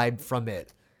yellow vibe from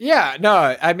it. Yeah,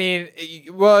 no, I mean,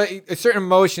 well, certain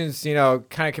emotions,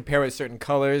 kind of compare with certain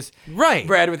colors. Right.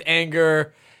 Red with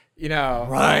anger,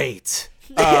 Right.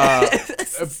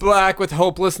 Black with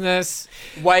hopelessness,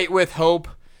 white with hope,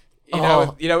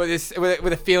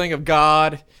 with a feeling of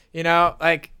God,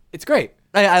 like, it's great.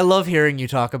 I love hearing you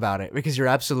talk about it because you're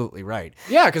absolutely right.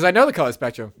 Yeah, because I know the color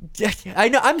spectrum. I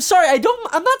know. I'm sorry.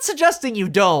 I'm not suggesting you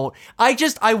don't. I'm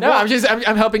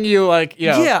helping you, like,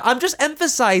 Yeah, I'm just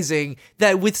emphasizing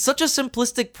that with such a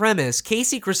simplistic premise,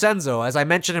 Casey Crescenzo, as I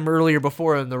mentioned him earlier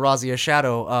before in the Razzia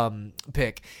Shadow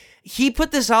pick, he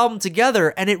put this album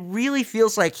together, and it really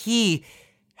feels like he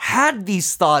had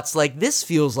these thoughts, like, this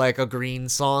feels like a Green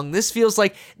song, this feels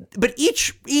like, but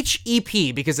each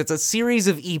EP, because it's a series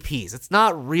of EPs, it's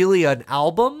not really an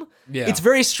album. Yeah. It's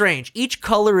very strange. Each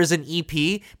color is an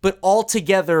EP, but all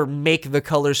together make the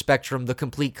color spectrum the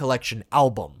complete collection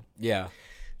album. Yeah.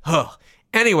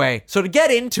 Anyway, so to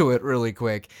get into it really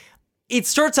quick, it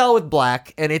starts out with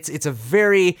black, and it's a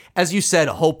very, as you said,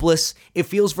 hopeless. It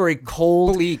feels very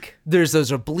cold. Bleak. There's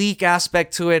a bleak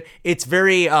aspect to it. It's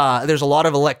very, there's a lot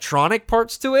of electronic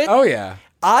parts to it. Oh, yeah.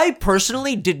 I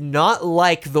personally did not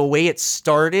like the way it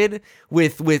started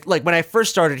with like, when I first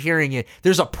started hearing it,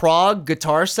 there's a prog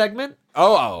guitar segment.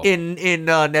 Oh. In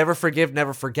Never Forgive,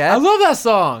 Never Forget. I love that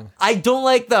song. I don't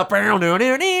like the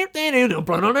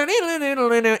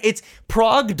it's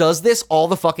prog does this all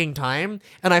the fucking time,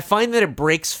 and I find that it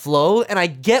breaks flow, and I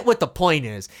get what the point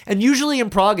is. And usually in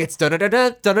prog it's bam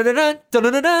bam bam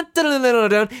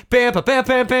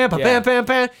bam bam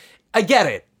bam. I get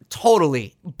it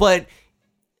totally, but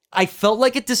I felt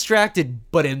like it distracted.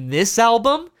 But in this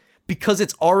album, because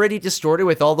it's already distorted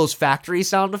with all those factory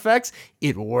sound effects,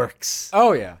 it works.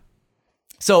 Oh, yeah.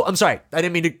 So, I'm sorry. I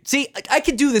didn't mean to... See, I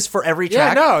could do this for every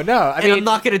track. Yeah, no. I mean, I'm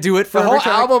not going to do it for the every whole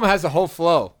track. album has a whole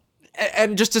flow.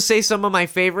 And just to say some of my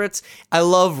favorites, I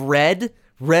love Red.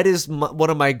 Red is one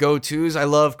of my go-tos. I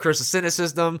love Curse of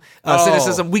Cynicism.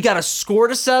 Cynicism. We Got a Score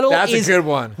to Settle. That's a good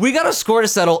one. We Got a Score to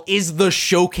Settle is the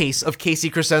showcase of Casey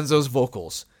Crescenzo's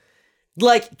vocals.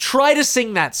 Like, try to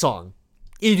sing that song.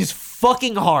 It is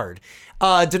fucking hard.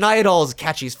 Deny It All is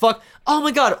catchy as fuck. Oh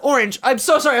my god, Orange. I'm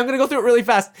so sorry. I'm gonna go through it really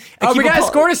fast. We Got a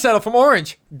Score to Settle from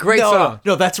Orange. Great song.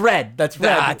 No, that's Red. That's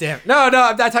Red. Ah, damn. No, I'm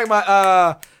not talking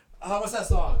about, what's that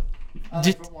song?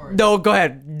 No, go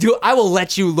ahead. I will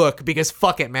let you look because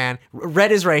fuck it, man.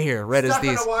 Red is right here. Red is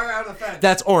these. On a wire out of the fence.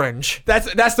 That's Orange.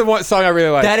 That's the one song I really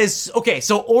like. That is okay.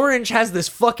 So Orange has this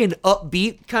fucking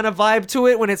upbeat kind of vibe to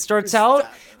it when it starts out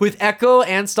with Echo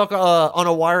and Stuck on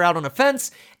a Wire Out on a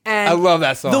Fence. And I love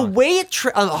that song. The way it...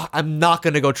 I'm not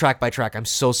going to go track by track. I'm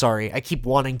so sorry. I keep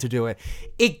wanting to do it.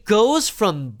 It goes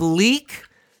from bleak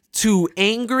to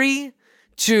angry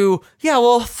to,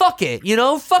 fuck it.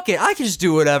 Fuck it. I can just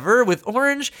do whatever with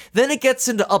Orange. Then it gets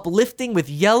into uplifting with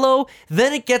Yellow.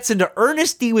 Then it gets into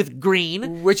earnesty with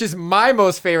Green. Which is my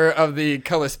most favorite of the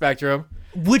color spectrum.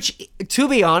 Which, to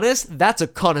be honest, that's a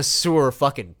connoisseur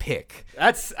fucking pick.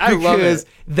 I love it.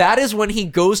 That is when he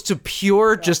goes to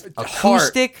pure, just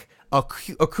acoustic,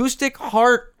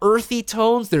 heart, earthy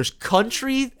tones. There's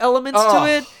country elements to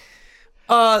it.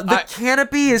 The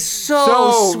canopy is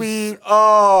so sweet.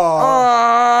 I'm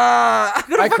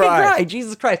gonna fucking cry.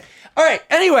 Jesus Christ. All right.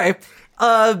 Anyway,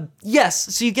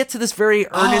 yes. So you get to this very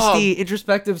earnesty,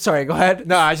 introspective. Sorry. Go ahead.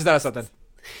 No, I just thought of something.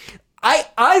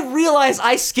 I realize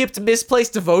I skipped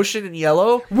Misplaced Devotion in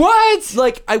yellow. What?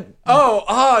 Like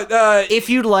if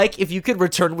you'd like, if you could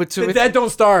return with The Dead Don't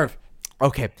Starve.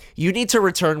 Okay, you need to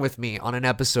return with me on an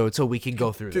episode so we can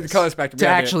go through To this. the color spectrum. To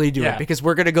Yeah, actually do yeah. it, because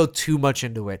we're gonna go too much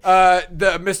into it.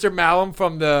 The Mr. Malum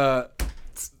from the...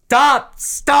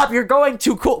 Stop! You're going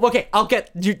too cool. Okay, I'll get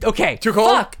you. Okay, Too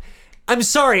cold? Fuck. I'm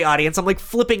sorry, audience. I'm like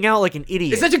flipping out like an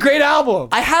idiot. It's such a great album.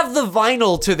 I have the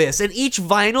vinyl to this, and each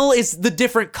vinyl is the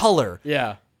different color.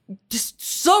 Yeah. Just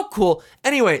so cool.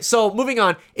 Anyway, so moving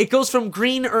on. It goes from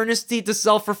green earnesty to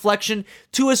self-reflection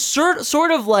to a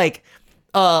sort of like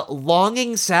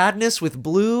longing sadness with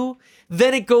blue.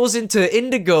 Then it goes into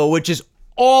indigo, which is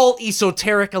all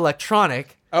esoteric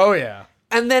electronic. Oh, yeah.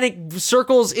 And then it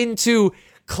circles into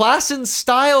class and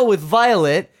style with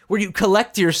violet, where you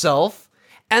collect yourself.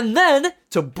 And then,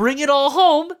 to bring it all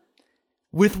home,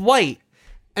 with white.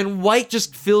 And white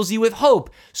just fills you with hope.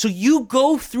 So you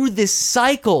go through this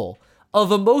cycle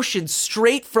of emotions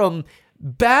straight from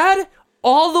bad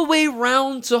all the way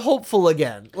round to hopeful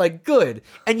again. Like good.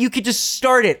 And you could just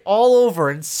start it all over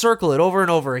and circle it over and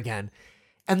over again.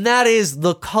 And that is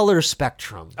the color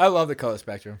spectrum. I love the color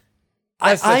spectrum.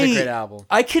 That's such a great album.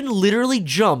 I can literally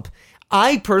jump.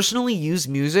 I personally use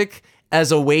music as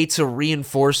a way to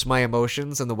reinforce my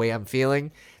emotions and the way I'm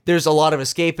feeling. There's a lot of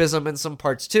escapism in some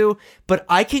parts too, but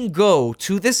I can go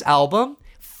to this album,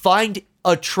 find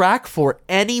a track for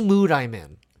any mood I'm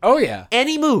in. Oh, yeah.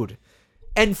 Any mood.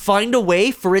 And find a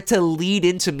way for it to lead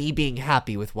into me being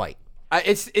happy with white.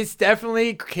 It's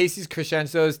definitely Casey's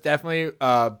Crescendo's definitely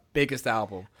biggest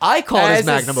album. I call it his As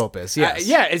a magnum opus, yes.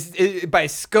 Yeah, it's by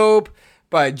scope,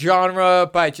 by genre,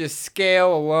 by just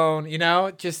scale alone, you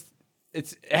know? Just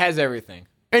it has everything.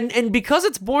 And because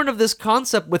it's born of this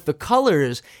concept with the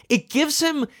colors, it gives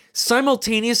him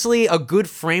simultaneously a good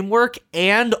framework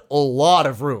and a lot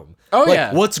of room. Oh, like,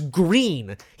 yeah. What's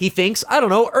green? He thinks, I don't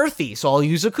know, earthy, so I'll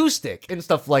use acoustic and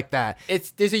stuff like that.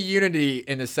 There's a unity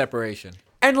in the separation.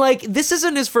 And like, this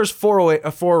isn't his first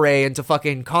foray into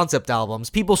fucking concept albums.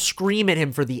 People scream at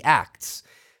him for the acts.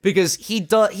 Because he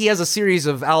has a series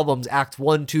of albums, Act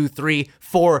 1, 2, 3,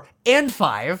 4, and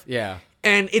 5. Yeah.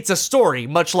 And it's a story,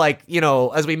 much like, you know,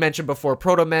 as we mentioned before,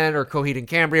 Proto Man or Coheed and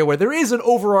Cambria, where there is an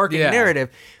overarching narrative.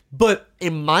 But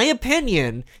in my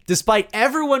opinion, despite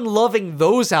everyone loving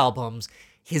those albums,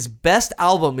 his best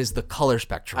album is The Color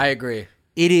Spectrum. I agree.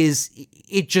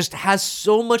 It just has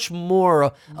so much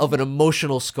more of an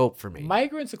emotional scope for me.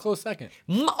 Migrant's a close second.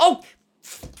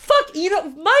 Fuck, you know,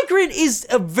 Migrant is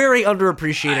a very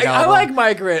underappreciated album. I like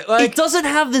Migrant. Like, it doesn't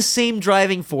have the same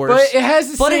driving force, but it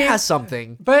has it has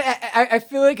something. But I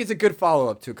feel like it's a good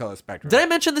follow-up to Color Spectrum. Did I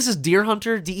mention this is Deer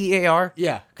Hunter, DEAR?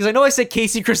 Yeah. Because I know I said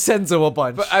Casey Crescenzo a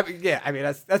bunch. But I mean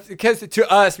that's because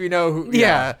to us we know who.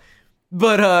 Yeah.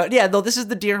 But no, this is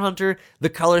the Deer Hunter, the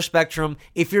Color Spectrum.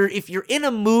 If you're in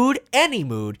a mood, any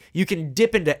mood, you can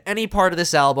dip into any part of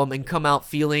this album and come out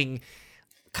feeling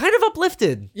kind of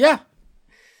uplifted. Yeah.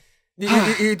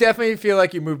 You definitely feel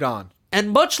like you moved on.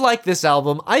 And much like this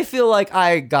album, I feel like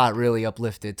I got really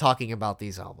uplifted talking about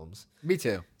these albums. Me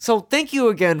too. So thank you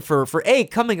again for A,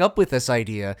 coming up with this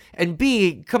idea, and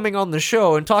B, coming on the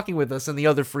show and talking with us and the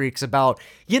other freaks about,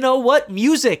 you know what,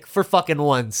 music for fucking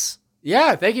once.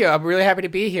 Yeah, thank you. I'm really happy to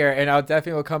be here, and I'll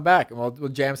definitely will come back, and we'll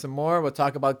jam some more. We'll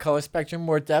talk about Color Spectrum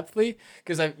more depthly,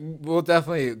 because we'll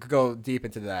definitely go deep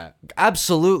into that.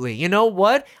 Absolutely. You know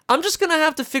what? I'm just gonna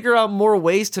have to figure out more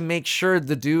ways to make sure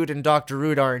the dude and Dr.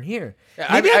 Rude aren't here.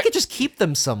 Maybe I could just keep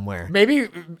them somewhere. Maybe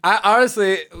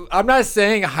honestly, I'm not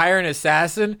saying hire an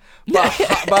assassin, but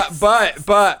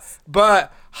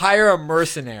hire a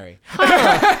mercenary.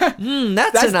 That's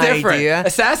an different. idea.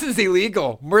 Assassin's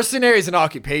illegal. Mercenary is an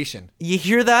occupation. You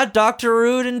hear that, Dr.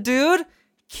 Rude and dude?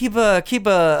 Keep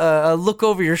a look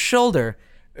over your shoulder.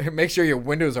 Make sure your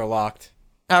windows are locked.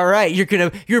 All right,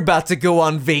 you're about to go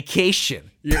on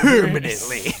vacation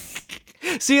permanently.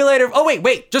 See you later. Oh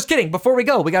wait, just kidding. Before we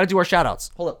go, we got to do our shout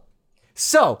outs. Hold up.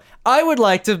 So, I would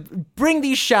like to bring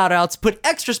these shout-outs, put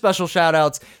extra special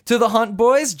shout-outs to the Hunt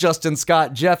Boys, Justin,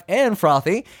 Scott, Jeff, and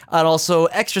Frothy. And also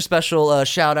extra special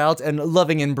shout-out and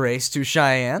loving embrace to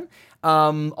Cheyenne.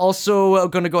 Also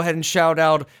going to go ahead and shout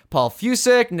out Paul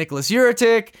Fusick, Nicholas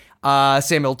Uritic,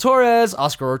 Samuel Torres,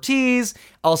 Oscar Ortiz,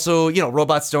 also,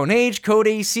 Robot Stone Age,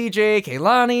 Cody, CJ,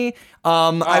 Kaylani.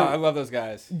 I love those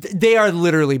guys. They are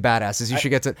literally badasses. You should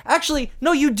get to. Actually,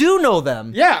 no, you do know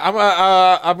them. Yeah,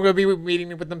 I'm gonna be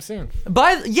meeting with them soon.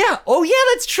 Oh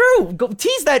yeah, that's true. Go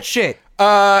tease that shit.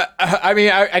 I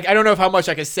mean, I don't know how much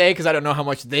I can say because I don't know how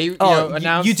much they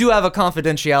announced. You do have a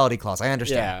confidentiality clause. I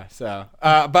understand. Yeah. So,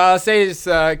 but I'll say is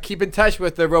keep in touch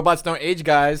with the Robots Don't Age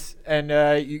guys, and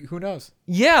who knows.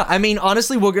 Yeah, I mean,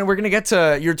 honestly, we're gonna get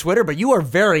to your Twitter, but you are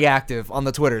very active on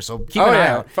the Twitter, so keep an eye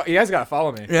out. You guys gotta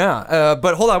follow me. Yeah,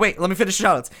 but hold on, wait, let me finish the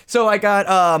shoutouts. So I got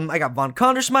Von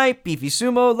Condersmite, Beefy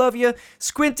Sumo, love ya,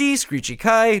 Squinty, Screechy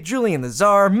Kai, Julian the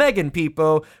Czar, Megan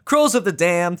Peepo, Crows of the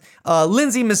Damned,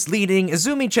 Lindsay Misleading,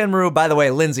 Izumi Chenmaru. By the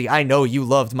way, Lindsay, I know you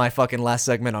loved my fucking last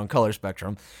segment on Color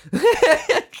Spectrum.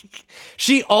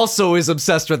 She also is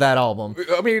obsessed with that album.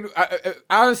 I mean,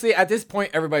 honestly, at this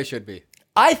point, everybody should be.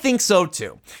 I think so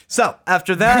too. So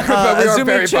after that, but we are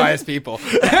very biased people.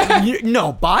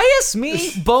 No bias,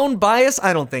 me bone bias.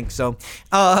 I don't think so.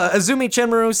 Azumi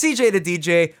Chenmaru, CJ the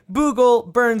DJ, Boogle,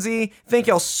 Burnsy. Thank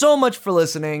y'all so much for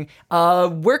listening.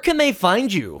 Where can they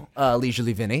find you,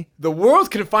 Leisurely Vinny? The world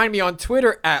can find me on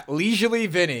Twitter at Leisurely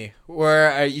Vinny,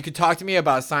 where you can talk to me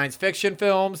about science fiction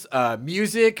films,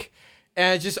 music,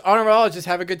 and just overall just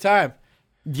have a good time.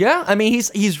 Yeah, I mean, he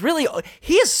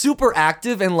is super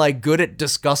active and like good at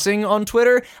discussing on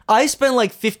Twitter. I spend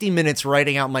like 50 minutes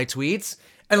writing out my tweets,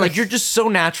 and like you're just so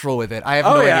natural with it. I have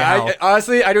no idea how.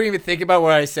 Honestly, I don't even think about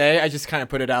what I say. I just kind of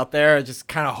put it out there. I just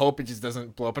kind of hope it just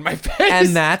doesn't blow up in my face.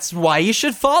 And that's why you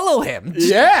should follow him.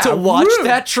 Yeah, to watch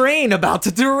that train about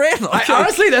to derail.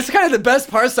 Honestly, that's kind of the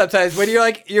best part sometimes when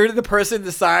you're the person on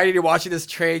the side and you're watching this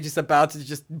train just about to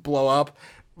just blow up.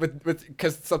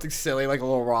 Because something silly like a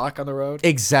little rock on the road.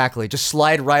 Exactly. Just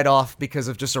slide right off because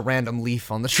of just a random leaf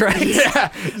on the train.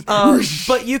 Yeah.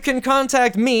 But you can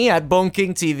contact me at Bone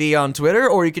King TV on Twitter,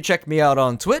 or you can check me out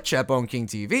on Twitch at Bone King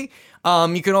TV.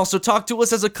 You can also talk to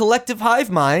us as a collective hive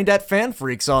mind at Fan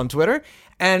Freaks on Twitter.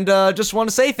 And just want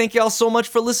to say thank y'all so much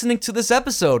for listening to this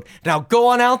episode. Now go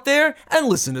on out there and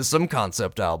listen to some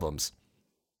concept albums.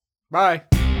 Bye.